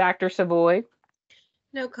 Dr. Savoy,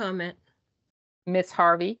 No comment. Ms.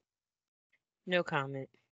 Harvey, No comment.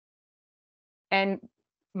 and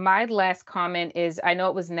my last comment is, I know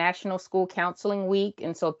it was National School Counseling Week,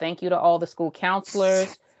 and so thank you to all the school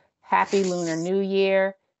counselors. Happy Lunar New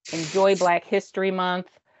Year. Enjoy Black History Month.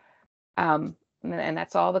 And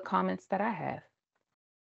that's all the comments that I have.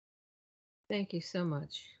 Thank you so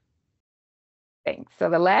much. Thanks. So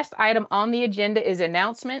the last item on the agenda is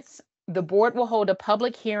announcements. The board will hold a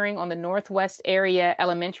public hearing on the Northwest Area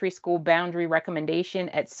Elementary School boundary recommendation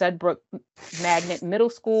at Sudbrook Magnet Middle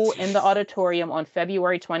School in the auditorium on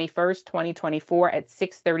February 21st, 2024 at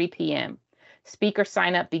 6:30 p.m. Speaker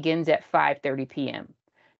sign up begins at 5:30 p.m.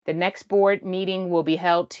 The next board meeting will be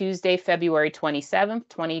held Tuesday, February 27th,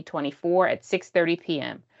 2024 at 6:30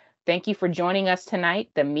 p.m. Thank you for joining us tonight.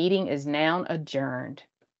 The meeting is now adjourned.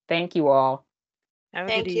 Thank you all. Have a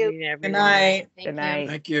Thank good you. evening, everyone. Good night. Good night.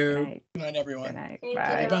 Thank you. Good night. Good night, everyone. Good night. Thank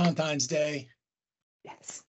Bye. you. Valentine's Day. Yes.